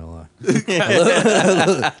misery. I'm not going to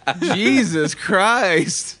lie. Jesus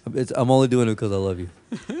Christ. I'm only doing it because I love you.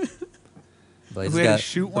 Like, If this we had to guy-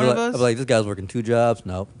 shoot I'd one be of like- us? I'd be like, this guy's working 2 jobs.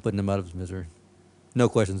 No, putting him out of his misery. No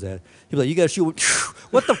questions asked. He'd be like, you got to shoot.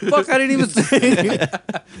 What the fuck? I didn't even say.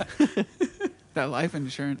 That life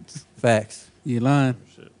insurance. Facts. You lying.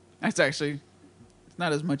 That's actually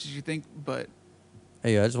not as much as you think, but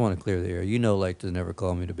Hey, I just want to clear the air. You know, like to never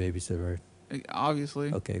call me to babysit, right?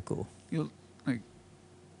 obviously, Okay, cool. you'll like.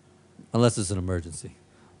 Unless it's an emergency.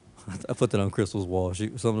 I put that on Crystal's wall. She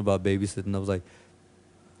something about babysitting. I was like,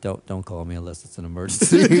 don't call me unless it's an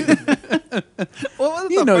emergency.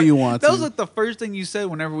 You know you want That to. was like the first thing you said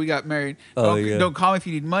whenever we got married. Oh, don't, yeah. don't call me if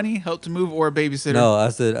you need money, help to move, or a babysitter. No, I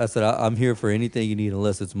said I'm here for anything you need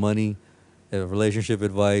unless it's money, relationship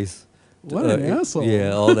advice. What an asshole.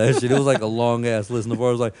 Yeah, all that shit. It was like a long ass list. And the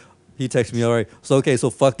boy was like, he texted me, all right, so okay, so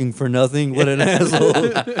fucking for nothing? What an asshole.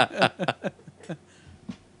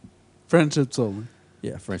 Friendships only.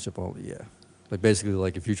 Yeah, friendship only, yeah. Like basically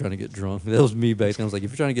like if you're trying to get drunk. That was me back then. I was like,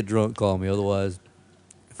 if you're trying to get drunk, call me. Otherwise,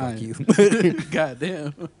 fuck you. God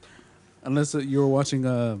damn. Unless you were watching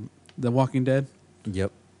The Walking Dead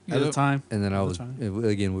Yep. at the time. And then I At the was, time.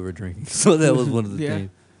 again, we were drinking. So that was one of the Yeah. things.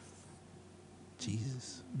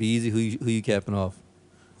 Jesus. Be easy. Who you capping off?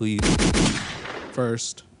 Who you?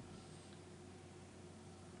 First.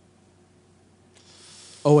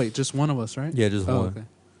 Oh wait, just one of us, right? Yeah, just Oh, one.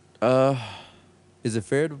 okay. Is it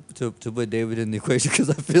fair to put David in the equation? Because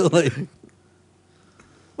I feel like.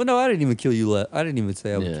 Well, no, I didn't even kill you. I didn't even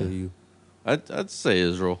say I would Yeah. kill you. I'd say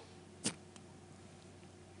Israel.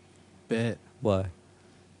 Bet. Why?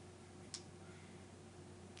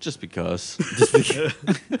 Just because. Just because.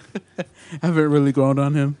 Haven't really grown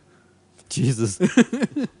on him. Jesus.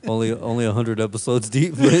 only 100 episodes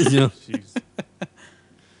deep. But, you know. Jeez.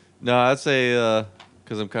 No, I'd say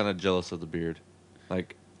because I'm kind of jealous of the beard.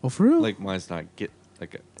 Like, Oh, for real? like mine's not it's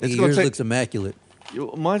Yours looks immaculate.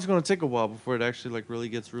 mine's gonna take a while before it actually like really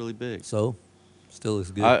gets really big. So, still looks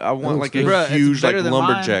good. I want looks like a good. Bruh, it's huge like better than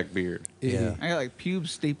lumberjack beard. Yeah. I got like pubes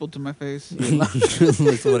stapled to my face. Like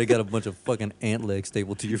somebody got a bunch of fucking ant legs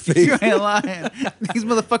stapled to your face. You ain't lying. These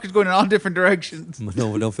motherfuckers going in all different directions.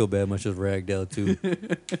 No, don't feel bad. Much just ragged out too.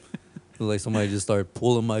 It was like somebody just started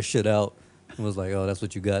pulling my shit out and was like, "Oh, that's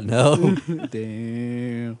what you got now."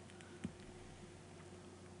 Damn.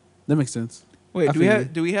 That makes sense. Wait, I do we feel have you.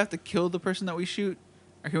 do we have to kill the person that we shoot,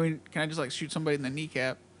 or can I just like shoot somebody in the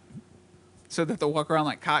kneecap, so that they'll walk around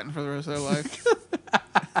like cotton for the rest of their life?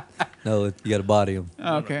 No, you got to body him.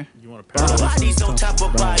 Oh, okay. You want to paralyze them? Bodies on top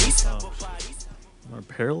of bodies. You want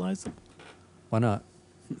to paralyze them? Why not?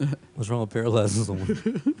 What's wrong with paralyzing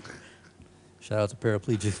someone? Shout out to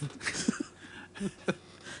paraplegic.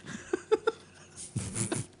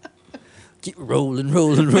 Keep rolling.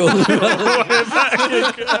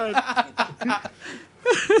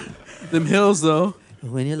 Them hills, though.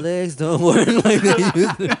 When your legs don't work like they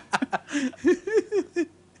used to.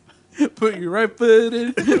 Put your right foot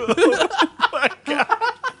in.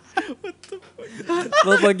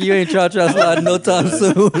 Looks like you ain't cha-cha sliding no time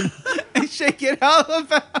soon. And shake it all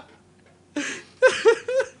about.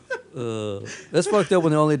 That's fucked up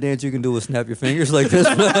when the only dance you can do is snap your fingers like this.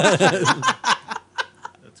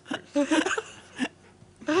 That's crazy.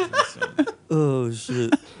 Oh,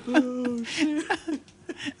 shit.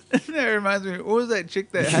 That reminds me. What was that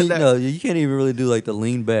chick that had that? No, you can't even really do like the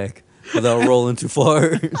lean back without rolling too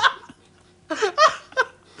far.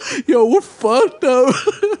 Yo, we're fucked up.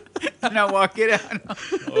 Now walk it out.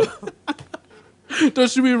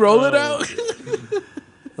 Don't you be rolling out?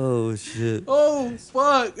 Oh, shit. Oh,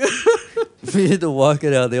 fuck. We had to walk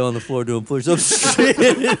it out. They on the floor doing push-ups.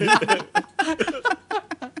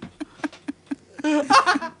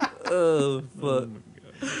 Oh, fuck.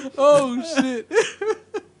 Oh, shit.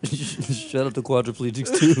 Shout out to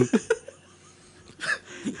quadriplegics, too.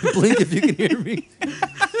 Blink if you can hear me.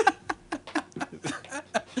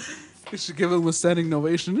 We should give him a standing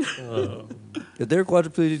ovation. If they're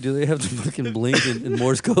quadriplegic, do they have to fucking blink in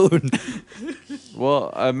Morse code?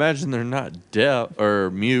 Well, I imagine they're not deaf or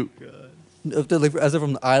mute. If they're like, as if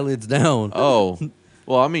from the eyelids down. Oh,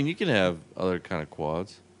 well, I mean, you can have other kind of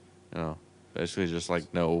quads. You know, basically just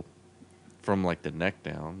like no, from like the neck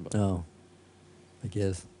down. But. Oh, I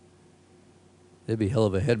guess. It'd be hell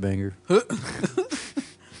of a headbanger.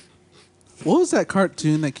 What was that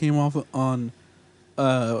cartoon that came off on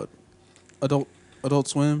Adult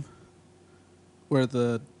Swim, where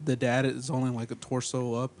the dad is only like a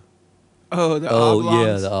torso up? Oh, the Oh, oblongs.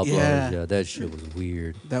 yeah, the oblongs. Yeah. Yeah, that shit was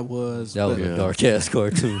weird. That was That was Yeah. a dark-ass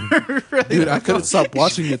cartoon. dude. I couldn't stop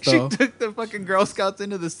watching it She though. took the fucking Girl Scouts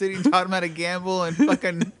into the city, taught them how to gamble and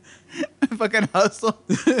fucking hustle.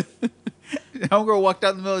 Homegirl walked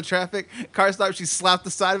out in the middle of traffic. Car stopped. She slapped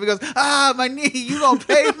the side of it. Goes, "Ah, my knee! You gonna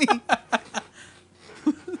pay me?"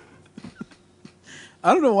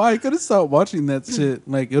 I don't know why I couldn't stop watching that shit.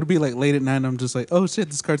 Like it would be like late at night, and I'm just like, oh shit,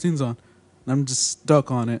 this cartoon's on, and I'm just stuck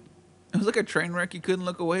on it. It was like a train wreck you couldn't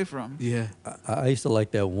look away from. Yeah. I used to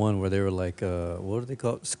like that one where they were like, what are they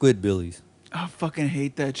called? Squidbillies. I fucking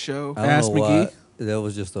hate that show. I don't Ass know why. McGee? That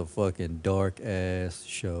was just a fucking dark ass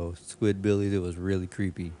show. Squidbillies. It was really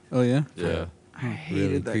creepy. Oh yeah. Yeah. I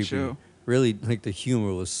hated that show. Really, like the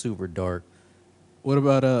humor was super dark. What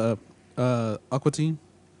about Aqua Teen?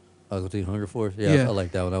 Uncle T Hunger Force. Yeah, Yeah. I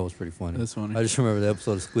like that one. That was pretty funny. That's funny. I just remember the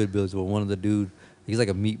episode of Squidbillies where one of the dude, he's like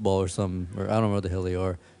a meatball or something, or I don't know what the hell they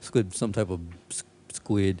are. Squid, some type of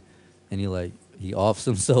squid, and he offs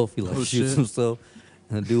himself. He Oh, shoots shit. himself,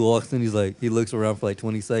 and the dude walks in. He looks around for like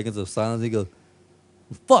 20 seconds of silence. He goes,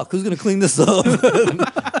 "Fuck, who's gonna clean this up?"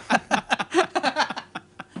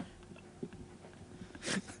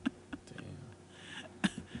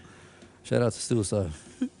 Shout out to Suicide.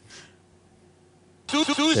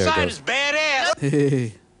 Suicide is badass.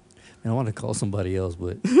 Hey. Man, I want to call somebody else,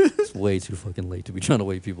 but it's way too fucking late to be trying to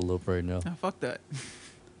wake people up right now. Oh, fuck that.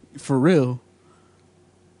 For real.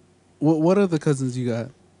 What other cousins you got?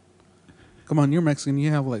 Come on, you're Mexican. You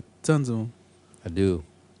have like tons of them. I do.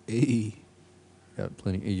 Hey. Got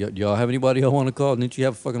plenty. Y'all have anybody y'all want to call? Didn't you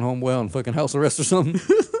have a fucking homeboy on fucking house arrest or something?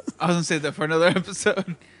 I was gonna save that for another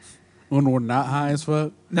episode. When we're not high as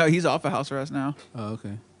fuck. No, he's off of house arrest now. Oh,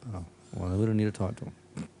 okay. Oh, well, we don't need to talk to him.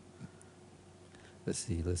 Let's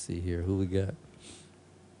see here. Who we got?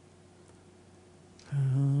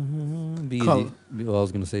 Be Call- easy. Well, I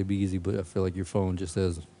was gonna say be easy, but I feel like your phone just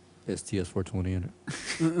says STS 420 in it.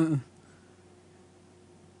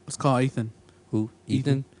 Let's call Ethan. Who?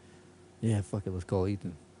 Ethan? Yeah, fuck it. Let's call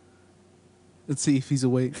Ethan. Let's see if he's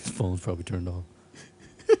awake. His phone's probably turned off.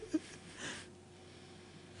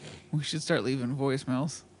 We should start leaving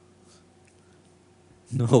voicemails.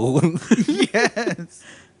 No. Yes.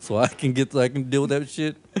 So I can deal with that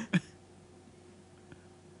shit.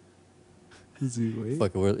 Is he awake?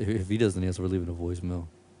 Fuck it. If he doesn't answer, we're leaving a voicemail.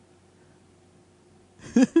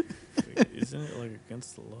 Wait, isn't it like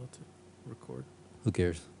against the law to record? Who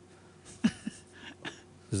cares?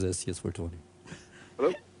 This is STS 420.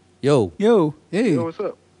 Hello? Yo. Yo. Hey. Yo, what's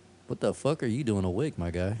up? What the fuck are you doing awake,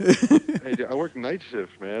 my guy? Hey, dude, I work night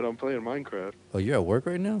shift, man. I'm playing Minecraft. Oh, you're at work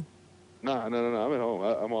right now? Nah, no. I'm at home.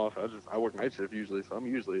 I'm off. I work night shift usually, so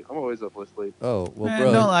I'm always up late. Oh, well, Man,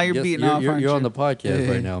 bro. don't lie, you're yes, beating off, aren't You're on you? the podcast Hey.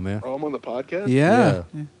 right now, man. Oh, I'm on the podcast? Yeah.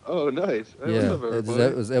 Oh, nice. Hey, Yeah. what's up, It's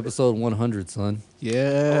everybody? episode 100, son.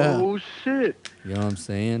 Yeah. Oh, shit. You know what I'm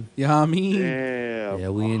saying? Yeah, I mean. Damn. Yeah,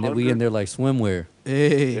 we in there like swimwear.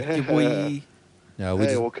 Hey. Yeah. Boy. Yeah, we Hey,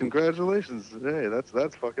 just, well, congratulations. Hey,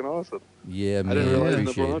 that's fucking awesome. yeah, I man. didn't realize the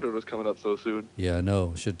Appreciate it. 100 was coming up so soon. Yeah, I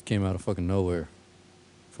know. Shit came out of fucking nowhere.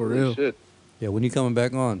 For Holy real. shit. Yeah, when you coming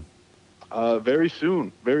back on? Very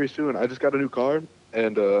soon. Very soon. I just got a new car,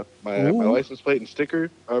 and my Ooh. license plate and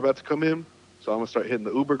sticker are about to come in. So I'm gonna start hitting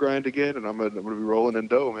the Uber grind again, and I'm gonna be rolling in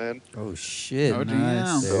dough, man. Oh shit! Oh,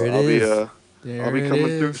 Nice. damn. There it I'll is. There I'll be it coming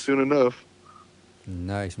through is. soon enough.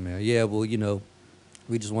 Nice, man. Yeah, well,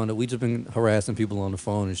 we just been harassing people on the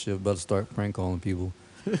phone and shit. About to start prank calling people.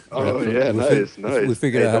 Oh We yeah, nice. We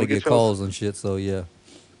figured Hey, out how to don't get y'all's- calls and shit. So yeah.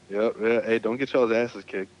 Yep, yeah. Hey, don't get y'all's asses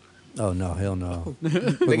kicked. Oh no, hell no.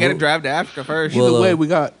 They gotta drive to Africa first. Well, Either way, we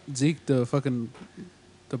got Zeke, the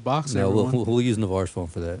boxer. No, everyone. we'll use Navarre's phone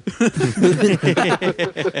for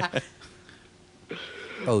that.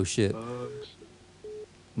 Oh shit.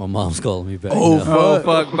 My mom's calling me back. Oh, now. Oh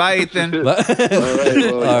fuck! Bye, Ethan. All right,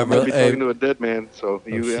 well, All right, I bro. might be Hey. talking to a dead man, so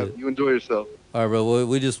you shit. you enjoy yourself. All right, bro. Well,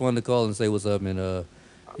 we just wanted to call and say what's up and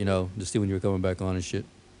just see when you were coming back on and shit.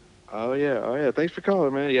 Oh yeah. Thanks for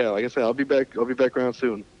calling, man. Yeah, like I said, I'll be back around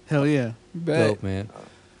soon. Hell yeah. Bet. Dope, man.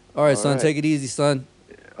 All right, son. right. Take it easy, son.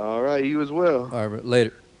 All right, you as well. All right, bro.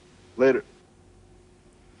 Later. Later.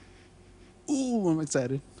 Ooh, I'm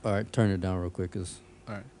excited. All right, turn it down real quick, cause.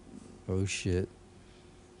 All right. Oh shit.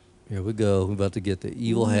 Here we go. We're about to get the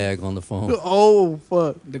evil hag on the phone. Oh,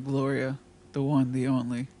 fuck. The Gloria, the one, the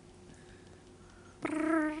only.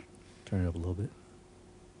 Turn it up a little bit.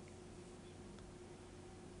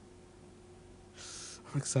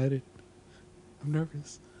 I'm excited. I'm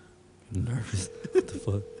nervous. I'm nervous. What the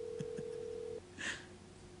fuck?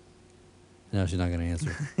 No, she's not gonna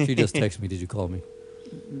answer. She just texted me. Did you call me?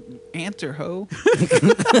 Answer, ho. What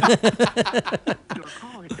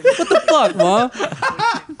the fuck, Mom?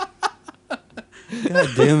 God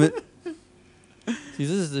damn it. See, this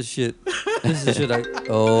is the shit. This is the shit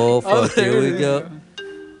Oh, fuck. there Here it we is. go.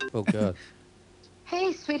 Oh, God.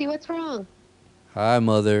 Hey, sweetie, what's wrong? Hi,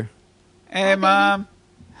 Mother. Hey, mom.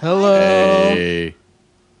 Hello. Hey.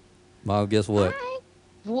 Mom, guess what? Hi.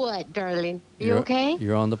 What, darling? You You're- okay?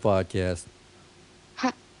 You're on the podcast.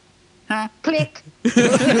 Click.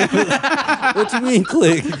 What you mean,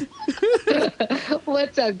 click?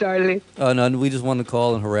 What's up, darling? Oh no, we just wanted to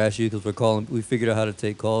call and harass you because we're calling. We figured out how to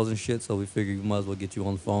take calls and shit, so we figured we might as well get you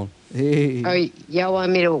on the phone. Hey. Oh, y'all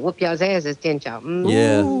want me to whoop y'all's asses, didn't y'all?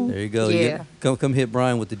 Yeah, there you go. Yeah. Come hit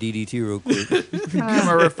Brian with the DDT real quick. Give him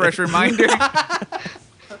a refresh reminder.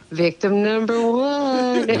 Victim number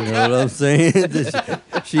one. You know what I'm saying?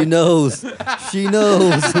 She knows. She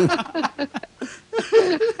knows.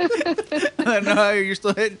 No, you're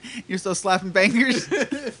still hitting. You're still slapping bangers.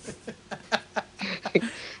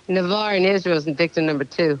 Navarre and Israel's victim number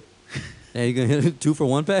 2. Yeah, you gonna hit a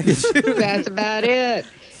 2-for-1 package? That's about it.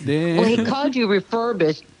 Damn. Well, he called you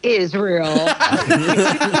refurbished Israel.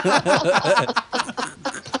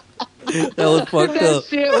 That was fucked That up.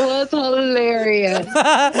 shit was hilarious.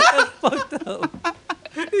 That's fucked up.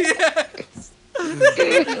 Yes.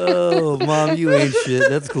 Oh, mom, you ain't shit.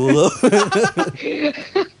 That's cool though.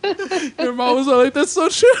 Your mom was all like, "That's so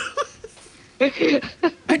true."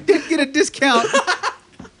 I did get a discount.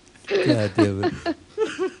 God damn it.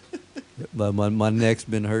 My neck's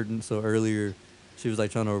been hurting. So earlier, she was like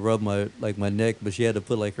trying to rub my neck, but she had to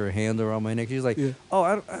put like her hand around my neck. She was like,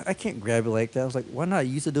 "Oh, I can't grab it like that." I was like, "Why not?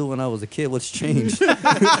 You used to do it when I was a kid. What's changed?" You're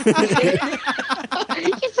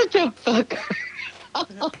such a fucker. I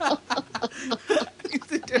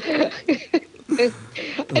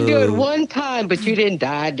do it one time, but you didn't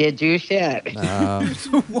die, did you? Shit. Nah.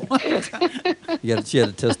 She had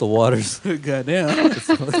to test the waters. Goddamn.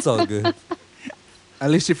 It's all good. At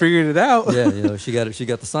least you figured it out. Yeah, you know, she got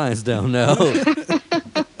the science down now.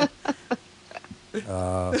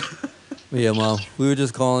 Yeah, Mom. We were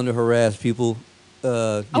just calling to harass people. You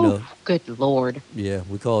know. Good Lord. Yeah,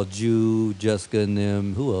 we called Jew, Jessica, and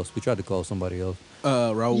them. Who else? We tried to call somebody else.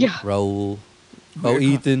 Raul. Yeah. Raul. Oh,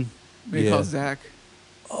 Ethan. We call Zach.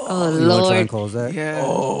 Oh, you want to try Lord. and call Zach? Yeah.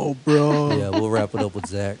 Oh, bro. Yeah, we'll wrap it up with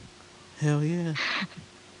Zach. Hell yeah.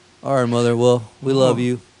 All right, Mother. Well, we love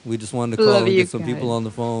you. We just wanted to call Love and you get some guys. people on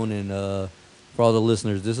the phone. And for all the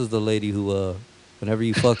listeners, this is the lady who, whenever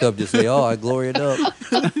you fuck up, just say, "Oh, I gloried up."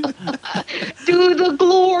 Do the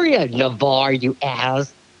Gloria, Navarre, you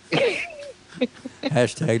ass.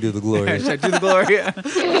 Hashtag do the glory. Hashtag do the Gloria.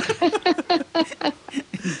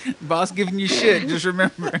 Boss giving you shit. Just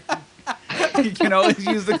remember, you can always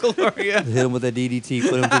use the Gloria. Hit him with that DDT.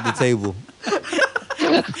 Put him to the table.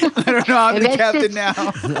 I don't know. I'm And the that's captain just- now.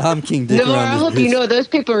 I'm King Dick No, I around hope this you bitch. know those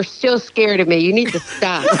people are still scared of me. You need to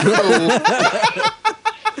stop.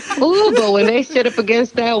 Ooh, but when they stood up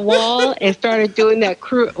against that wall and started doing that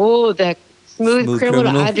that smooth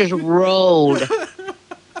criminal, I just rolled.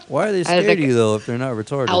 Why are they I was scared like- of you though if they're not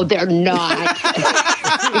retarded? Oh, they're not.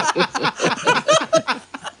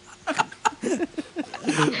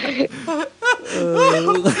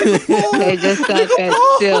 They just thought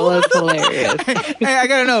that still was hilarious. Hey, I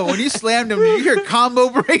gotta know. When you slammed him, did you hear combo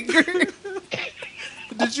breaker?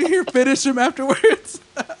 Did you hear finish him afterwards?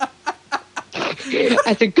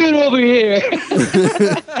 I said, "Get over here."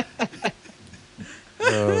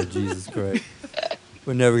 Oh, Jesus Christ.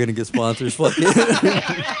 We're never going to get sponsors. Fuck it.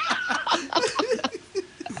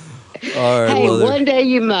 All right, Hey, Mother. one day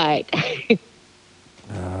you might.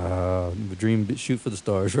 Dream, shoot for the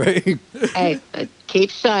stars, right? Hey, keep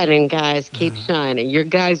shining, guys. Keep shining. Your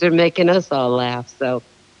guys are making us all laugh. So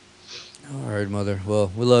All right, Mother.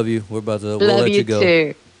 Well, we love you. We're about to we'll love let you you go.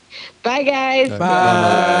 too. Bye, guys. All right,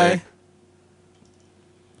 Bye.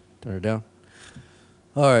 Turn it down.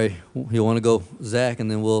 All right. You want to go, Zach, and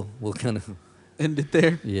then we'll kind of End it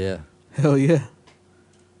there. yeah. Hell yeah.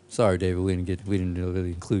 Sorry, David. We didn't really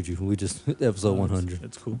include you. We just episode 100.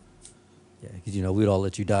 It's cool. Yeah, because you know we'd all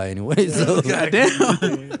let you die anyway. So.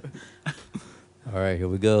 Goddamn. All right, here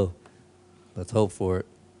we go. Let's hope for it.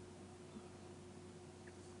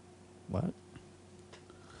 What?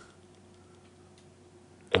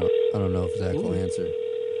 I don't know if Zach will answer.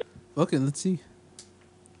 Okay, let's see.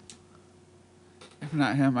 If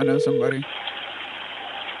not him, I know somebody.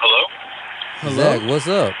 Hello? Zach, what's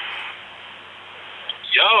up?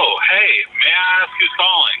 Yo, hey, may I ask who's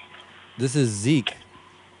calling? This is Zeke.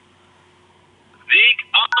 Zeke?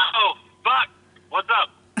 Oh, fuck. What's up?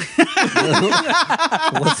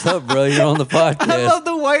 What's up, bro? You're on the I podcast. love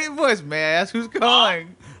the white voice. May I ask who's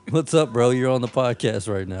calling? What's up, bro? You're on the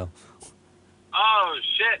podcast right now. Oh,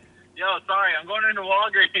 shit. Yo, sorry, I'm going into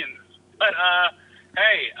Walgreens. But,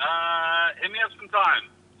 hey, hit me up sometime.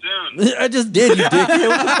 Soon. I just did, you dickhead.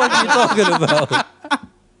 What the fuck are you talking about?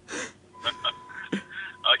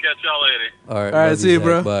 I'll catch y'all later. All right, All right, love see you, Zach.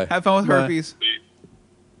 bro. Bye. Have fun with Bye. herpes.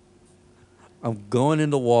 I'm going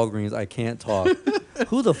into Walgreens. I can't talk.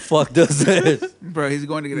 Who the fuck does that? Bro, he's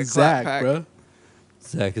going to get a Zach, clap pack. bro.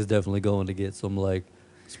 Zach is definitely going to get some like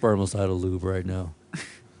spermicidal lube right now.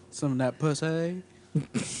 Some of that pussy.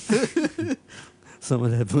 Some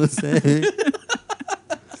of that pussy.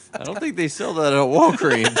 I don't think they sell that at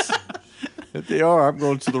Walgreens. If they are, I'm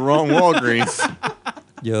going to the wrong Walgreens.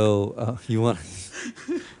 Yo, you want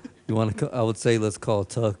to? I would say let's call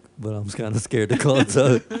Tuck, but I'm kind of scared to call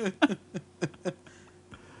Tuck.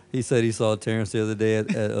 He said he saw Terrence the other day at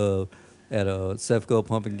Sefco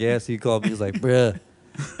pumping gas. He called me. He's like, "Bruh,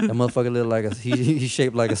 that motherfucker look like he's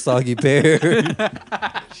shaped like a soggy pear."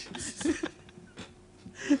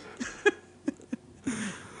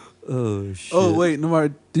 Oh shit. Oh wait,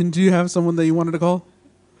 Namar, didn't you have someone that you wanted to call?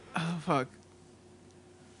 Oh fuck.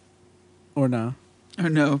 Or no? Or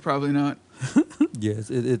no, probably not. Yes,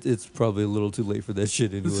 it's probably a little too late for that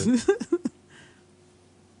shit anyway.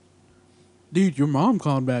 Dude, your mom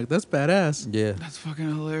called back. That's badass. Yeah. That's fucking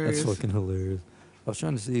hilarious. That's fucking hilarious. I was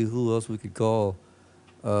trying to see who else we could call.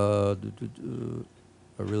 I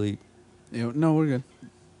really. No, we're good.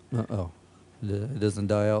 It doesn't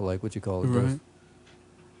die out like what you call it does. Right.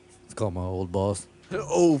 It's called my old boss.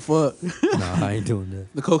 Oh fuck. Nah, I ain't doing that.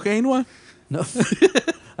 The cocaine one? No.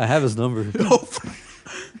 I have his number. Oh,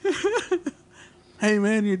 hey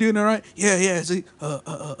man, you're doing all right? Yeah. See,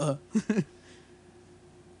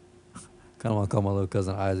 Kind of want to call my little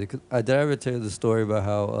cousin Isaac. Did I ever tell you the story about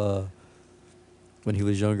how when he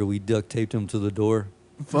was younger we duct taped him to the door?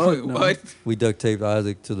 Fuck no. What? We duct taped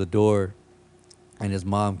Isaac to the door, and his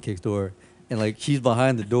mom kicks door, and like she's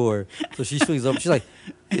behind the door, so she swings up. She's like,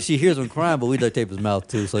 she hears him crying, but we duct tape his mouth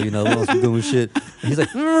too, so you know we don't be doing shit. And he's like,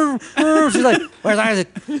 she's like, "Where's Isaac?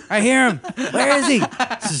 I hear him. Where is he?"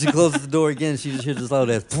 So she closes the door again. She just hears this loud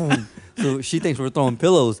ass boom. So she thinks we're throwing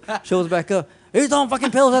pillows. Shows back up. Are you throwing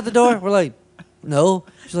fucking pillows at the door? We're like, no.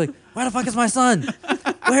 She's like, where the fuck is my son?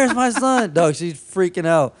 Where's my son? Dog, she's freaking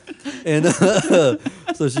out. And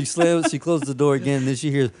so she closes the door again, and then she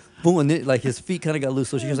hears boom, and then, like his feet kind of got loose,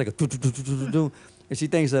 so she hears like a do, and she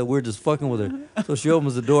thinks that we're just fucking with her. So she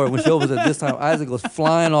opens the door. When she opens it this time, Isaac goes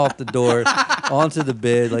flying off the door onto the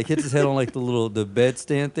bed, like hits his head on like the bed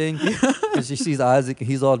stand thing. And she sees Isaac, and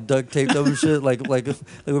he's all duct taped up and shit, like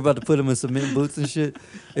we're about to put him in cement boots and shit.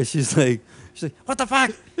 And she's like, what the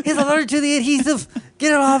fuck? He's allergic to the adhesive.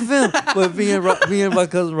 Get it off him. But me and my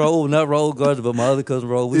cousin Raul, not Raul Garza, but my other cousin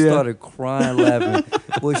Raul, we started crying, laughing.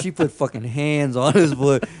 Boy, she put fucking hands on his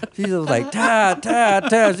boy. She was like, ta.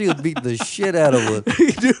 She was beating the shit out of us.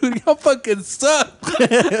 Dude, y'all fucking suck.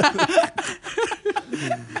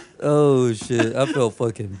 Oh, shit. I felt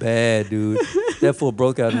fucking bad, dude. That fool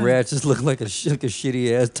broke out in rats, just looked like a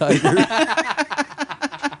shitty-ass tiger.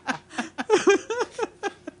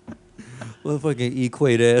 What fucking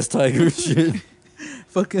equate-ass tiger shit.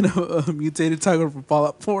 Fucking mutated tiger from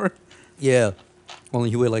Fallout 4. Yeah. Only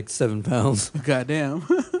he weighed like 7 pounds. Goddamn.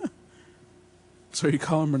 So you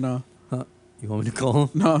call him or no? Huh? You want me to call him?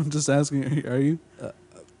 No, I'm just asking. Are you? Let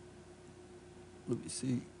me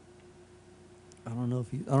see. I don't know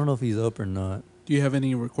if he's up or not. Do you have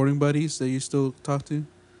any recording buddies that you still talk to?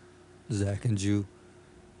 Zach and Jew.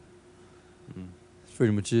 That's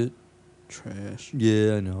pretty much it. Trash.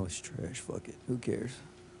 Yeah, I know it's trash. Fuck it. Who cares?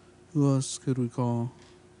 Who else could we call?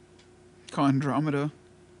 Call Andromeda.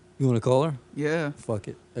 You want to call her? Yeah. Fuck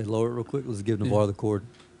it. Hey, lower it real quick. Let's give Navarre the cord.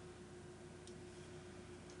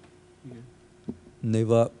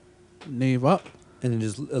 Nave up. Nave up. And then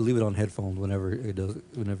just leave it on headphones whenever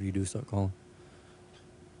you do start calling.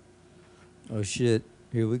 Oh shit!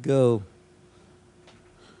 Here we go.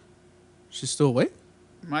 She's still awake?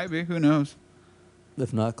 Might be. Who knows?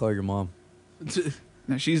 If not, call your mom.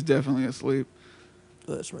 No, she's definitely asleep.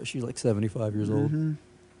 That's right. She's like 75 years old.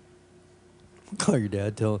 Mm-hmm. Call your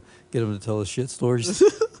dad. Get him to tell us shit stories.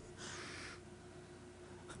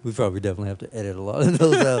 We probably definitely have to edit a lot of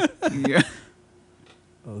those out. Yeah.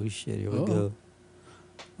 Oh shit! Here we go.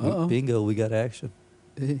 Uh-oh. Bingo! We got action.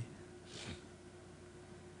 Hey.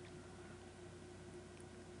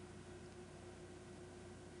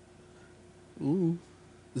 Ooh,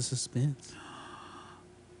 the suspense.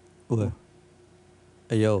 What?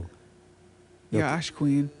 Hey yo. Yeah, Ash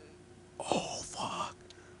Queen. Oh fuck.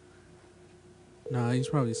 Nah, he's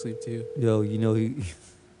probably asleep too. Yo, you know you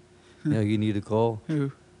need to call.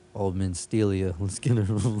 Who? Alderman Stelia. Let's get her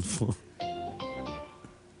on the phone.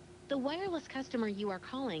 The wireless customer you are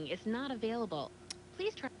calling is not available.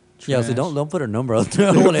 Please try. Yeah, so don't put her number out there.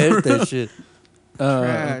 I don't want to edit that shit.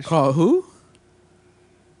 Call who?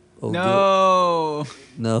 Oh, No.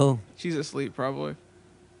 No. She's asleep, probably.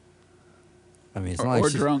 I mean, it's Or- not like or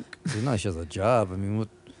she's drunk. It's not like she has a job. I mean, what?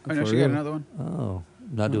 Oh, no, for she got real? another one. Oh,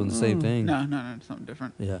 not doing the same thing. No, it's something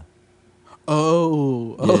different. Yeah.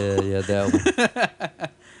 Oh. Yeah, that one.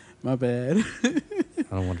 My bad.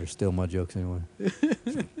 I don't want her to steal my jokes anyway.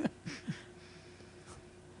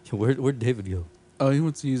 Where'd David go? Oh, he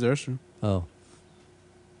went to use the restroom. Oh.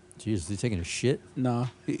 Jesus, is he taking a shit? Nah,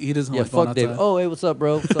 he doesn't Yeah, like going fuck David. outside. Oh, hey, what's up,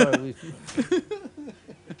 bro? Sorry.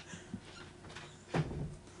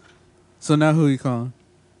 So now who you calling?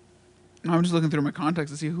 I'm just looking through my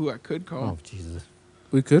contacts to see who I could call. Oh, Jesus.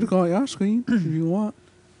 We could call Yash Queen if you want.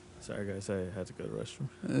 Sorry, guys. I had to go to the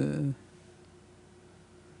restroom.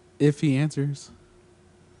 If he answers.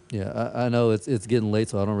 Yeah, I know it's getting late,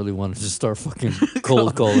 so I don't really want to just start fucking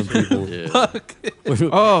cold calling people. Fuck.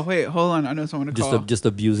 Oh, wait, hold on. I know someone to call. Just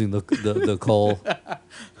abusing the call.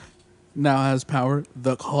 Now has power.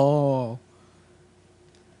 The call.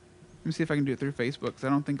 Let me see if I can do it through Facebook, because I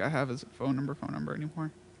don't think I have his phone number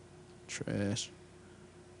anymore. Trash.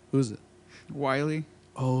 Who's it? Wiley.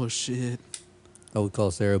 Oh, shit. I would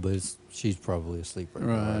call Sarah, but she's probably asleep right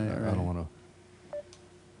now. Right. I don't want to.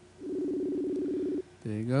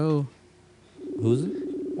 There you go. Who's it?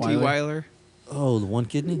 T. Weiler. Oh, the one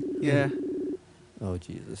kidney? Yeah. Oh,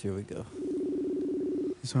 Jesus. Here we go.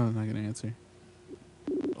 He's probably not going to answer.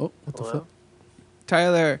 Oh, what the fuck?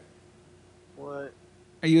 Tyler. What?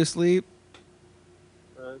 Are you asleep?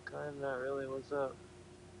 Kind of not really. What's up?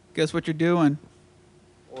 Guess what you're doing?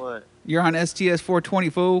 What? You're on STS 420,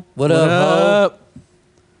 fool. What up?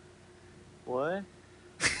 What?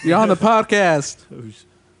 You're on the podcast.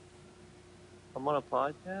 I'm on a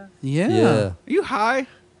podcast? Yeah. Are you high?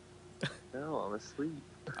 No, I'm asleep.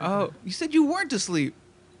 Oh, you said you weren't asleep.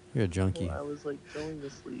 You're a junkie. Well, I was like going to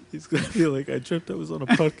sleep. He's gonna be like, I tripped. I was on a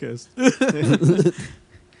podcast.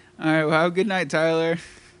 All right. Well, have a good night, Tyler.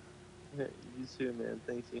 You too, man.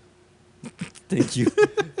 Thank you. Thank you.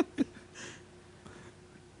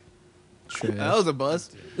 That was a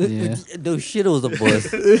bust. Yeah. No shit, it was a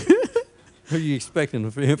bust. What are you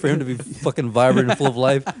expecting for him to be fucking vibrant and full of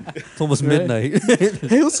life? It's almost Right. midnight.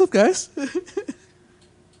 Hey, what's up, guys?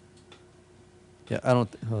 Yeah, I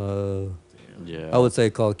don't. Yeah. I would say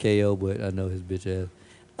call KO, but I know his bitch ass.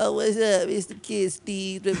 Oh, what's up? It's the kid,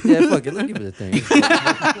 Steve. Yeah, fuck it. Let's give it a thing.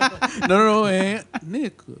 No, man.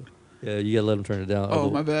 Nick. Yeah, you gotta let him turn it down. Oh,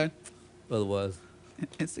 my bad. Otherwise,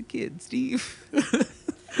 It's the kid, Steve.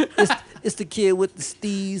 it's the kid with the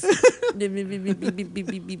steez.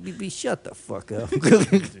 Shut the fuck up.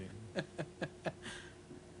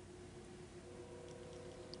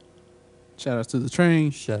 Shout out to the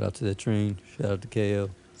train. Shout out to the train. Shout out to KO.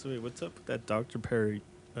 So wait, what's up with that Dr. Perry,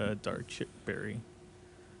 dark shit berry?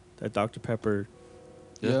 That Dr. Pepper.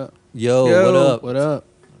 Yeah. Yo, what up? What up?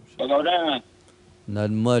 Go down.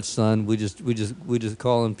 Nothing much, son. We just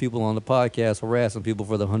calling people on the podcast, harassing people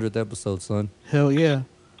for the 100th episode, son. Hell yeah.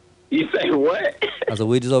 You say what? I said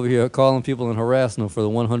we just over here calling people and harassing them for the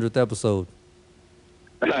 100th episode.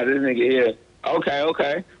 This nigga here.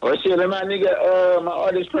 Okay. Well, shit, let my nigga, my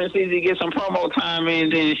artist Prince Easy get some promo time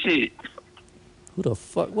in, then shit. Who the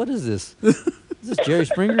fuck? What is this? Is this Jerry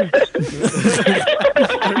Springer?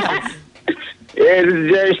 Yeah, this is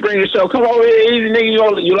Jerry Springer Show. Come over here, Easy,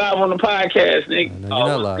 nigga. You live on the podcast, nigga. No, you're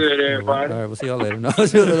not live. What's good, everybody? All right, we'll see y'all later. No,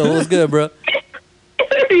 what's good, bro?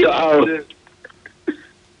 Yo.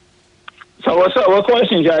 So what's up? What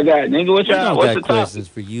questions y'all got, nigga? What We y'all? don't What's got the questions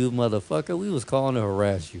for you, motherfucker. We was calling to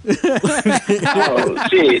harass you. Oh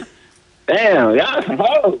shit! Damn, y'all some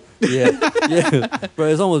hoes. Yeah, bro.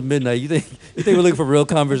 It's almost midnight. You think we're looking for real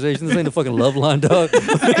conversation? This ain't the fucking love line, dog.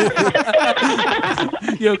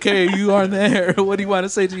 You okay? You aren't there. What do you want to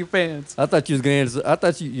say to your fans? I thought you was gonna answer. I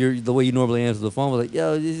thought you're the way you normally answer the phone was like,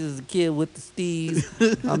 "Yo, this is a kid with the steez.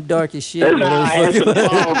 I'm dark as shit." That's how I answer the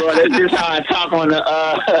phone, bro. That's just how I talk on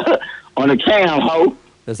the on the cam, ho.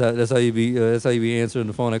 That's how you be answering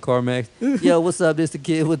the phone at CarMax. Yo, what's up? This the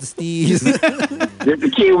kid with the steez. This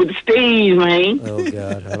the kid with the steez, man. Oh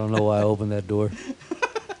God, I don't know why I opened that door.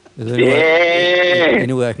 Is there Yeah.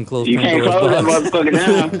 any way I can close? You Pandora's can't close that box?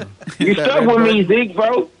 motherfucker down. You stuck with me, Zeke,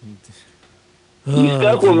 bro. You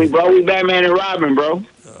stuck with me, bro. We Batman and Robin, bro.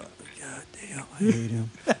 I hate him.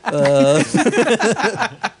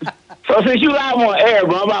 So since you live on air,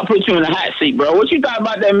 bro, I'm about to put you in the hot seat, bro. What you thought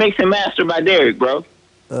about that mix and master by Derek, bro?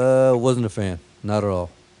 Wasn't a fan. Not at all.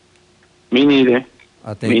 Me neither.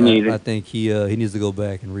 I think he needs to go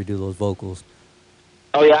back and redo those vocals.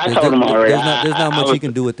 Oh yeah, I told him already. There's not much I he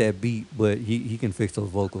can do with that beat, but he can fix those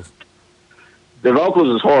vocals. The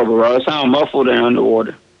vocals is horrible, bro. It sounds muffled and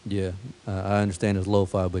underwater. Yeah, I understand it's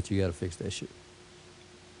lo-fi, but you gotta fix that shit.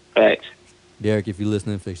 Facts. Derek, if you're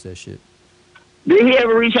listening, fix that shit. Did he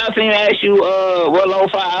ever reach out to you and ask you what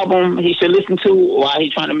lo-fi album he should listen to while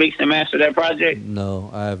he's trying to mix and master that project? No,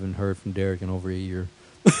 I haven't heard from Derek in over a year.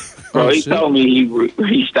 Bro, he told me he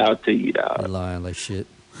reached out to you, dog. You're lying like shit.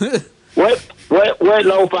 What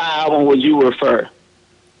lo-fi album would you refer?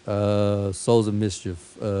 Souls of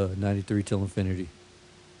Mischief, 93 Till Infinity.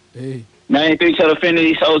 Hey. 93 Till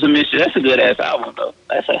Infinity, Souls of Mischief. That's a good ass album though.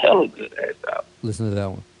 That's a hell of a good ass album. Listen to that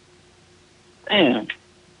one. Damn,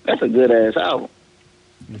 that's a good ass album.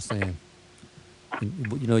 I'm just saying.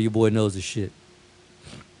 You know your boy knows his shit.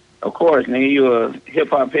 Of course, nigga, you a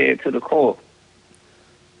hip hop head to the core.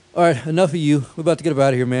 All right, enough of you. We're about to get up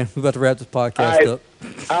out of here, man. We're about to wrap this podcast up.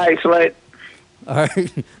 All right, Slut. All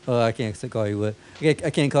right. Oh, I can't call you what? I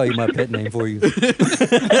can't call you my pet name for you. You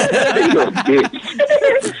a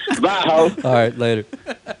bitch. Bye, ho. All right, later.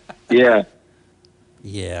 Yeah.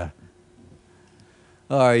 Yeah.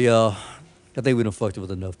 All right, y'all. I think we done fucked it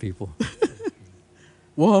with enough people.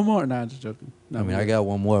 One more? Nah, just joking. No, I mean, I got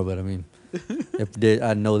one more, but I mean, if they,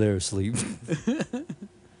 I know they're asleep.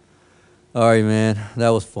 All right, man. That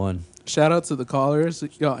was fun. Shout out to the callers.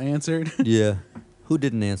 Y'all answered. Yeah. Who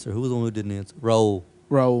didn't answer? Who was the one who didn't answer? Raul.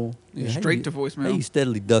 Yeah. Straight to voicemail. How you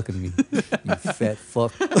steadily ducking me, you fat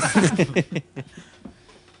fuck?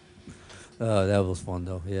 That was fun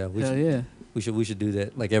though. Yeah. Yeah. We should do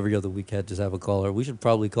that like every other week. Just have a caller. We should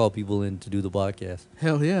probably call people in to do the podcast.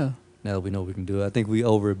 Hell yeah. Now that we know we can do it, I think we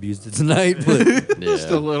over abused it tonight, but Just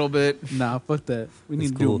a little bit. Nah, fuck that. We need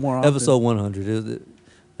it's to cool. do it more often. Episode 100.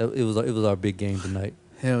 It was our big game tonight.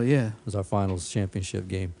 Hell yeah. It was our finals championship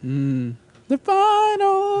game. The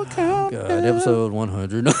final countdown. God, episode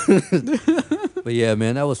 100. But yeah,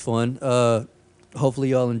 man, that was fun. Hopefully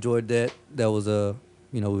y'all enjoyed that. That was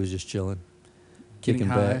we was just chilling, kicking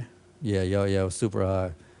Getting back. high. Yeah, it was super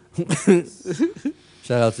high.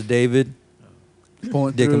 Shout out to David.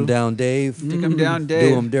 Dick him down, Dave. Dick 'em down, Dave.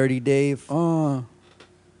 Do him dirty, Dave. If you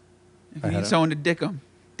need someone to dick him,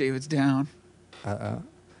 David's down. That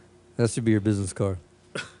should be your business card.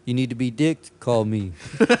 You need to be dicked? Call me.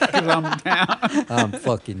 'Cause I'm down. I'm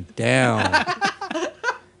fucking down.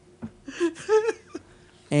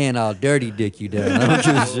 And I'll dirty dick you down. I don't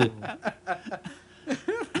give a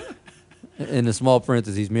shit. In the small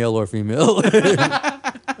parentheses, male or female.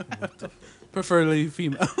 Preferably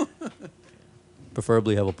female.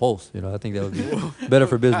 Preferably have a pulse. I think that would be better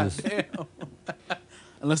for business. Damn.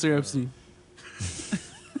 Unless they're Epstein.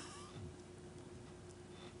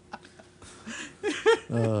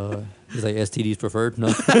 He's like STDs preferred. No.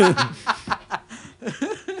 It's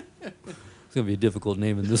gonna be a difficult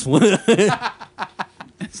name in this one.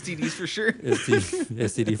 STDs for sure.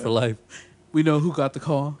 STD for life. We know who got the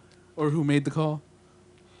call or who made the call.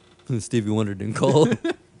 Stevie Wonder didn't call.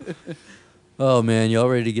 Oh man, y'all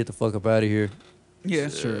ready to get the fuck up out of here? Yeah,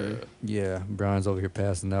 sure. Yeah, Brian's over here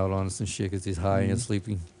passing out on us and shit because he's high and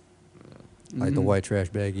sleepy, like the white trash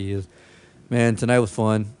bag he is. Man, tonight was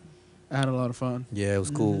fun. I had a lot of fun. Yeah, it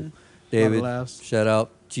was cool. A lot of David, laughs. shout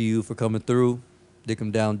out to you for coming through. Dick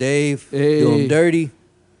him down, Dave. Hey. Do him dirty.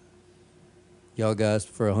 Y'all guys,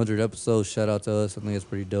 for 100 episodes, shout out to us. I think it's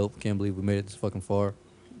pretty dope. Can't believe we made it this fucking far.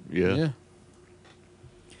 Yeah.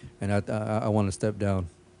 And I want to step down.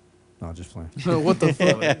 No, just playing. What the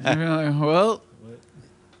fuck?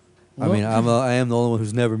 Well, I mean, I am the only one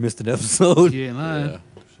who's never missed an episode. You ain't lying. Yeah.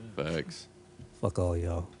 Facts. Fuck all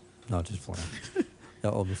y'all. No, just playing.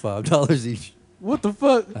 Y'all owe me $5 each. What the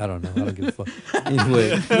fuck? I don't know. I don't give a fuck.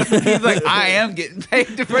 Anyway. he's like, I am getting paid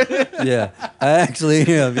for this. Yeah, I actually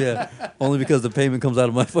am, yeah. Only because the payment comes out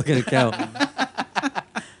of my fucking account.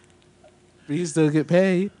 But you still get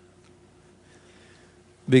paid.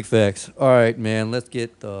 Big facts. All right, man. Let's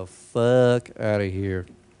get the fuck out of here.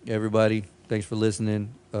 Everybody, thanks for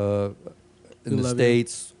listening. In the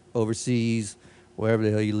States, overseas, wherever the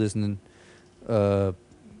hell you listening.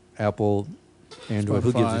 Apple, Android,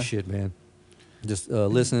 who gives a shit, man? Just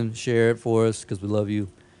listen, share it for us because we love you.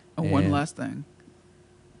 And one last thing.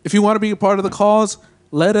 If you want to be a part of the calls,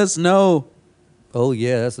 let us know. Oh,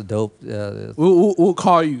 yeah, that's a dope. We'll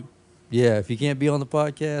call you. Yeah, if you can't be on the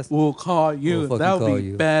podcast, we'll call you. We'll that call would be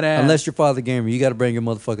you. badass. Unless you're Father Gamer, you got to bring your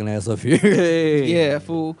motherfucking ass up here. Hey. Yeah,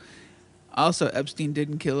 fool. Also, Epstein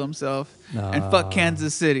didn't kill himself. And fuck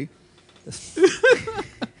Kansas City.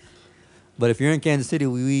 But if you're in Kansas City,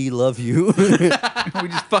 we love you. We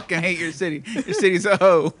just fucking hate your city. Your city's a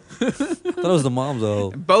hoe. I thought it was the mom's a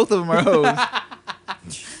hoe. Both of them are hoes.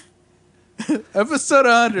 Episode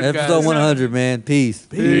 100, guys. Episode 100, man. Peace.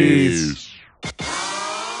 Peace.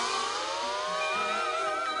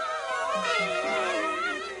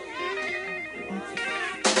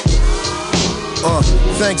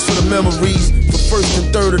 Thanks for the memories. For first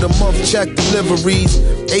and third of the month, check deliveries.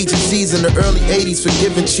 Agencies in the early 80s for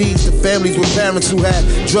giving cheese to families with parents who had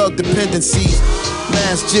drug dependencies.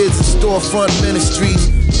 Mass jids and storefront ministries.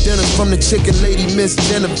 dinners from the chicken lady, Miss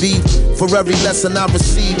Genevieve. For every lesson I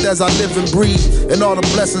received as I live and breathe, and all the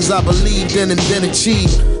blessings I believed in and then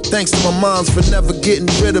achieved. Thanks to my moms for never getting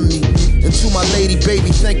rid of me. And to my lady,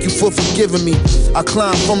 baby, thank you for forgiving me. I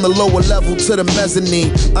climbed from the lower level to the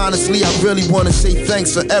mezzanine. Honestly, I really want to say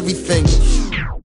thanks for everything.